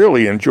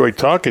 Really enjoyed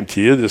talking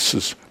to you. This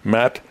is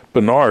Matt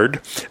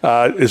Bernard.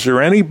 Is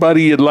there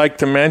anybody you'd like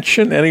to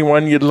mention?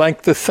 Anyone you'd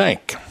like to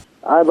thank?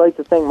 I'd like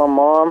to thank my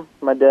mom,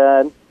 my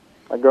dad,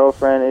 my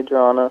girlfriend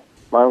Adriana,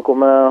 my Uncle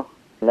Mel,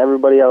 and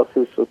everybody else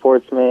who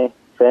supports me,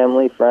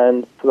 family,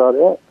 friends. That's about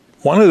it.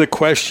 One of the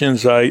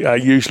questions I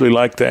usually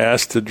like to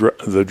ask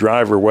the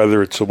driver,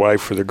 whether it's the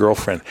wife or the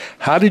girlfriend,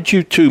 how did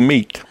you two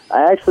meet?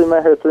 I actually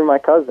met her through my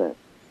cousin.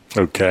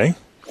 Okay.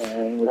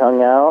 And we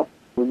hung out.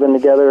 We've been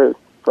together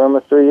for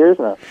almost 3 years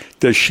now.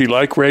 Does she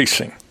like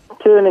racing?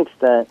 To an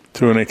extent.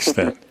 To an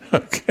extent.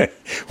 Okay.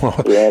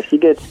 Well. Yeah, she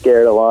gets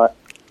scared a lot.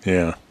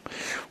 Yeah.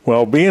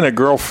 Well, being a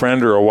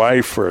girlfriend or a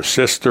wife or a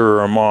sister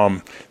or a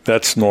mom,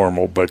 that's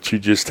normal, but you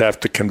just have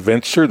to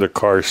convince her the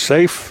car's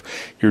safe,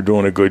 you're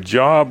doing a good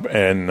job,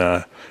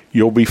 and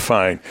you'll be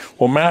fine.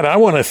 Well, Matt, I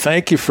want to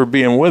thank you for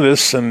being with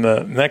us, and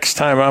next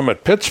time I'm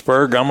at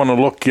Pittsburgh, I'm going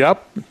to look you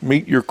up,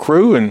 meet your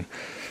crew, and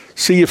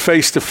see you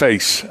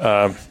face-to-face.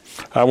 I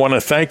want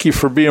to thank you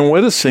for being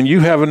with us, and you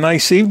have a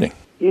nice evening.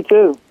 You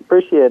too.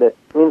 Appreciate it.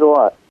 It means a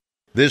lot.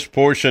 This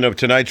portion of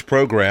tonight's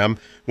program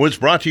was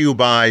brought to you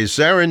by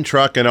Zarin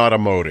Truck and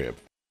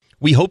Automotive.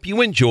 We hope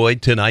you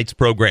enjoyed tonight's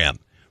program.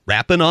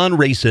 Rappin' on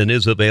Racin'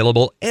 is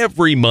available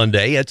every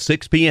Monday at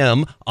 6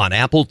 p.m. on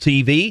Apple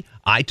TV,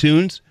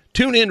 iTunes,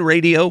 TuneIn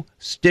Radio,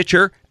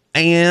 Stitcher,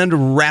 and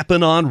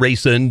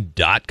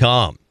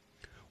rappinonracin.com.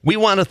 We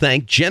want to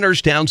thank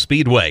Jennerstown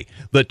Speedway,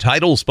 the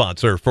title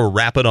sponsor for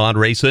Rappin' on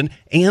Racin',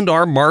 and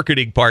our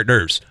marketing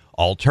partners,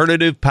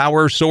 Alternative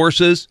Power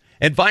Sources,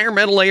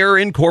 Environmental Air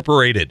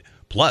Incorporated,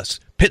 plus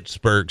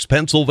Pittsburgh's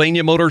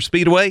Pennsylvania Motor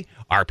Speedway,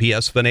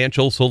 RPS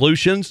Financial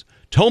Solutions,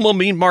 Toma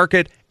Meat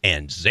Market,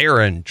 and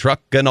Zarin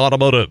Truck and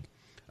Automotive.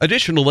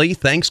 Additionally,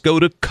 thanks go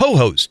to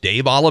co-host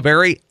Dave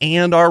Oliveri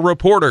and our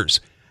reporters,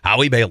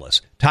 Howie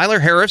Bayless, Tyler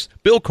Harris,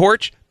 Bill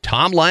Korch,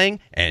 Tom Lang,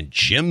 and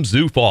Jim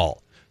Zufall.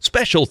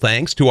 Special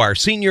thanks to our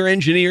senior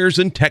engineers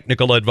and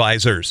technical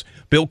advisors,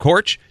 Bill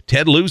Korch,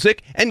 Ted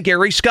Luzick, and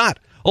Gary Scott,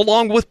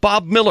 along with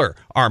Bob Miller,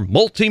 our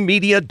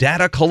multimedia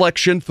data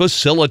collection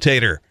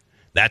facilitator.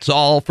 That's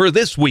all for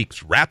this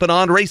week's Rappin'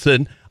 on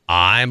Racin'.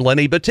 I'm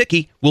Lenny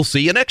Baticki. We'll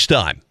see you next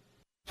time.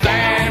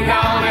 Stand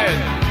on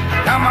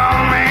it. Come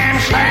on,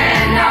 man,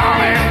 stand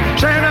on it.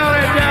 Stand on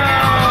it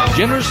now.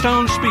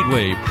 Jennerstown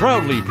Speedway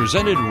proudly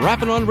presented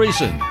Rappin' on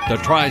Racin', the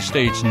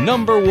Tri-State's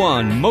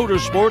 #1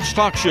 motorsports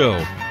talk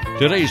show.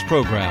 Today's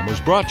program was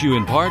brought to you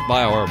in part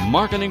by our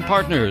marketing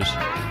partners.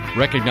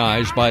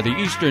 Recognized by the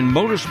Eastern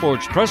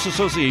Motorsports Press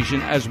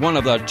Association as one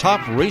of the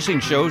top racing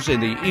shows in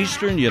the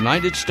eastern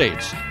United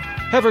States.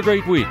 Have a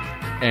great week,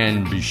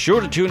 and be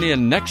sure to tune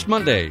in next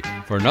Monday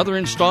for another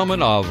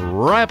installment of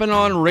Rappin'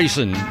 on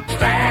Racin'.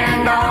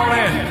 Stand on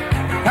it.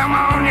 Come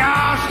on,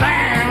 y'all,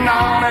 stand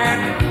on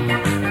it.